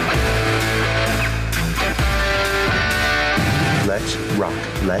 Let's rock.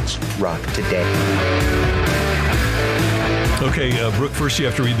 Let's rock today. Okay, Brooke, first you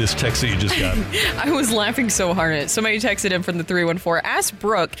have to read this text that you just got. I was laughing so hard at it. Somebody texted in from the 314. Ask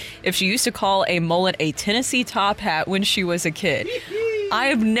Brooke if she used to call a mullet a Tennessee top hat when she was a kid. I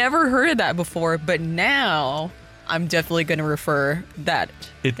have never heard of that before, but now I'm definitely going to refer to that.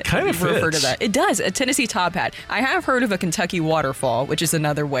 It does, a Tennessee top hat. I have heard of a Kentucky waterfall, which is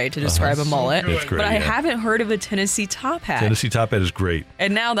another way to describe a mullet, That's great, but I haven't heard of a Tennessee top hat. Tennessee top hat is great.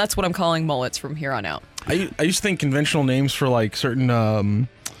 And now that's what I'm calling mullets from here on out. I used to think conventional names for like certain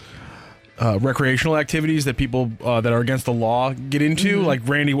recreational activities that people that are against the law get into. Mm-hmm. Like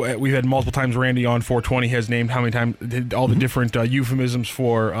Randy, we've had multiple times Randy on 420 has named how many times all the different euphemisms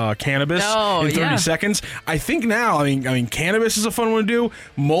for cannabis in 30 seconds. I think now, I mean, cannabis is a fun one to do.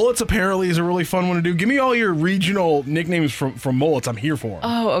 Mullets apparently is a really fun one to do. Give me all your regional nicknames from mullets. I'm here for them.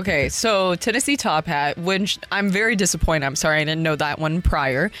 Oh, okay. So Tennessee top hat, which I'm very disappointed. I'm sorry I didn't know that one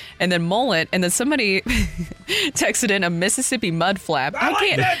prior. And then mullet, and then somebody texted in a Mississippi mud flap. I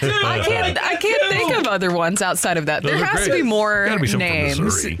can't think of other ones outside of that. Those there are has to great. be more Gotta be some from names.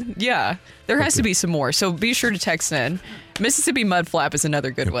 Missouri. Yeah, there has to be some more. So be sure to text in. Mississippi mud flap is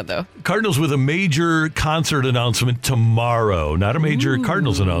another good one, though. Cardinals with a major concert announcement tomorrow. Not a major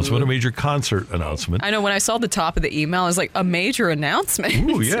Cardinals announcement, a major concert announcement. I know when I saw the top of the email, I was like, a major announcement.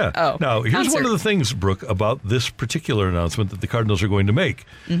 Ooh, yeah. Oh, now, here's concert. one of the things, Brooke, about this particular announcement that the Cardinals are going to make.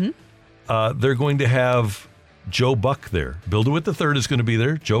 Mm-hmm. They're going to have Joe Buck there. Bill DeWitt III is going to be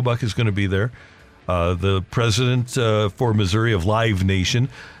there. Joe Buck is going to be there. The president for Missouri of Live Nation,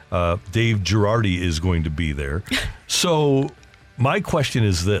 Dave Girardi, is going to be there. So my question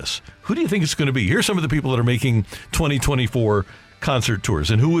is this. Who do you think it's going to be? Here's some of the people that are making 2024 concert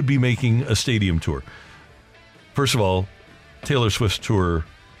tours and who would be making a stadium tour. First of all, Taylor Swift's tour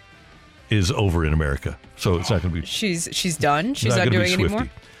is over in America. So it's not going to be... She's done? She's not gonna doing be anymore?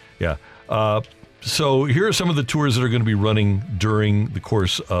 Yeah. So here are some of the tours that are going to be running during the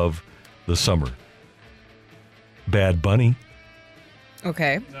course of the summer. Bad Bunny.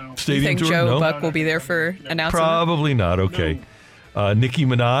 Okay. Stadium you think tour? Joe No? Buck will be there for announcement? Probably not. Okay. Nicki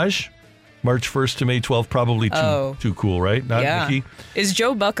Minaj, March 1st to May 12th. Probably too cool, right? Not yeah. Nicki. Is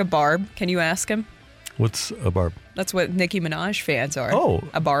Joe Buck a barb? Can you ask him? What's a barb? That's what Nicki Minaj fans are. Oh.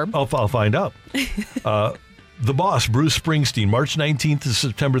 A barb? I'll find out. The Boss, Bruce Springsteen, March 19th to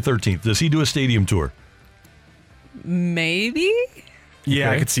September 13th. Does he do a stadium tour? Maybe? Yeah,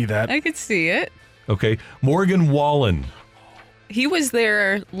 Okay. I could see that. I could see it. Okay. Morgan Wallen. He was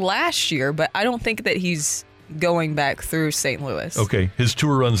there last year, but I don't think that he's going back through St. Louis. Okay. His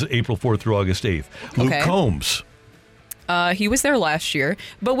tour runs April 4th through August 8th. Luke Okay. Combs. He was there last year,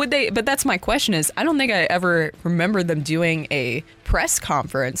 but that's my question is, I don't think I ever remember them doing a press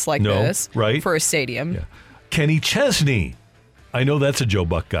conference like this right? for a stadium. Yeah. Kenny Chesney. I know that's a Joe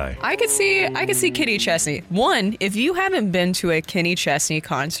Buck guy. I could see Kenny Chesney. One, if you haven't been to a Kenny Chesney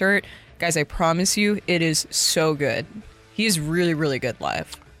concert, guys, I promise you, it is so good. He is really, really good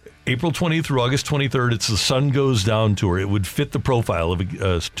live. April 20th through August 23rd, it's the Sun Goes Down tour. It would fit the profile of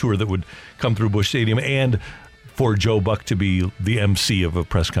a tour that would come through Busch Stadium and for Joe Buck to be the MC of a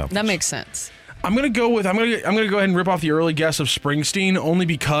press conference. That makes sense. I'm gonna go ahead and rip off the early guess of Springsteen, only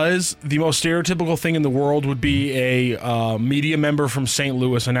because the most stereotypical thing in the world would be a media member from St.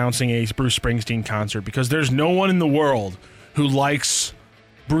 Louis announcing a Bruce Springsteen concert, because there's no one in the world who likes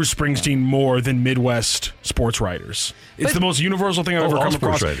Bruce Springsteen more than Midwest sports writers. It's the most universal thing I've ever come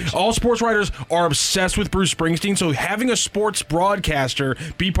across. Writers. All sports writers are obsessed with Bruce Springsteen, so having a sports broadcaster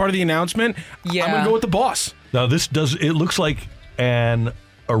be part of the announcement, I'm gonna go with the Boss. Now it looks like an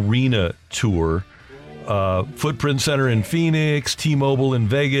arena tour. Footprint Center in Phoenix, T-Mobile in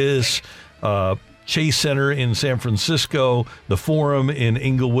Vegas, Chase Center in San Francisco, the Forum in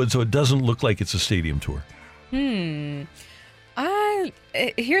Inglewood, so it doesn't look like it's a stadium tour.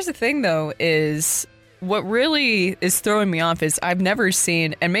 Here's the thing, though, is what really is throwing me off is I've never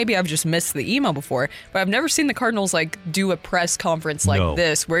seen, and maybe I've just missed the email before, but I've never seen the Cardinals like do a press conference like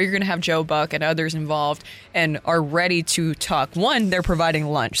this where you're going to have Joe Buck and others involved and are ready to talk. One, they're providing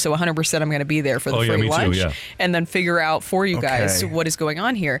lunch, so 100% I'm going to be there for the free lunch, and then figure out for you guys what is going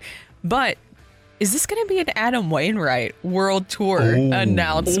on here. But is this going to be an Adam Wainwright World Tour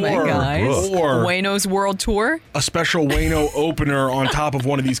announcement, guys? Or Waino's World Tour? A special Waino opener on top of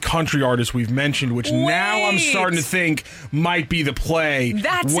one of these country artists we've mentioned, which now I'm starting to think might be the play.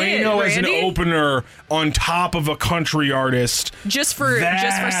 That's Waino as an opener on top of a country artist. Just for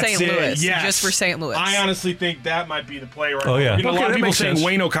St. Louis. Yes. Just for St. Louis. I honestly think that might be the play right now. Yeah. You know, a lot of people saying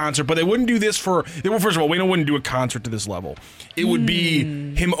Waino concert, but they wouldn't do this for... First of all, Waino wouldn't do a concert to this level. It would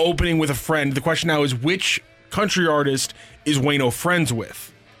be him opening with a friend. The question now is, which country artist is Waino friends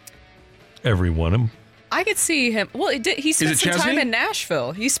with? Every one of them. I could see him. Well, he spent some time in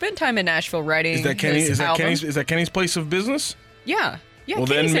Nashville. He spent time in Nashville writing Is that Kenny? his album. Is that Kenny's place of business? Yeah. Yeah, well,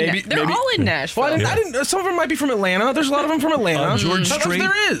 Kenny's then they're all in Nashville. Well, I didn't, some of them might be from Atlanta. There's a lot of them from Atlanta.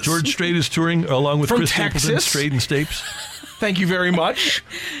 George Strait is touring along with From Chris Stapleton, Texas. Strait and Stapes. Thank you very much.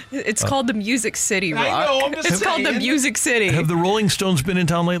 It's called the Music City Rock. I know, I'm just it's called the Music City. Have the Rolling Stones been in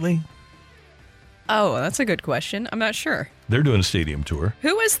town lately? Oh, that's a good question. I'm not sure. They're doing a stadium tour.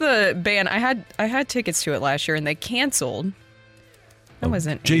 Who was the band? I had tickets to it last year and they canceled. That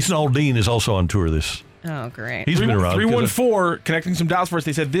wasn't. Jason Aldean is also on tour this. Oh, great. He's been around. 314, connecting some dots for us.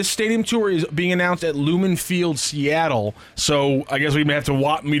 They said this stadium tour is being announced at Lumen Field, Seattle. So I guess we'd have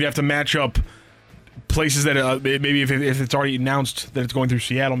to match up places that maybe if it's already announced that it's going through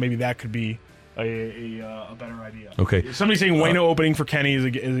Seattle, maybe that could be a better idea. Okay. Somebody saying Waino opening for Kenny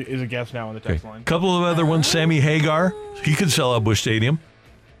is a guest now on the text line. Couple of other ones. Sammy Hagar. He could sell out Busch Stadium.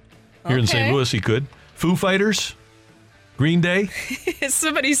 Here in St. Louis, he could. Foo Fighters. Green Day.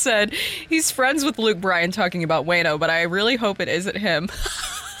 Somebody said he's friends with Luke Bryan talking about Waino, but I really hope it isn't him.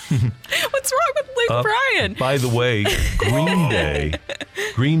 What's wrong with Luke Bryan? By the way,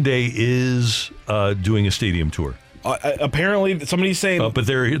 Green Day is doing a stadium tour. Apparently, somebody's saying... but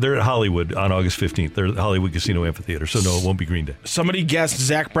they're at Hollywood on August 15th. They're at the Hollywood Casino Amphitheater, so no, it won't be Green Day. Somebody guessed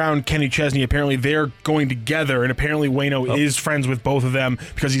Zach Brown, Kenny Chesney. Apparently, they're going together, and apparently Waino is friends with both of them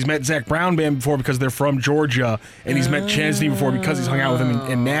because he's met Zach Brown band before because they're from Georgia, and he's met Chesney before because he's hung out with him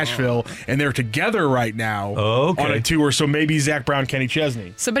in Nashville, and they're together right now on a tour, so maybe Zach Brown, Kenny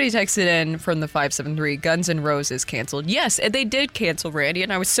Chesney. Somebody texted in from the 573, Guns N' Roses canceled. Yes, they did cancel, Randy,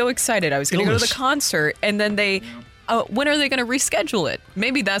 and I was so excited. I was going to go to the concert, and then they... when are they going to reschedule it?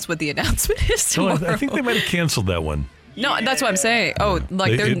 Maybe that's what the announcement is tomorrow. I think they might have canceled that one. No, that's what I'm saying. Oh,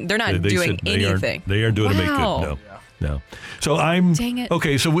 like they're not doing anything. They aren't doing to make good. No. So Dang it.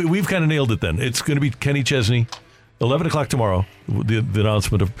 Okay, so we've kind of nailed it then. It's going to be Kenny Chesney, 11 o'clock tomorrow, the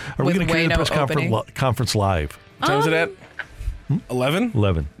announcement of... Are we going to carry the press conference live? What time is it at? 11?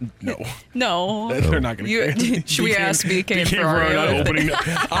 11. No. They're not going to. Should we ask BK and Ferrari? Opening?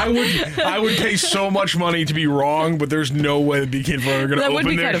 I would pay so much money to be wrong, but there's no way that BK and Ferrari are going to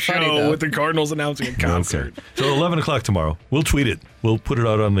open their show with the Cardinals announcing a concert. Okay. So 11 o'clock tomorrow. We'll tweet it. We'll put it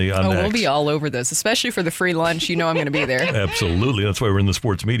out on the on we'll be all over this, especially for the free lunch. You know I'm going to be there. Absolutely. That's why we're in the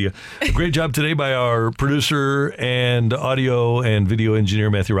sports media. A great job today by our producer and audio and video engineer,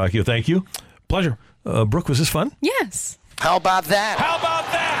 Matthew Rocchio. Thank you. Pleasure. Brooke, was this fun? Yes. How about that? How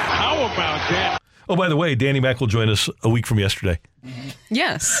about that? Oh, by the way, Danny Mac will join us a week from yesterday.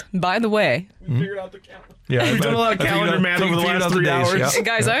 Yes. By the way. We figured out the calendar. Yeah, we've done a lot of calendar math over the last 3 hours. Yeah. Hey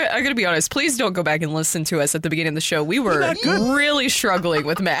guys, I got to be honest. Please don't go back and listen to us at the beginning of the show. We were really struggling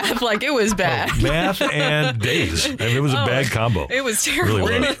with math. Like, it was bad. Math and days. I mean, it was a bad combo. It was terrible.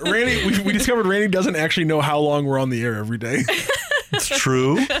 Really Randy, we discovered Randy doesn't actually know how long we're on the air every day. It's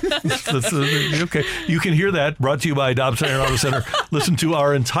true. Okay. You can hear that, brought to you by Dobbs Tire and Auto Center. Listen to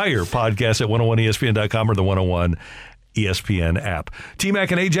our entire podcast at 101ESPN.com or the 101 ESPN app.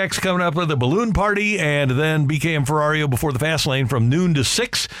 T-Mac and Ajax coming up with a balloon party, and then BK and Ferrario before the fast lane from noon to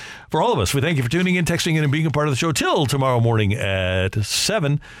 6. For all of us, we thank you for tuning in, texting in, and being a part of the show till tomorrow morning at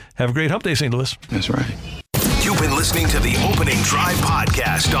 7. Have a great hump day, St. Louis. That's right. You've been listening to the Opening Drive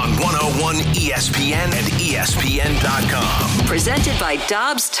podcast on 101 ESPN and ESPN.com. Presented by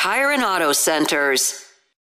Dobbs Tire and Auto Centers.